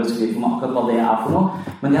helt klarer å beskrive om akkurat hva det er for noe.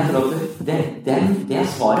 Men jeg tror at det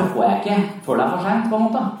svaret får jeg ikke før det er for sent, på en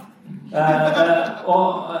måte.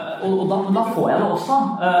 Og da får jeg det også.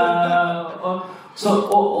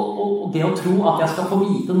 Og det å tro at jeg skal få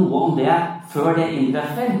vite noe om det før det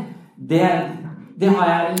inntreffer, det har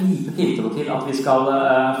jeg lite tiltro til at vi skal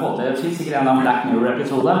få til. Det finnes sikkert en av Black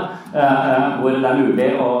Mirror-episode hvor det er mulig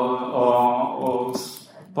å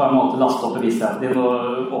på en måte laste opp bevisstheten din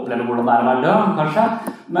og oppleve hvordan det å være død, kanskje.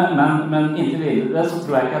 Men inntil videre så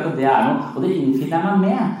tror jeg ikke at det noe, og det innfinner jeg meg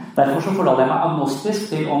med. Derfor så forholder jeg meg agnostisk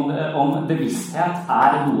til om bevissthet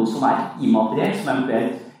noe som immaterielt, som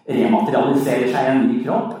eventuelt rematerialiserer seg i en ny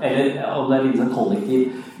kropp, eller om det finnes en kollektiv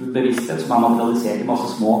bevissthet som materialisert i masse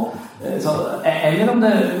små. Eller om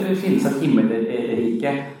det finnes et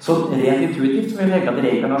himmelrike. Så rent intuitivt vil jeg legge at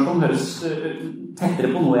reinkarnasjon høres tettere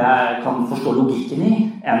på noe jeg kan forstå logikken i,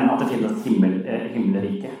 enn at det finnes et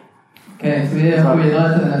himmelrike. Ok, skal vi gå videre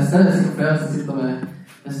til det neste? Det er flere som sitter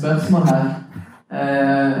med spørsmål her.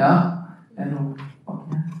 Ja, det noe bak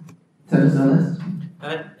her? Tønnes?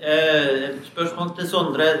 Et spørsmål til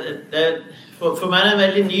Sondre. For meg er det en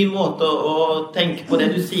veldig ny måte å tenke på det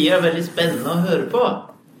du sier, er veldig spennende å høre på.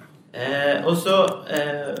 Og så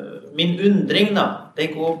min undring da,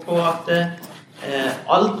 det går på at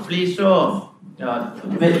alt blir så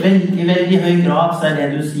i veldig høy grad så det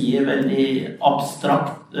du sier veldig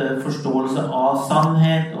abstrakt forståelse av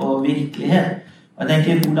sannhet og virkelighet. Og jeg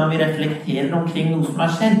tenker hvordan vi reflekterer omkring noe som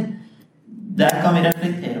har skjedd. Der kan vi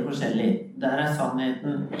reflektere forskjellig. Der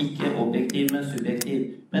sannheten ikke objektiv, men subjektiv.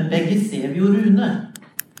 Men begge ser vi jo Rune.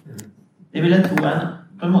 Det vil jeg tro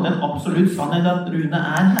på en måte en absolutt sannhet at Rune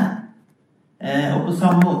her. Og på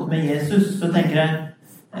samme måte med Jesus, så tenker jeg,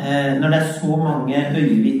 når det så mange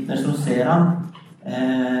øyevitner som ser han,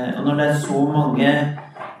 og når det så mange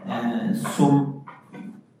som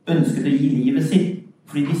ønsket å gi livet sitt,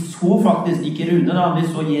 fordi de så faktisk ikke Rune da, de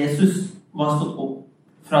så Jesus var stått opp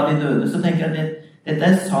fra de døde, så tenker jeg at dette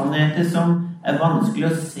sannheter som vanskelig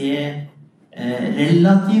å se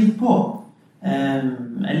relativt på.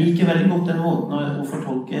 Jeg liker veldig godt den måten å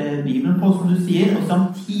fortolke Bibelen på, som du sier, og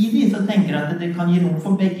samtidig så tenker jeg at det kan gi rom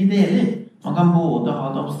for begge deler. Man kan både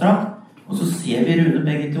ha det abstrakt, og så ser vi Rune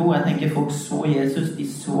begge to. Jeg tenker folk så Jesus, de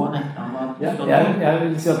så han etter han var jeg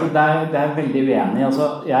vil si at det veldig uenig. Altså,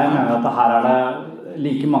 jeg mener at her det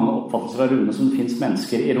like mange oppfattelser av Rune som det finnes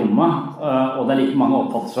mennesker i rommet, og det like mange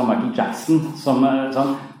oppfattelser av Michael Jackson som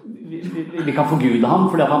vi kan forgude ham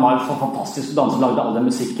fordi at han var så fantastisk danser og lagde all den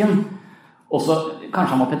musikken, og så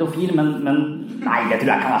kanskje han var pedofil, men nei, det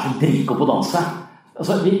tror jeg kan være så drittgod på å danse.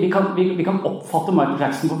 Altså, vi kan oppfatte Michael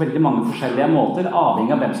Jackson på veldig mange forskjellige måter,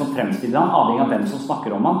 avhengig av hvem som fremstiller han, avhengig av hvem som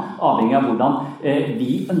snakker om han, avhengig av hvordan vi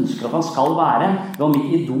ønsker at han skal være. Det var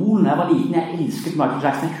mitt idol når jeg var liten. Jeg elsket Michael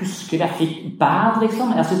Jackson. Jeg husker jeg fikk bad,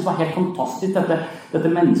 liksom. Jeg synes det var helt fantastisk,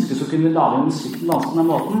 dette mennesket som kunne lage musikk på den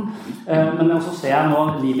måten. Men så ser jeg nå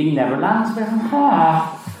Leaving Neverland, så blir jeg sånn,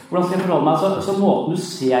 hvordan skal jeg forholde meg? Så måten du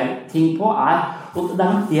ser ting på og det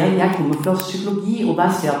nok det jeg kommer fra psykologi, og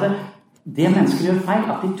der ser jeg at det mennesker gjør feil,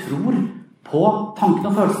 at de tror på tankene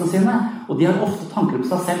og følelsene sine, og de har ofte tanker om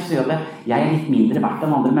seg selv som gjør at jeg litt mindre verdt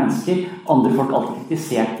enn andre mennesker. Andre folk har alltid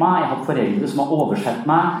kritisert meg, jeg har hatt foreldre som har oversett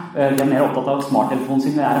meg, de mer opptatt av smarttelefonen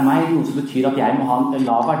sin enn meg, noe som betyr at jeg må ha en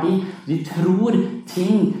lav verdi. De tror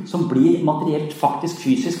ting som blir materielt faktisk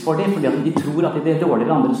fysisk for dem, fordi at de tror at de er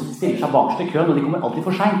dårligere andre som stiller seg bakerst i køen, og de kommer alltid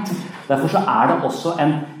for sent. Derfor så det også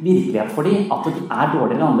en virkelighet for dem at de er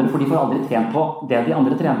dårligere enn andre, for de får aldri trent på det de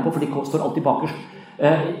andre trener på, for de står alltid bakerst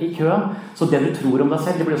i køen. Så det du tror om deg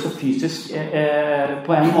selv, det blir også fysisk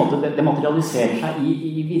på en måte, det materialiserer seg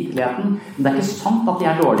i virkeligheten. Men det er ikke sant at de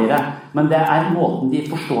er dårligere, men det måten de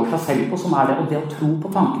forstår seg selv på som det, og det å tro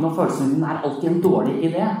på tankene og følelsene dine alltid en dårlig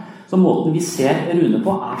idé. Så måten vi ser Rune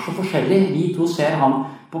på så forskjellig. Vi to ser han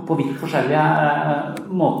på vidt forskjellige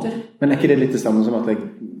måter. Men ikke det litt det samme som at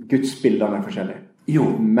gudsbildene forskjellige?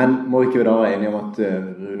 Jo. Men må ikke vi da være enige om at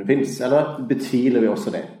Rune finnes, eller betviler vi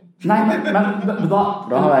også det? Nei, men da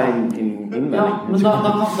har jeg en innvending. Ja, men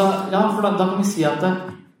for da kan vi si at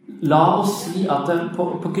la oss si at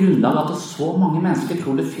på grunnlag at så mange mennesker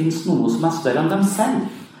tror det finnes noe som større enn dem selv.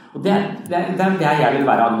 Og det jeg vil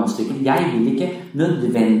være agnostiker. Jeg vil ikke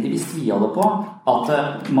nødvendigvis tviholde på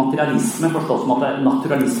at materialisme, forstått som at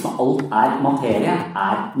naturalisme, alt materie,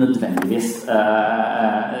 nødvendigvis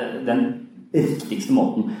den riktigste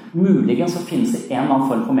måten. Muligens så finnes det en eller annen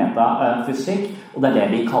form for metafysikk, og det det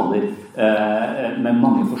vi kaller med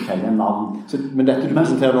mange forskjellige navn. Men dette du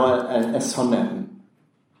presenterer nå sannheten?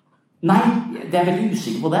 Nei, det veldig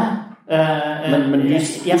usikker på det. Men jeg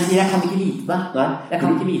sier jeg kan ikke vite det. Nei, jeg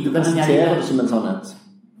kan ikke vite det, men jeg presenterer det som en sannhet.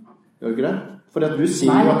 Gjør ikke det? Fordi at du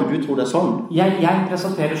sier jo at du tror det sånn. Jeg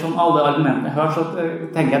presenterer sånn alle argumentene jeg hører, så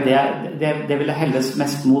tenker jeg det vil helles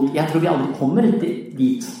mest mot. Jeg tror vi aldri kommer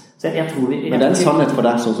dit. Men det en sannhet for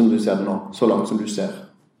deg sånn som du ser det nå, så langt som du ser.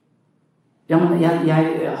 Ja, men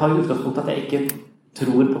jeg har jo utgangspunkt at jeg ikke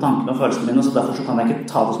tror på tankene og følelsene mine, så derfor så kan jeg ikke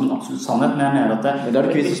ta det som en absolutt sannhet, men jeg mener at det... Men det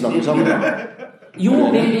ikke vi som snakker sammen, da. Jo,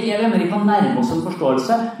 jeg mener vi kan nærme oss en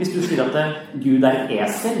forståelse. Hvis du sier at Gud et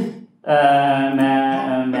esel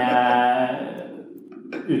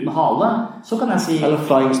uten hale, så kan jeg si... Eller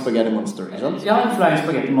Flying Spaghetti Monster, ikke sant? Ja, Flying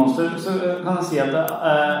Spaghetti Monster, så kan jeg si at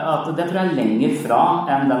det tror jeg lenger fra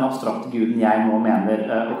enn den abstrakte guden jeg nå mener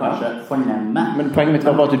å kanskje fornemme. Men poenget mitt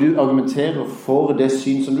var bare at du argumenterer for det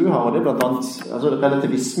syn som du har, og det blant annet, altså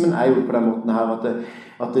relativismen jo på den måten her,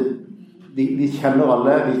 at vi kjenner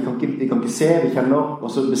alle, vi kan ikke se, vi kjenner, og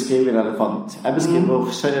så beskriver vi en elefant. Jeg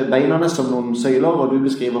beskriver beinene som noen søyler, og du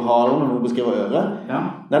beskriver halen, og noen beskriver øret. Ja.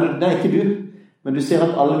 Nei, det ikke du. Men du ser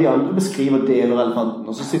at alle de andre beskriver deler av elefanten,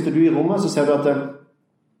 og så sitter du i rommet, og så ser du at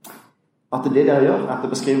det dere gjør, at det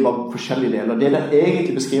beskriver bare forskjellige deler. Det dere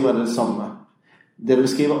egentlig beskriver det samme. Dere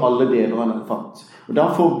beskriver alle deler av en elefant. Og da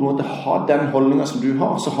for å på en måte ha den holdningen som du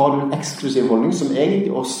har, så har du en eksklusiv holdning som egentlig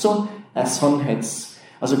også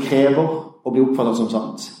altså krever å bli oppfattet som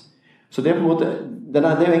sant. Så det på en måte, det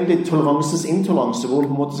jo egentlig toleransens intoleranse, hvor du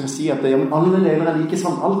på en måte skal si at ja, men alle deler like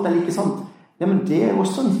sant, alt like sant. Ja, men det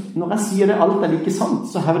også, når jeg sier det alt like sant,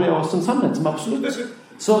 så har det også en sannhet som absolutt.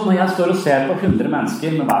 Så når jeg står og ser på 100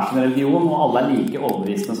 mennesker med hver sin religion, og alle like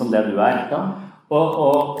overbevisende som det du ja.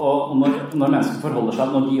 Og når mennesker forholder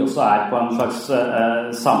seg, når de også på en slags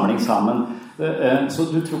samling sammen, så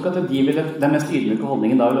du tror ikke at den mest ydmyke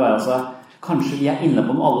holdningen da vil være altså, kanskje vi inne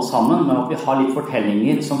på noe alle sammen, men at vi har litt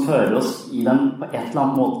fortellinger som fører oss på et eller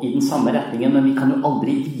annet måte i den samme retningen, men vi kan jo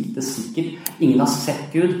aldri vite sikkert. Ingen har sett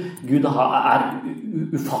Gud. Gud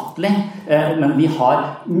ufattelig, men vi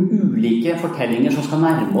har ulike fortellinger som skal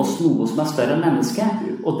nærme oss noe som større enn menneske,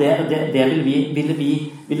 og det vil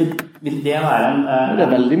det være en... Det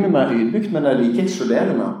veldig mye mer ydmykt, men det like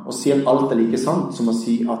ekskluderende å si at alt like sant, som å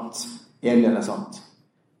si at en del sant.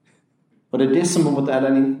 Og det det som på en måte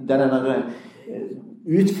den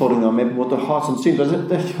utfordringen med på en måte å ha et sånt syn.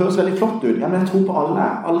 Det høres veldig flott ut. Ja, men jeg tror på alle.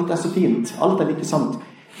 Alt så fint. Alt like sant.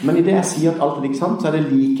 Men i det jeg sier at alt like sant, så det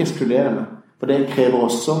like ekskluderende. For det krever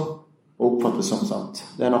også å oppfattes som sant.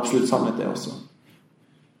 Det en absolutt sannhet det også.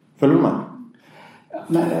 Følger du meg?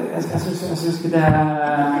 Men jeg synes ikke det...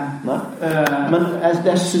 Nei. Men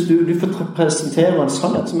jeg synes du presenterer en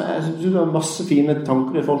sannhet som jeg synes du har masse fine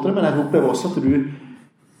tanker i forhold til det, men jeg opplever også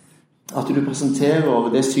at du presenterer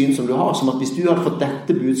det syn som du har, som at hvis du hadde fått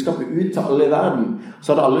dette budskapet ut til alle i verden,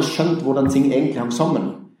 så hadde alle skjønt hvordan ting egentlig hang sammen.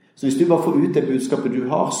 Så hvis du bare får ut det budskapet du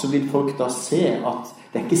har, så vil folk da se at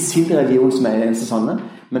det ikke sin religion som det eneste sanne,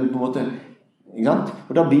 men på en måte, ikke sant?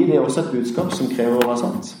 Og da blir det også et budskap som krever å være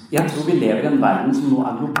sant. Jeg tror vi lever i en verden som nå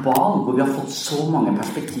global, hvor vi har fått så mange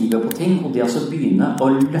perspektiver på ting, og det altså begynne å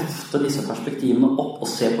løfte disse perspektivene opp og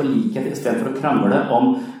se på likhet i stedet for å krangle om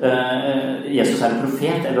Jesus en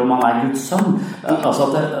profet, eller om han Guds sønn. Altså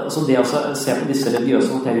det å se på disse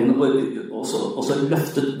religiøse fortellingene og så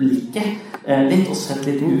løftet blikket litt og sett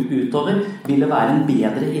litt utover ville være en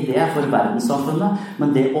bedre idé for verdenssamfunnet,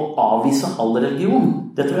 men det å avvise all religion,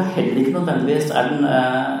 det tror jeg heller ikke nødvendigvis den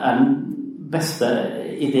beste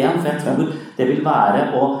ideen, for jeg tror det vil være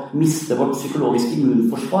å miste vårt psykologiske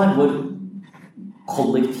immunforsvar, vår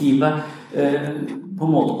kollektive på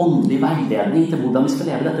en måte åndelig veiledning til hvordan vi skal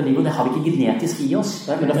leve dette livet, og det har vi ikke genetisk i oss.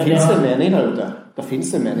 Nei, men det finnes en mening der ute. Det finnes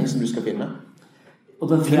en mening som du skal finne. Og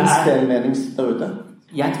finnes det en mening der ute?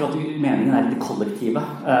 Jeg tror at meningen i det kollektive.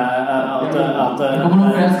 At kommer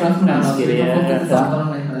noen flere spørsmål?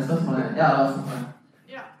 Ja,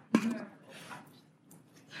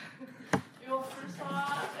 jo, for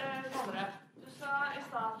du sa i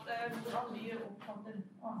stad at hvordan vi oppfatter det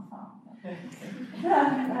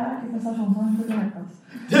ikke prestasjonsvann for det helt.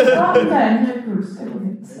 Det en puls,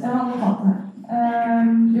 en advokat her.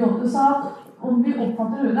 Jo, du sa at om vi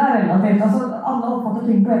oppfatter det relativt, altså alle oppfatter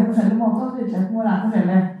ting på en forskjellig måte, og virkeligheten vår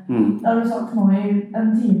forskjellig. Det har du sagt nå i en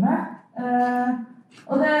time.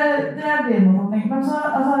 Og det din oppfatning. Men så,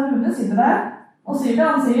 Rune sitter der, og sier det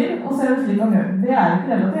han sier, og ser det slik han gjør. Det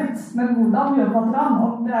ikke relativt. Men hvordan vi oppfatter han, og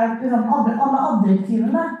det liksom alle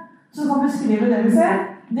adjektivene som kan beskrive det vi ser,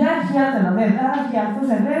 det helt relativt. Det helt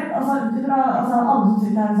forskjellig, utifra alle som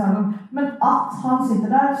sitter her i salen. Men at han sitter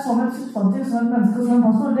der som et substantiv, som et menneske og som en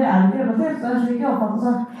pastor, det ikke relativt. Det slik jeg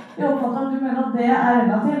oppfatter. Jeg oppfatter at du mener at det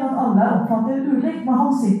relativt, at alle oppfatter ulikt. Men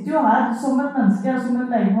han sitter jo her som et menneske, som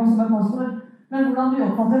et legeme og som et pastor. Men hvordan vi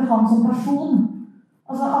oppfatter han som person,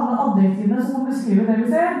 alle adjektivene som kan beskrive det vi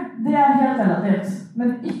ser, det helt relativt. Men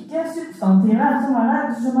ikke substantivet som der,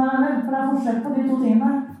 for det forskjell på de to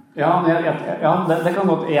tingene. Ja, det kan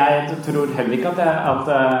godt. Jeg tror heller ikke at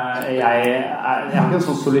jeg har ikke en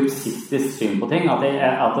sånn solipsistisk syn på ting, at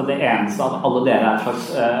det eneste at alle dere slags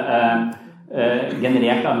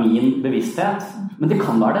generert av min bevissthet. Men det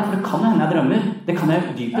kan være det, for det kan hende jeg drømmer. Det kan jeg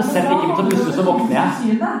dypest sett ikke, så plutselig så våkner jeg.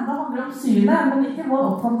 Det handler om synet, men ikke vår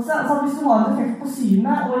oppfattelse. Altså, hvis du har en effekt på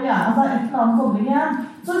synet, og gjerne at det er et eller annet kobling igjen,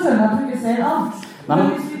 så skjønner jeg at du ikke ser alt. Men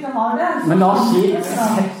hvis du ikke har det... Men la oss si,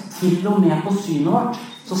 til og med på synet vårt,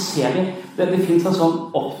 så ser vi, det finnes en sånn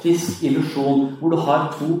optisk illusjon, hvor du har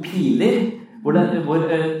to piler, hvor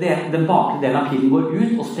den bakre delen av pilen går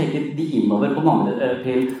ut, og så peker de innover på den andre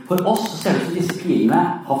pilen. For oss så ser det ut som disse pilene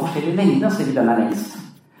har forskjellig lengde, så sier vi den er lengst.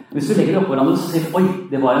 Hvis du legger det opp på hverandre, så sier vi, oi,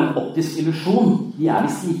 det var en optisk illusjon. De er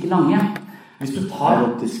vist like lange. Hvis du tar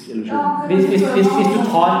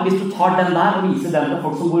den der og viser den til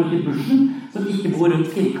folk som bor ute i bushen, som ikke bor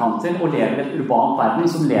rundt firkanter og lever i et urbant verden,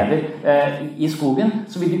 som lever i skogen,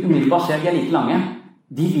 så vil de umiddelbart se at de er like lange.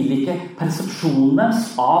 De vil ikke, persepsjonen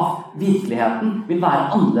deres av virkeligheten vil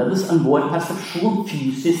være annerledes enn vår persepsjon,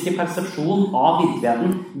 fysiske persepsjon av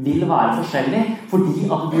virkeligheten vil være forskjellig, fordi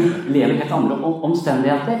at vi lever i helt andre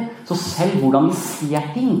omstendigheter. Så selv hvordan vi ser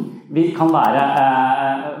ting kan være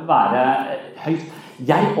høyt.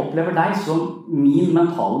 Jeg opplever deg som min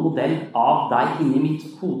mentale modell av deg inni mitt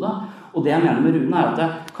hode, og det jeg mener med Rune er at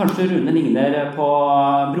kanskje Rune ligner på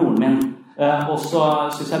broren min, og så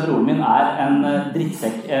synes jeg broren min er en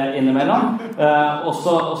drittsekk innimellom, og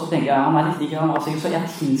så tenker jeg han er litt lik han, så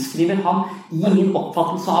jeg tilskriver han i min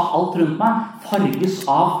oppfattelse av alt rundt meg, farges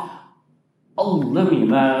av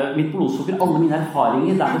mitt blodsukker, alle mine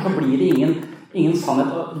erfaringer, derfor så blir det ingen sannhet.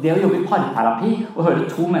 Det å jobbe i parterapi og høre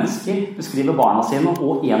to mennesker beskrive barna sine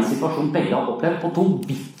og en situasjon begge har opplevd på to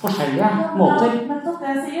vidt forskjellige måter. Men det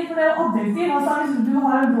jeg sier, for det er jo adjektiv. Altså, hvis du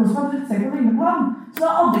har en bror som har drittsekk og ligner på ham, så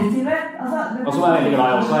er adjektivet... Og som er veldig glad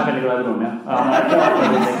i også, jeg er veldig glad i broren min.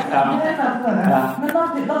 Men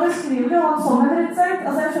da beskriver du han som en drittsekk.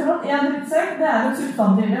 Altså, jeg skjønner at en drittsekk, det er et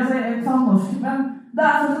substantiv, altså jeg kan norsk, men det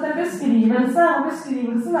er sånn at en beskrivelse, og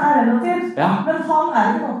beskrivelsen er relativt, men han er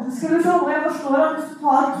ikke en optisk illusjon, og jeg forstår at hvis du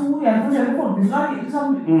tar to helt forskjellige folkeslag, liksom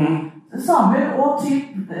samer og jeg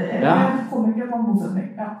kommer ikke på en motsetning,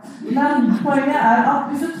 men poenget er at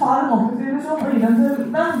hvis du tar en optisk illusjon og gir den til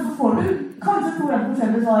den, så får du kanskje to helt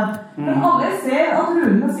forskjellige svar, men alle ser at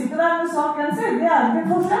Rune sitter der med svart genser, det er ikke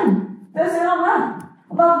en forskjell, det ser alle,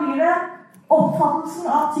 og da blir det oppfattelsen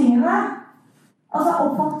av tingene. Altså,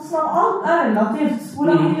 oppfattelsen av alt er relativt.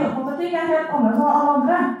 Hvordan vi oppfatter ting er helt annerledes enn alle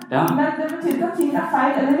andre. Men det betyr ikke at ting er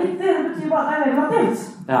feil eller riktig. Det betyr bare at det er relativt.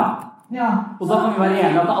 Og da kan vi være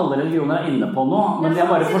enige at alle religioner er inne på noe, men det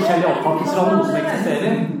er bare forskjellige oppfattelser av noe som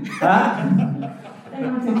eksisterer.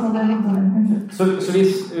 Så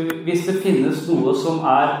hvis det finnes noe som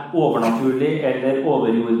er overnaturlig eller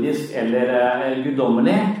overjordisk eller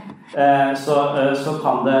guddommelig, så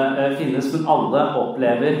kan det finnes, men alle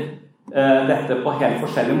opplever dette på helt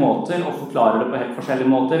forskjellige måter og forklarer det på helt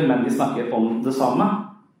forskjellige måter, men de snakker om det samme.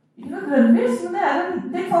 Ikke nødvendigvis, men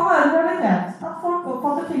det kan være en realitet. At folk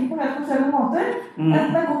oppfatter ting på helt forskjellige måter.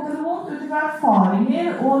 Enten det er godt eller vondt, ut fra erfaringer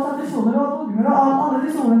og tradisjoner og dogmer og alle de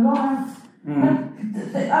solene du har nevnt. Men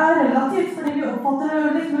det er relativt, fordi vi oppfatter det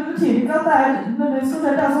ulikt, men det betyr ikke at det er nødvendigvis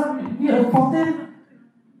forskjellig. Altså, vi oppfatter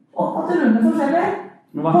rundt forskjellig.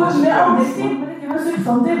 Med adjektiv, men ikke med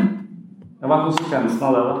substantiv. Hva er konsekvensen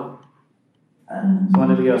av det da? Som er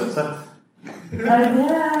religiøst sett? Nei, det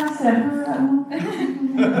ser du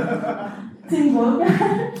ting går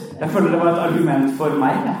gærent. Jeg føler det var et argument for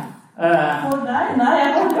meg. For deg? Nei, jeg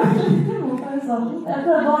var ikke litt imot deg i salen. Jeg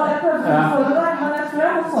prøvde å forholde deg, men jeg tror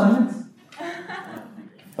jeg har sannhet.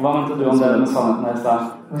 Hva mente du om det med sannheten her i sted?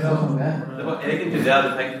 Det var egentlig det jeg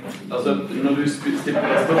hadde tenkt. Altså, når du stiller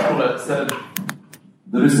det spørsmålet,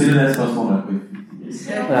 Når du stiller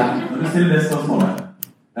det spørsmålet,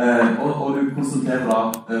 og du konstaterer da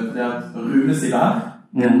fordi at Rune sier det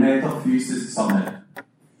her, metafysisk sannhet.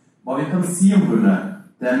 Hva vi kan si om Rune,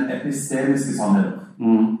 det er en epistemiske sannhet.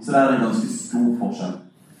 Så det er en ganske stor forskjell.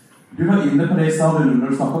 Du var inne på det i stedet når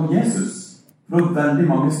du snakket om Jesus. For det var veldig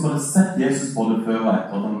mange som hadde sett Jesus både før og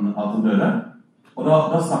etter at han døde. Og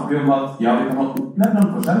da snakker vi om at ja, vi kan ha opplevd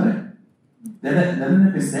han forskjellig. Det er den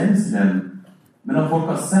epistemiske delen. Men at folk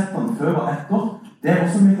har sett han før og etter, det er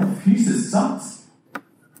også metafysisk sant.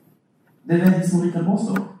 Det er det historikere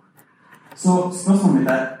påstår. Så spørsmålet mitt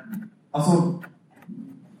er, altså,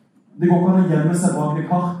 det går ikke an å gjemme seg bak et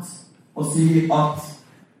kart og si at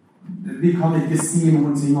vi kan ikke si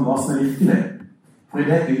noen ting om hva som er virkelig. For i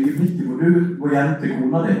det øyeblikket hvor du går hjem til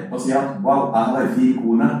kona di og sier at wow, jeg har en fin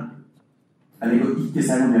kone, jeg liker ikke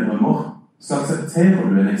si noe mer drømmer, så aksepterer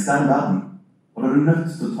du en ekstern verden. Og da er du nødt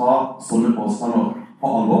til å ta sånne påstander på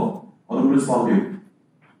alvor, og da må du svare opp.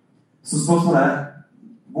 Så spørsmålet er,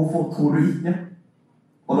 hvorfor tror du ikke?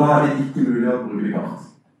 Og da er det ikke mulig å bruke kart.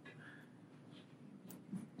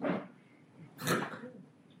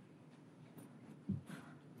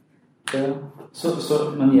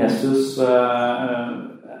 Men Jesus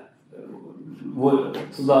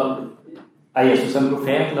så da Jesus en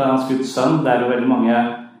profet, da hans Guds sønn. Det jo veldig mange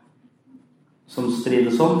som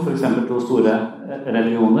strides om, for eksempel 2 store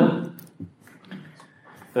religioner.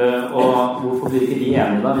 Og hvorfor blir ikke de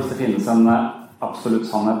enige da, hvis det finnes en absolutt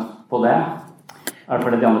sannhet på det? Det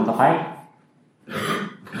fordi de andre tar feil?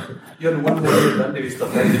 Ja, noen må nødvendigvis ta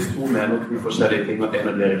feil hvis 2 mener 2 forskjellige ting og en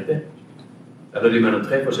av det er riktig. Eller de mener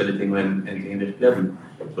 3 forskjellige ting og en ting i virkeligheten.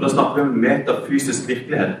 Så da snakker vi om metafysisk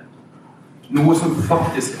virkelighet. Noe som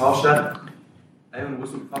faktisk har skjedd, jo noe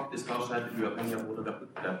som faktisk har skjedd uavhengig av hvordan det er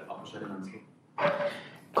opplevd av forskjellige mennesker.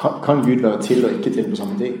 Kan Gud være til og ikke til på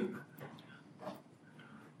samme tid?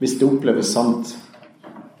 Hvis det oppleves sant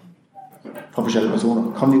fra forskjellige personer,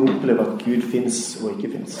 kan vi oppleve at Gud finnes og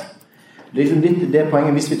ikke finnes? Det litt det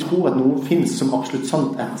poenget, hvis vi tror at noe finnes som absolutt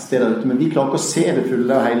sant et sted der ute, men vi klarer ikke å se det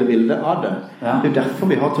fulle og hele bildet av det. Ja. Det derfor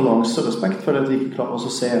vi har toleranse og respekt for det, at vi ikke klarer å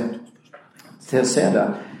se det.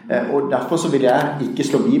 Og derfor så vil jeg ikke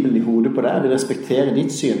slå Bibelen i hodet på det, jeg vil respektere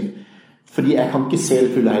ditt syn, fordi jeg kan ikke se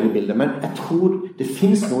det fulle og hele bildet, men jeg tror det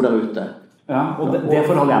finnes noe der ute. Ja, og det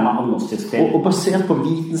forholder jeg meg agnostisk til. Og basert på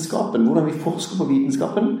vitenskapen, hvordan vi forsker på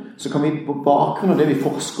vitenskapen, så kan vi på bakgrunn av det vi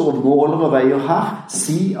forsker og måler og veier her,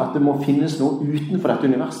 si at det må finnes noe utenfor dette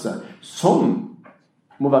universet, som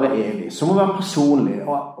må være evig, som må være personlig,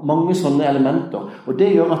 og mange sånne elementer. Og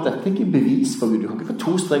det gjør at dette ikke er bevis for Gud. Du kan ikke få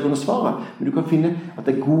 2 streker under svaret, men du kan finne at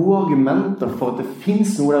det er gode argumenter for at det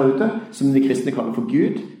finnes noe der ute, som de kristne kaller for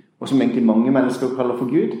Gud, og som egentlig mange mennesker kaller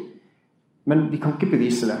for Gud. Men vi kan ikke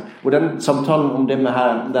bevise det. Og den samtalen om det med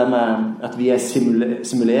at vi er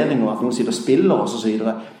simulering, og at noen sitter og spiller oss og så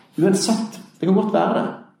videre, uansett, det kan godt være det.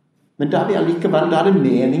 Men der vi allikevel, der det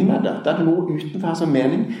mening med det. Der det noe utenfor her som er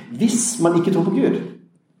mening. Hvis man ikke tror på Gud.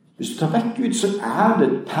 Hvis du tar vekk Gud, så det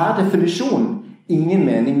per definisjon ingen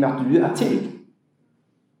mening med at du til.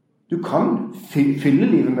 Du kan fylle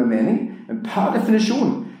livet med mening, men per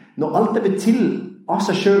definisjon, når alt blitt til av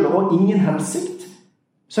seg selv og ingen hensikt,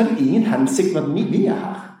 så det ingen hensikt med at vi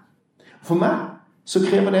her. For meg så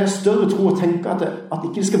krever det større tro å tenke at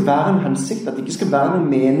ikke det skal være en hensikt, at det ikke skal være noen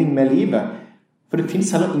mening med livet. For det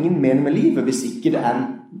finnes heller ingen mening med livet hvis ikke det en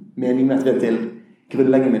mening med at vi til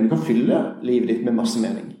grunnleggende mening. Du kan fylle livet ditt med masse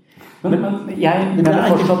mening. Men jeg mener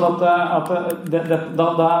fortsatt at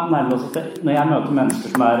da nærmer oss at når jeg møter mennesker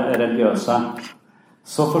som religiøse,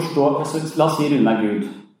 så forstår, la oss si Rune Gud,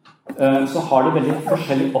 så har de veldig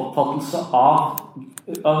forskjellig oppfattelse av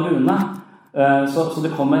Rune. Så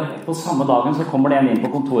det kommer, på samme dagen så kommer det en inn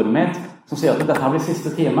på kontoret mitt som sier at dette blir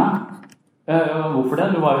siste time. Hvorfor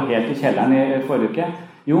det? Du var jo helt i kjelleren i forrige uke.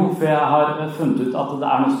 Jo, for jeg har funnet ut at det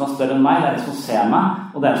noe som større enn meg. Det en som ser meg,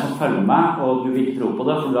 og det en som følger meg, og du vil ikke tro på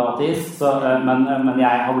det, for du ateist. Men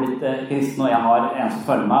jeg har blitt kristen, og jeg har en som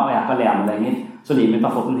følger meg, og jeg er ikke alene lenger. Så livet mitt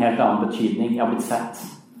har fått en helt annen betydning. Jeg har blitt sett.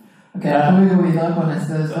 Ok, da kan vi gå videre på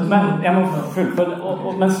neste spørsmål. Men jeg må fullføre,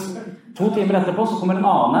 mens 2 timer etterpå så kommer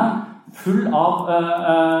en annen full av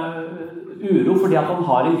uro, fordi at han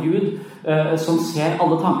har en Gud som ser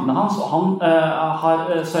alle tankene hans, og han har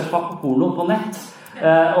surfet på porno på nett.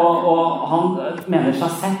 Og han mener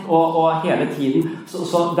seg sett og hele tiden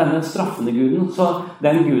så denne straffende guden, så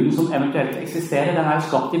den guden som eventuelt eksisterer, den jo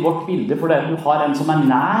skapt i vårt bilde, for du har en som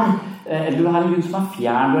nær, eller du har en gud som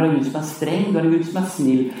fjern, du har en gud som streng, du har en gud som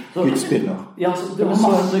snill. Gudsbilder. Ja, så du har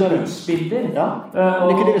masse gudsbilder. Ja,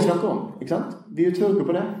 det ikke det vi snakker om, ikke sant? Vi tror ikke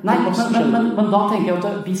på det. Nei, men da tenker jeg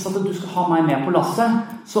at hvis at du skal ha meg med på lasset,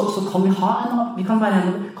 så kan vi kan være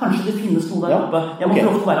kanskje det finnes noe der oppe. Jeg må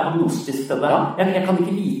prøve å være agnostisk til det. Jeg kan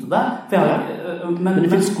ikke vite det. Men det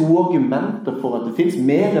finnes gode argumenter for at det finnes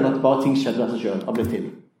mer enn at bare ting skjedde av seg selv, har blitt til.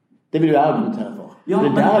 Det vil du argumentere for. Ja,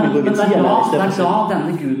 men det da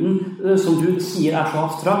denne guden, som du sier så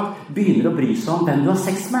abstrakt, begynner å bry seg om hvem du har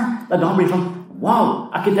sex med. Det da blir sånn, wow,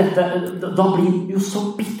 ikke dette, da blir det jo så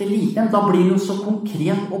bitte liten, da blir det jo så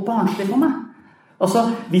konkret og barnslig for meg. Altså,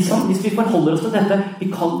 hvis vi forholder oss til dette,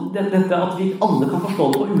 at vi alle kan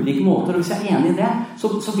forstå det på ulike måter, og hvis jeg enig i det,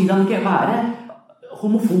 så vil han ikke være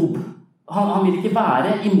homofob. Han vil ikke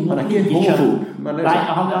være imot like kjønn. Nei,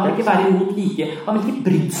 han vil ikke være imot like. Han vil ikke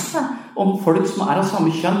bry seg om folk som av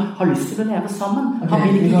samme kjønn har lyst til å leve sammen. Han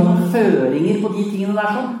vil ikke gi noen føringer på de tingene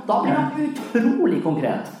der sånn. Da blir han utrolig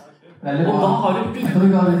konkret. Og da har du Jeg tror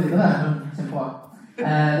vi går litt videre. Kjempebra.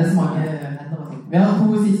 Det så mange hender og ting. Vi har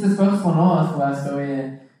 2 siste spørsmål nå, skal vi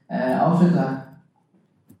avslutte?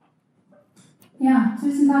 Ja,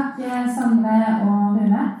 tusen takk Sondre og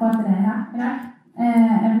Rune for at dere her i dag.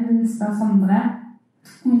 Jeg vil spørre Sondre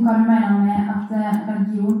om hva du mener med at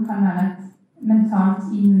religion kan være et mentalt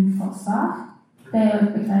immunforsvar. Det jo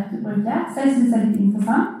et begrep du bruker, så jeg synes det litt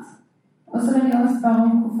interessant. Og så vil jeg også spørre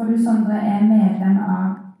om hvorfor du, Sondre, medlem av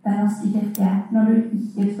Den norske kirke, når du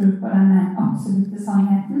ikke tror på denne absolutte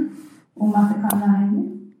sannheten om at det kan være en Gud?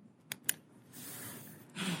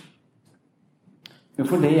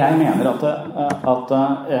 Fordi jeg mener at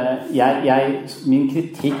min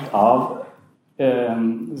kritikk av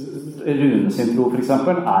Rune sin tro for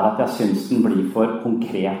eksempel, at jeg synes den blir for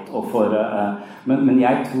konkret og for, men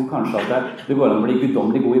jeg tror kanskje at det går an å bli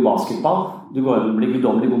guddommelig god i basketball, du går an å bli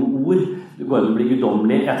guddommelig god med ord, du går an å bli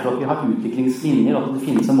guddommelig, jeg tror at vi har utviklingslinjer, at det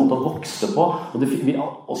finnes en måte å vokse på, og vi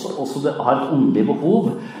også det har et åndelig behov,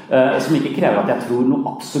 som ikke krever at jeg tror noe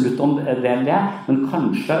absolutt om det, men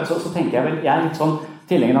kanskje, så tenker jeg vel, jeg litt sånn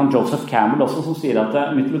tilhengeren av Joseph Campbell også, som sier at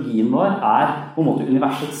mytologien vår på en måte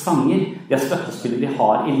universets sanger, det støttespillet vi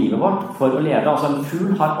har i livet vårt for å leve. Altså en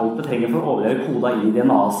fugl har alt det trenger for å overleve koda inn i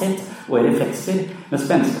DNA-et sitt og i reflekser, mens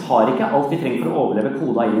mennesker har ikke alt vi trenger for å overleve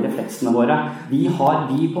koda inn i refleksene våre. Vi har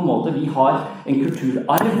en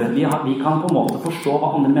kulturarv, vi kan på en måte forstå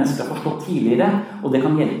hva andre mennesker har forstått tidligere, og det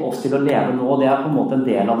kan hjelpe oss til å leve nå, det på en måte en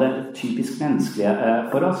del av det typisk menneskelige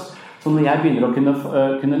for oss. Så når jeg begynner å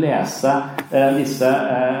kunne lese disse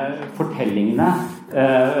fortellingene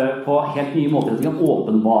på helt nye måter, at de kan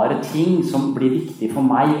åpenbare ting som blir viktig for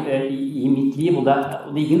meg i mitt liv, og det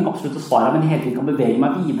er ingen absolutte svar, men hele tiden kan bevege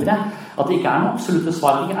meg videre, at det ikke noe absolutte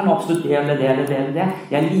svar, det ikke noe absolutt det.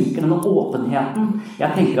 Jeg liker denne åpenheten.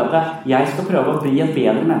 Jeg tenker at jeg skal prøve å bli et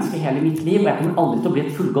bedre menneske hele mitt liv, og jeg kommer aldri til å bli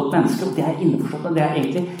et fullgodt menneske, og det innforstått, men det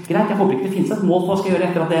egentlig greit. Jeg håper ikke det finnes et mål for hva skal jeg gjøre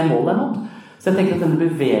etter at det målet nådd. Så jeg tenker at denne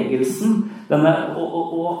bevegelsen,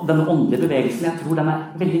 denne åndelige bevegelsen, jeg tror den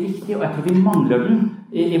veldig viktig, og jeg tror vi mangler den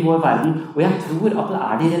i vår verden. Og jeg tror at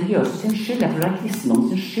det de religiøse sin skyld, jeg tror det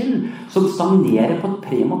kristendommen sin skyld, som stagnerer på et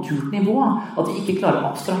prematurt nivå, at vi ikke klarer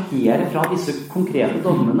å abstrahere fra disse konkrete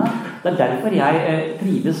dogmene. Det derfor jeg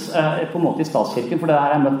trives på en måte i statskirken, for det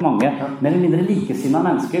har jeg møtt mange mer eller mindre likesinnede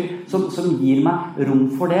mennesker som gir meg rom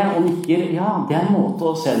for det, og nikker, ja, det en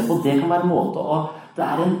måte å se det på, det kan være en måte, og det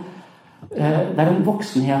en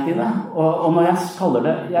voksenhet i det, og når jeg kaller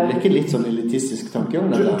det det ikke litt sånn elitistisk tanke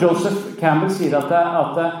om dette? Joseph Campbell sier at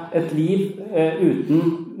et liv uten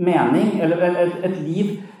mening, eller et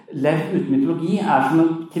liv levd uten mytologi som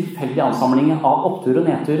en tilfeldig ansamling av opptur og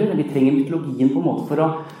nedturer. Vi trenger mytologien på en måte for å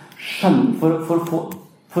skjønne, for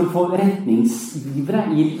å få retningsgivere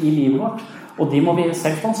i livet vårt, og de må vi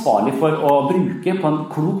selv være ansvarlig for å bruke på en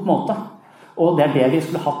klok måte, og det det vi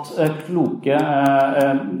skulle hatt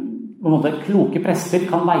kloke prester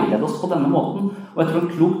kan veilede oss på denne måten, og jeg tror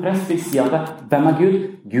en klok prest vil si at hvem Gud?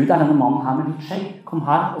 Gud denne mannen her med litt skjegg, kom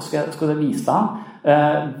her og skal du vise deg ham,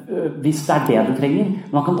 hvis det det du trenger,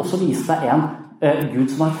 men han kan også vise deg en Gud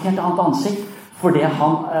som har et helt annet ansikt, fordi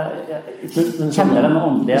han kjenner den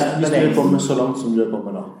åndelige bevegelsen. Hvis du kommet så langt som du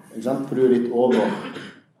kommet da, ikke sant? For du litt over,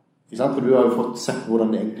 ikke sant? For du har jo fått sett hvordan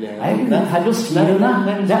det egentlig Nei, det jo styrende.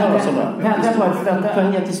 Det bare fordi at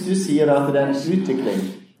poenget hvis du sier at det en utvikling,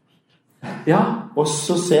 ja. Og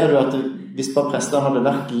så ser du at hvis bare prestene hadde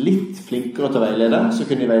vært litt flinkere til å veilede, så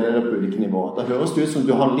kunne de veilede på ulike nivåer. Da høres det ut som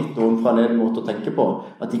du har litt ovenfra en måte å tenke på,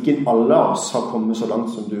 at ikke alle av oss har kommet så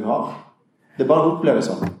langt som du har. Det bare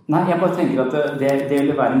oppleves sånn. Nei, jeg bare tenker at det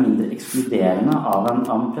ville være mindre ekskluderende av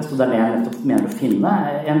en prest, og det jeg nettopp mener å finne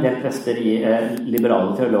en del prester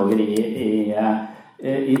liberale teologer i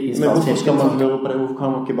statskirken. Men hvorfor skal man høre på det? Hvorfor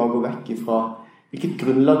kan man ikke bare gå vekk ifra hvilket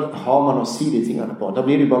grunnlag har man å si de tingene på? Da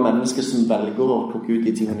blir det jo bare mennesker som velger å plukke ut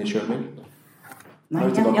de tingene de selv vil. Nei,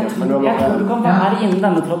 jeg tror du kan være innen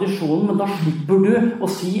denne tradisjonen, men da slipper du å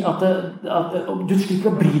si at du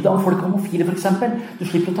slipper å bry deg om folk homofile for eksempel. Du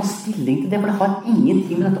slipper å ta stilling til det, for det har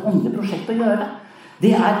ingenting med dette åndelige prosjektet å gjøre.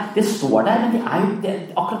 Det står der, men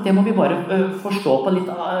akkurat det må vi bare forstå på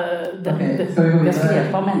litt det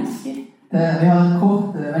skrevet av mennesker. Vi har en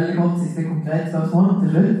veldig kort siste konkret spørsmål til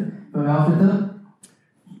slutt, før vi avslutter.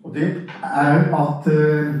 Og det at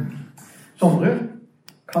Sondre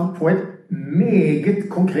kan få et meget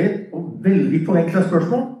konkret og veldig forenklet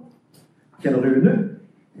spørsmål. Kjenner Rune,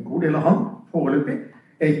 en god del av han, foreløpig.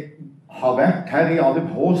 Jeg har vært her i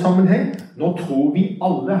ADH-sammenheng. Nå tror vi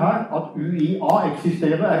alle her at UiA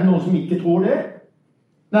eksisterer. Det noen som ikke tror det?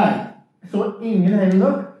 Nei. Så ingen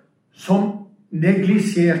heller som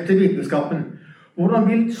neglisjerte vitenskapen. Hvordan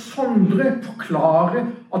vil Sondre forklare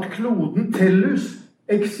at kloden Tellus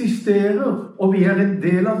eksisterer, og vi en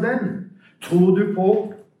del av den? Tror du på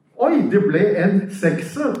oi, det ble en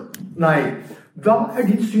 6'er? Nei. Hva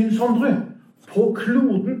ditt syn, Sondre? På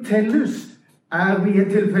kloden Tellus vi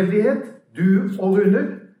en tilfeldighet, du og Rune,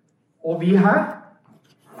 og vi her?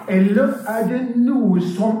 Eller det noe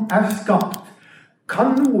som skapt?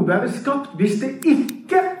 Kan noe være skapt hvis det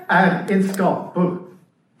ikke en skaper?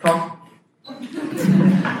 Takk.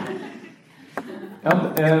 Ja,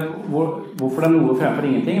 hvorfor det noe fremfor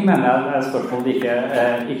ingenting, mener jeg er et spørsmål de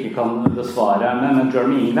ikke kan besvare. Men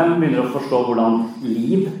Jeremy England begynner å forstå hvordan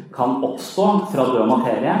liv kan oppstå fra død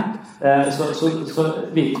materie. Så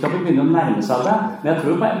vitenskapen begynner å nærme seg det. Men jeg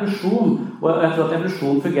tror på evolusjon, og jeg tror at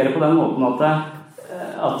evolusjon fungerer på den måten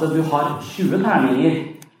at du har 20 terninger.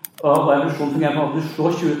 Og evolusjon fungerer på at du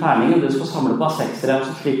slår 20 terninger, og du skal samle på 6-ere, og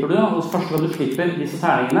så slipper du, og første gang du slipper disse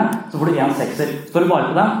terningene, så får du 1 6-er. Står du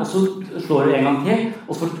bare på den, og så slår du en gang til,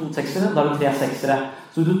 og så får du 2 6-ere, da har du 3 6-ere.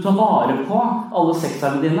 Så du tar vare på alle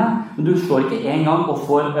 6-erne dine, men du slår ikke en gang og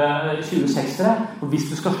får 20 6-ere. Og hvis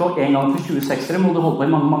du skal slå en gang for 20 6-ere, må du holde på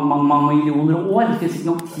i mange millioner år. Det finnes ikke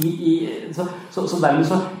noen tid i... Så dermed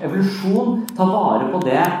så evolusjon tar vare på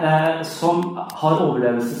det som har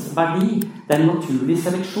overlevelsesverdi. Det er en naturlig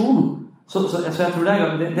seleksjon. Så jeg tror det tror jeg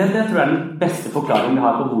er den beste forklaringen vi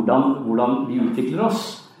har på hvordan vi utvikler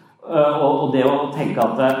oss. Og det å tenke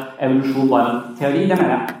at evolusjon var en teori, det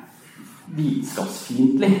mener jeg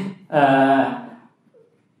vitenskapsfiendtlig.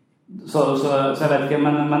 Så jeg vet ikke,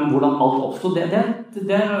 men hvordan alt oppstod, det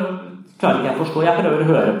klarer ikke jeg å forstå. Jeg prøver å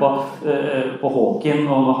høre på Hawking,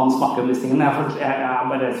 og når han snakker om disse tingene. Jeg er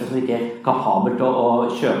bare rett og slett ikke kapabel til å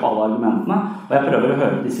kjøpe alle argumentene. Og jeg prøver å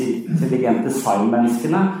høre disse intelligente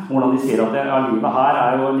design-menneskene, hvordan de sier at livet her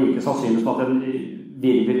er jo like sannsynlig som at en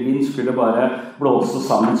virvelvind skulle bare blåse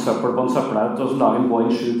sammen søppel på en søppelhaug og så lage en Boeing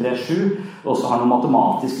 737, og så har noen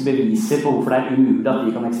matematiske beviser på hvorfor det er umulig at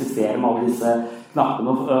de kan eksistere med alle disse knappene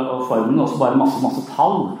og formene, og så bare masse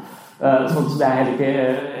tall. Så det er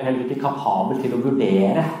heller ikke kapabel til å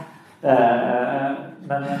vurdere.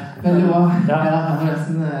 Veldig bra. Jeg har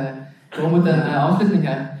nesten gå mot en avslutning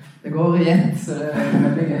her. Det går i ett, så det er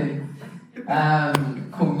veldig gøy.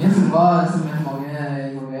 Konge som er mange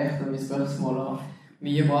involvert og mye spørsmål og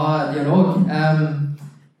mye bra dialog.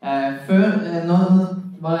 Nå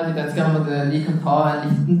var det litt ønsker om at vi kan ta en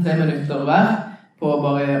liten 3 minutter hver på å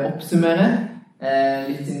bare oppsummere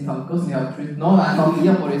litt sine tanker som de har slutt nå. Jeg har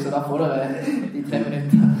tida på dem, så da får dere de 3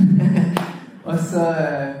 minutter. Og så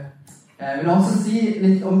vil jeg også si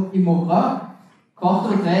litt om i morgen.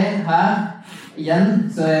 2:45 her igjen,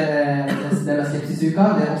 så er det del av Skepsisuka.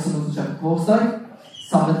 Det er også noe som skjer på torsdag.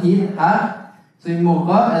 Samme tid her. Så i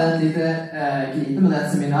morgen er det lite, men det er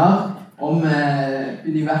et seminar om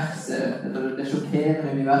universet, eller det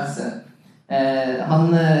sjokkerende universet. Han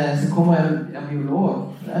som kommer er biolog.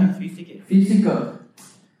 Fysiker.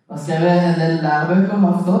 Han har skrevet en del lærebøker,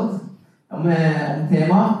 har forstått, om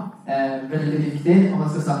temaet. Veldig viktig. Og han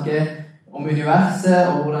skal snakke om universet,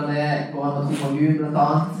 og hvordan det går an å tro på Gud, blant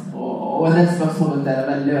annet. Og en del spørsmål rundt det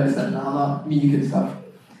er veldig spennende. Han har mye kunnskap.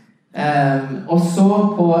 Og så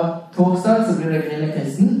på torsdag så blir det Grille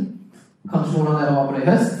Kristen. Kanskje noen av dere var på det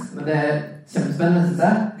i høst, men det er kjempespennende, synes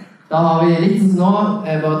jeg. Da har vi litt sånn nå,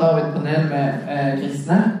 bare da har vi et panel med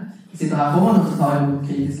kristne. Vi sitter her foran, og så tar vi noen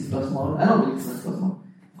kritiske spørsmål, eller hvilke spørsmål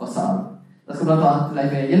fra salen. Da skal blant annet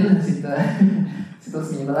Leif Egil sitte og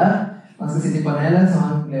smile der. Han skal sitte i panelet, så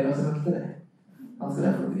han gleder seg nok til det. Han skal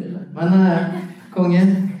derfor til grille. Men konge,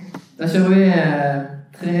 da kjører vi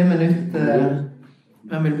 3 minutter.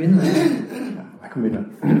 Hvem vil begynne? Jeg kan begynne.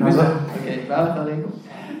 Ok, vær ferdig.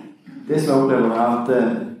 Det som jeg opplever er at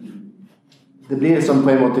det blir sånn på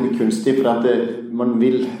en måte litt kunstig, for at man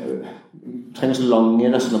trenger så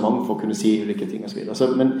lange resonemang for å kunne si ulike ting og så videre.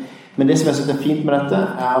 Men det som jeg synes er fint med dette,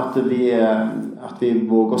 er at vi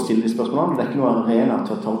våger å stille de spørsmålene. Det er ikke noe arena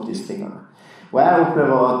til å ta opp disse tingene. Og jeg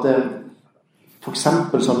opplever at for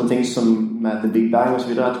eksempel sånne ting som med The Big Bang og så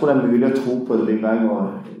videre, jeg tror det er mulig å tro på The Big Bang og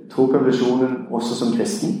tro på evolusjonen også som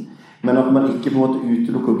kristen, men at man ikke på en måte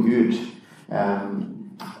utelukker Gud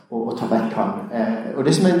og tar vekk han. Og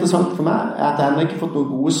det som er interessant for meg er at jeg ennå ikke har fått noen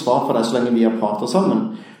gode svar for deg så lenge vi har pratet sammen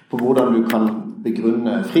på hvordan du kan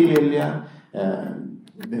begrunne frivillige,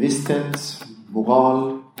 bevissthet,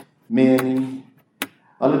 moral, mening,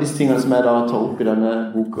 alle disse tingene som jeg da tar opp i denne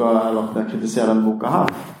boka, eller når jeg kritiserer denne boka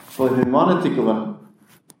her. For humanetikeren,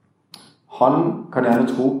 han kan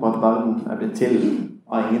gjerne tro på at verden er blitt til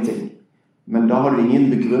av ingenting, men da har du ingen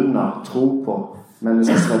begrunnet tro på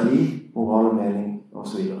menneskets verdi, moral, mening og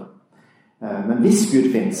så videre. Men hvis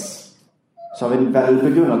Gud finnes, så har vi en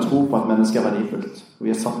velbegrunnet tro på at mennesket er verdifullt, og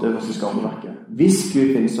vi har satt øverst i skaperverket. Hvis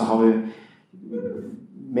Gud finnes, så har vi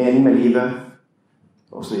mening med livet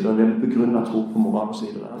og så videre. Vi har begrunnet tro på moral og så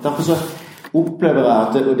videre. Derfor så opplever jeg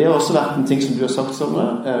at, og det har også vært en ting som du har sagt, Sondre,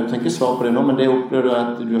 du trenger ikke svare på det nå, men det opplever jeg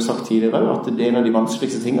at du har sagt tidligere, at det er en av de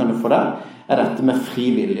vanskeligste tingene for deg, er dette med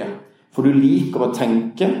frivillige. For du liker å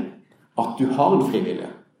tenke at du har en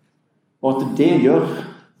frivillige. Og at det gjør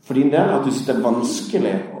for din del at du synes det er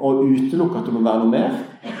vanskelig å utelukke at det må være noe mer,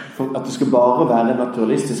 at det skal bare være en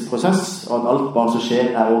naturalistisk prosess, og at alt bare som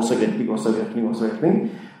skjer årsak-virkning,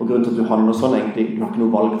 og grunnen til at du handler sånn egentlig, du har ikke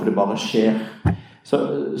noe valg, for det bare skjer. Så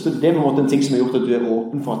det på en måte en ting som har gjort at du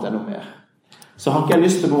åpen for at det noe mer. Så har ikke jeg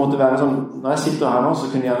lyst til å på en måte være sånn, når jeg sitter her nå, så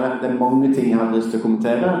kunne jeg, det mange ting jeg har lyst til å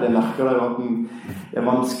kommentere, det merker jeg at det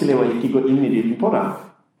vanskelig å ikke gå inn i dybden på det.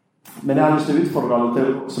 Men jeg har lyst til å utfordre alle til,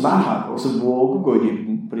 som her, og så våge å gå i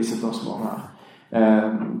dybden på disse spørsmålene her.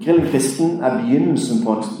 Grillen kristen begynnelsen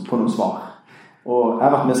på noen svar. Og jeg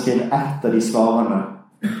har vært med å skrive ett av de svarene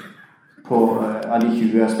av de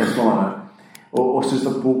 20 spørsmålene. Og synes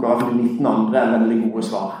at boka for de 19 andre veldig gode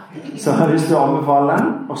svar. Så jeg har lyst til å anbefale den.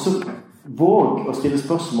 Og så våg å stille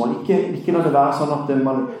spørsmål. Ikke la det være sånn at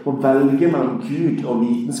man må velge mellom Gud og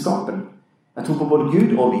vitenskapen. Jeg tror på både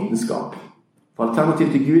Gud og vitenskap. For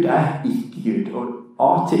alternativet til Gud ikke Gud. Og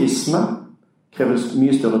ateisme krever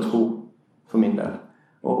mye større tro for min del.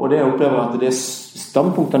 Og det jeg opplever at det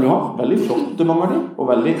standpunktene du har, veldig flotte mange av dem, og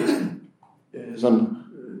veldig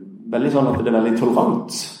sånn at det veldig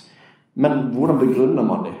tolerant. Men hvordan begrunner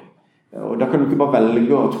man det? Og da kan du ikke bare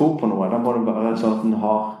velge å tro på noe. Da må det bare sånn at den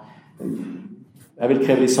har... Jeg vil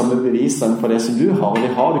kreve de samme bevisene for det som du har, og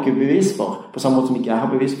det har du ikke bevis for, på samme måte som ikke jeg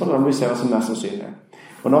har bevis for det. Da må vi se hva som sannsynlig.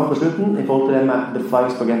 Og nå på slutten, i forhold til det med The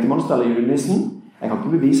Flying Spaghetti Monster eller julenissen, jeg kan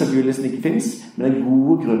ikke bevise at julenissen ikke finnes, men det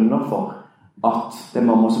gode grunner for at det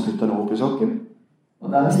mamma som putter noe opp i sokken.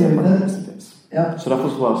 Og der skriver vi det. Ja. Så derfor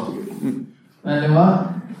tror jeg på Gud. Veldig bra.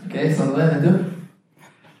 Ok, Sondre, du?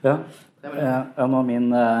 Ja, nå har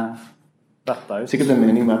min dette ut. Sikkert en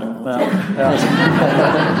mening med det. Ja.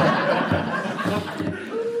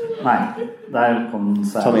 Nei, der kom den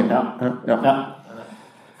seg. Ja.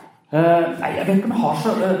 Nei, jeg vet ikke om jeg har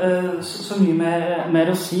så mye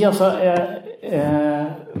mer å si. Altså,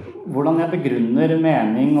 hvordan jeg begrunner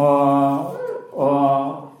mening og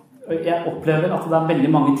jeg opplever at det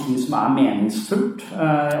veldig mange ting som meningsfullt.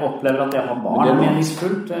 Jeg opplever at jeg har barn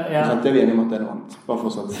meningsfullt. Det er vi enige om at det noe annet. Bare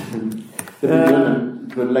fortsatt. Det begrunner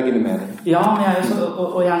grunnleggende mening. Ja, men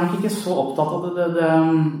jeg nok ikke så opptatt av det.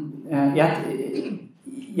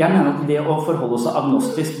 Jeg mener at det å forholde seg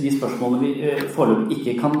agnostisk til de spørsmålene vi foreløpig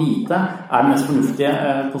ikke kan vite, den mest fornuftige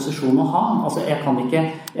posisjonen å ha. Altså, jeg kan ikke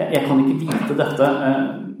vite dette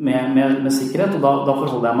med sikkerhet, og da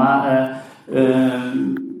forholder jeg meg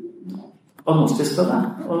agnostisk til det.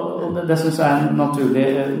 Og det synes jeg en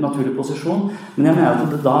naturlig posisjon. Men jeg mener at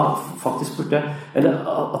det da faktisk at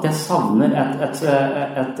jeg savner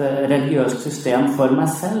et religiøst system for meg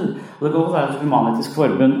selv. Og det går å være at Human-Etisk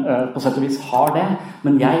Forbund på sett og vis har det,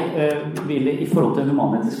 men jeg ville i forhold til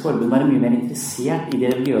Human-Etisk Forbund være mye mer interessert i de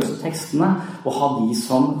religiøse tekstene, og ha de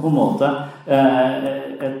som på en måte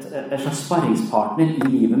et slags sparringspartner i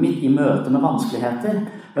livet mitt i møte med vanskeligheter.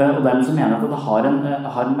 Og dermed så mener jeg at det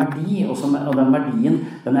har en verdi, og den verdien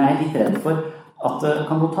den er jeg litt redd for at det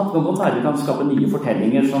kan godt være vi kan skape nye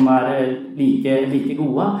fortellinger som like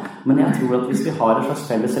gode, men jeg tror at hvis vi har et slags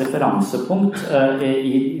felles referansepunkt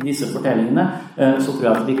i disse fortellingene, så tror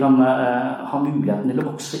jeg at vi kan ha muligheten til å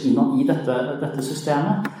vokse innad i dette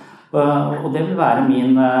systemet. Og det vil være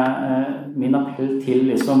min appell til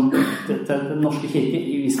den norske kirke,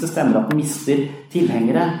 hvis det stemmer at den mister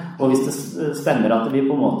tilhengere, og hvis det stemmer at vi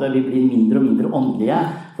på en måte vi blir mindre og mindre åndelige,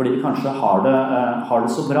 fordi vi kanskje har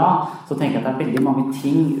det så bra, så tenker jeg at det er veldig mange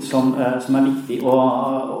ting som er viktig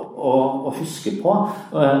å huske på,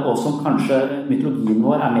 og som kanskje mytologien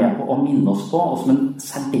vår er med på å minne oss på, og som en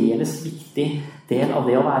særdeles viktig del av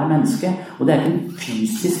det å være menneske. Og det er ikke en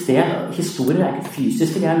fysisk del. Historier er ikke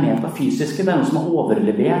fysiske, de er metafysiske. Det er noe som er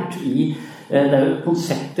overlevert i det er jo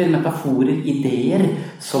konsepter, metaforer, ideer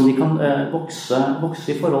som vi kan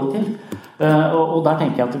vokse i forhold til. Og der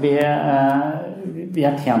tenker jeg at vi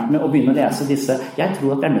er tjent med å begynne å lese disse. Jeg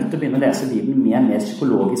tror at vi er nødt til å begynne å lese Bibelen med mer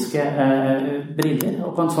psykologiske briller,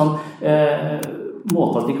 og på en sånn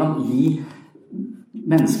måte at vi kan gi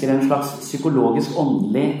mennesker en slags psykologisk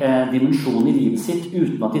åndelig dimensjon i livet sitt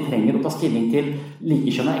uten at de trenger å ta stilling til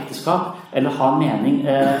likekjønnet ekteskap eller ha en mening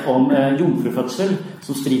om jomfrufødsel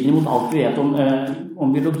som strider imot alt vi vet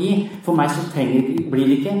om biologi. For meg så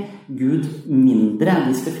blir ikke Gud mindre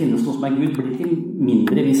hvis det finnes noe som er Gud, blir ikke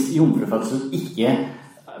mindre hvis jomfrufødsel ikke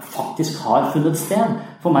faktisk har funnet sted.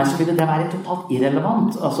 For meg så ville det være totalt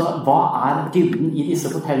irrelevant. Altså, hva er dybden i disse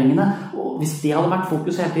fortellingene? Og hvis det hadde vært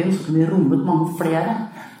fokus hele tiden, så kunne vi rommet mange flere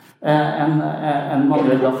enn man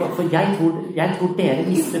gjør da. For jeg tror dere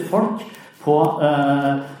mister folk på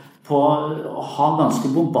å ha ganske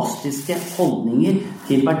bombastiske holdninger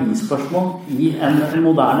til verdispørsmål i en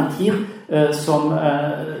moderne tid, som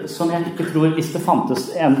jeg ikke tror hvis det fantes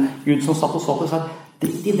en Gud som satt og så på og sa,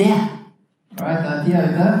 dritt i det. Alright, da er tida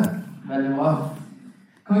ute. Veldig bra.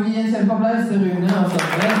 Kan vi gi en kjempeapplaus til Rune og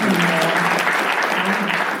Sondre?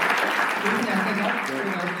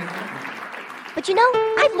 But you know,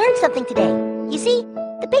 I've learned something today. You see,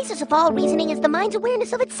 the basis of all reasoning is the mind's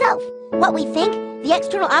awareness of itself. What we think, the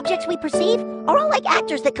external objects we perceive, are all like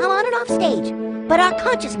actors that come on and off stage. But our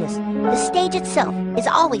consciousness, the stage itself, is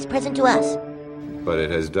always present to us. But it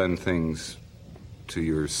has done things to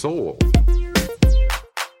your soul.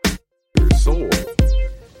 Your soul.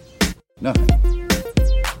 Nothing.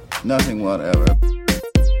 Nothing whatever.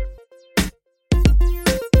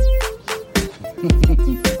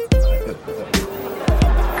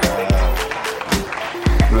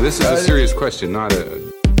 No, this is a serious question, not a...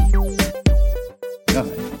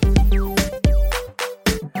 Nothing.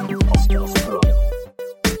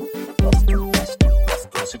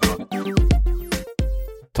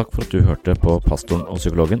 Takk for at du hørte på Pastoren og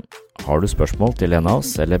Psykologen. Har du spørsmål til en av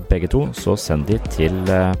oss, eller begge to, så send de til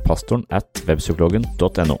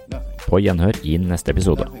pastoren@webpsykologen.no. På gjenhør i neste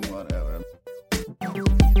episode.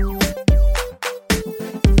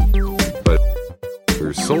 But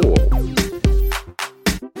your soul.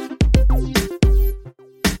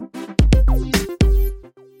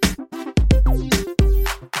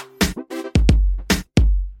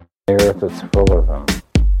 The earth is full of them.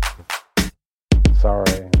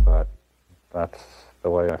 Sorry, but that's the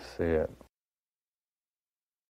way I see it.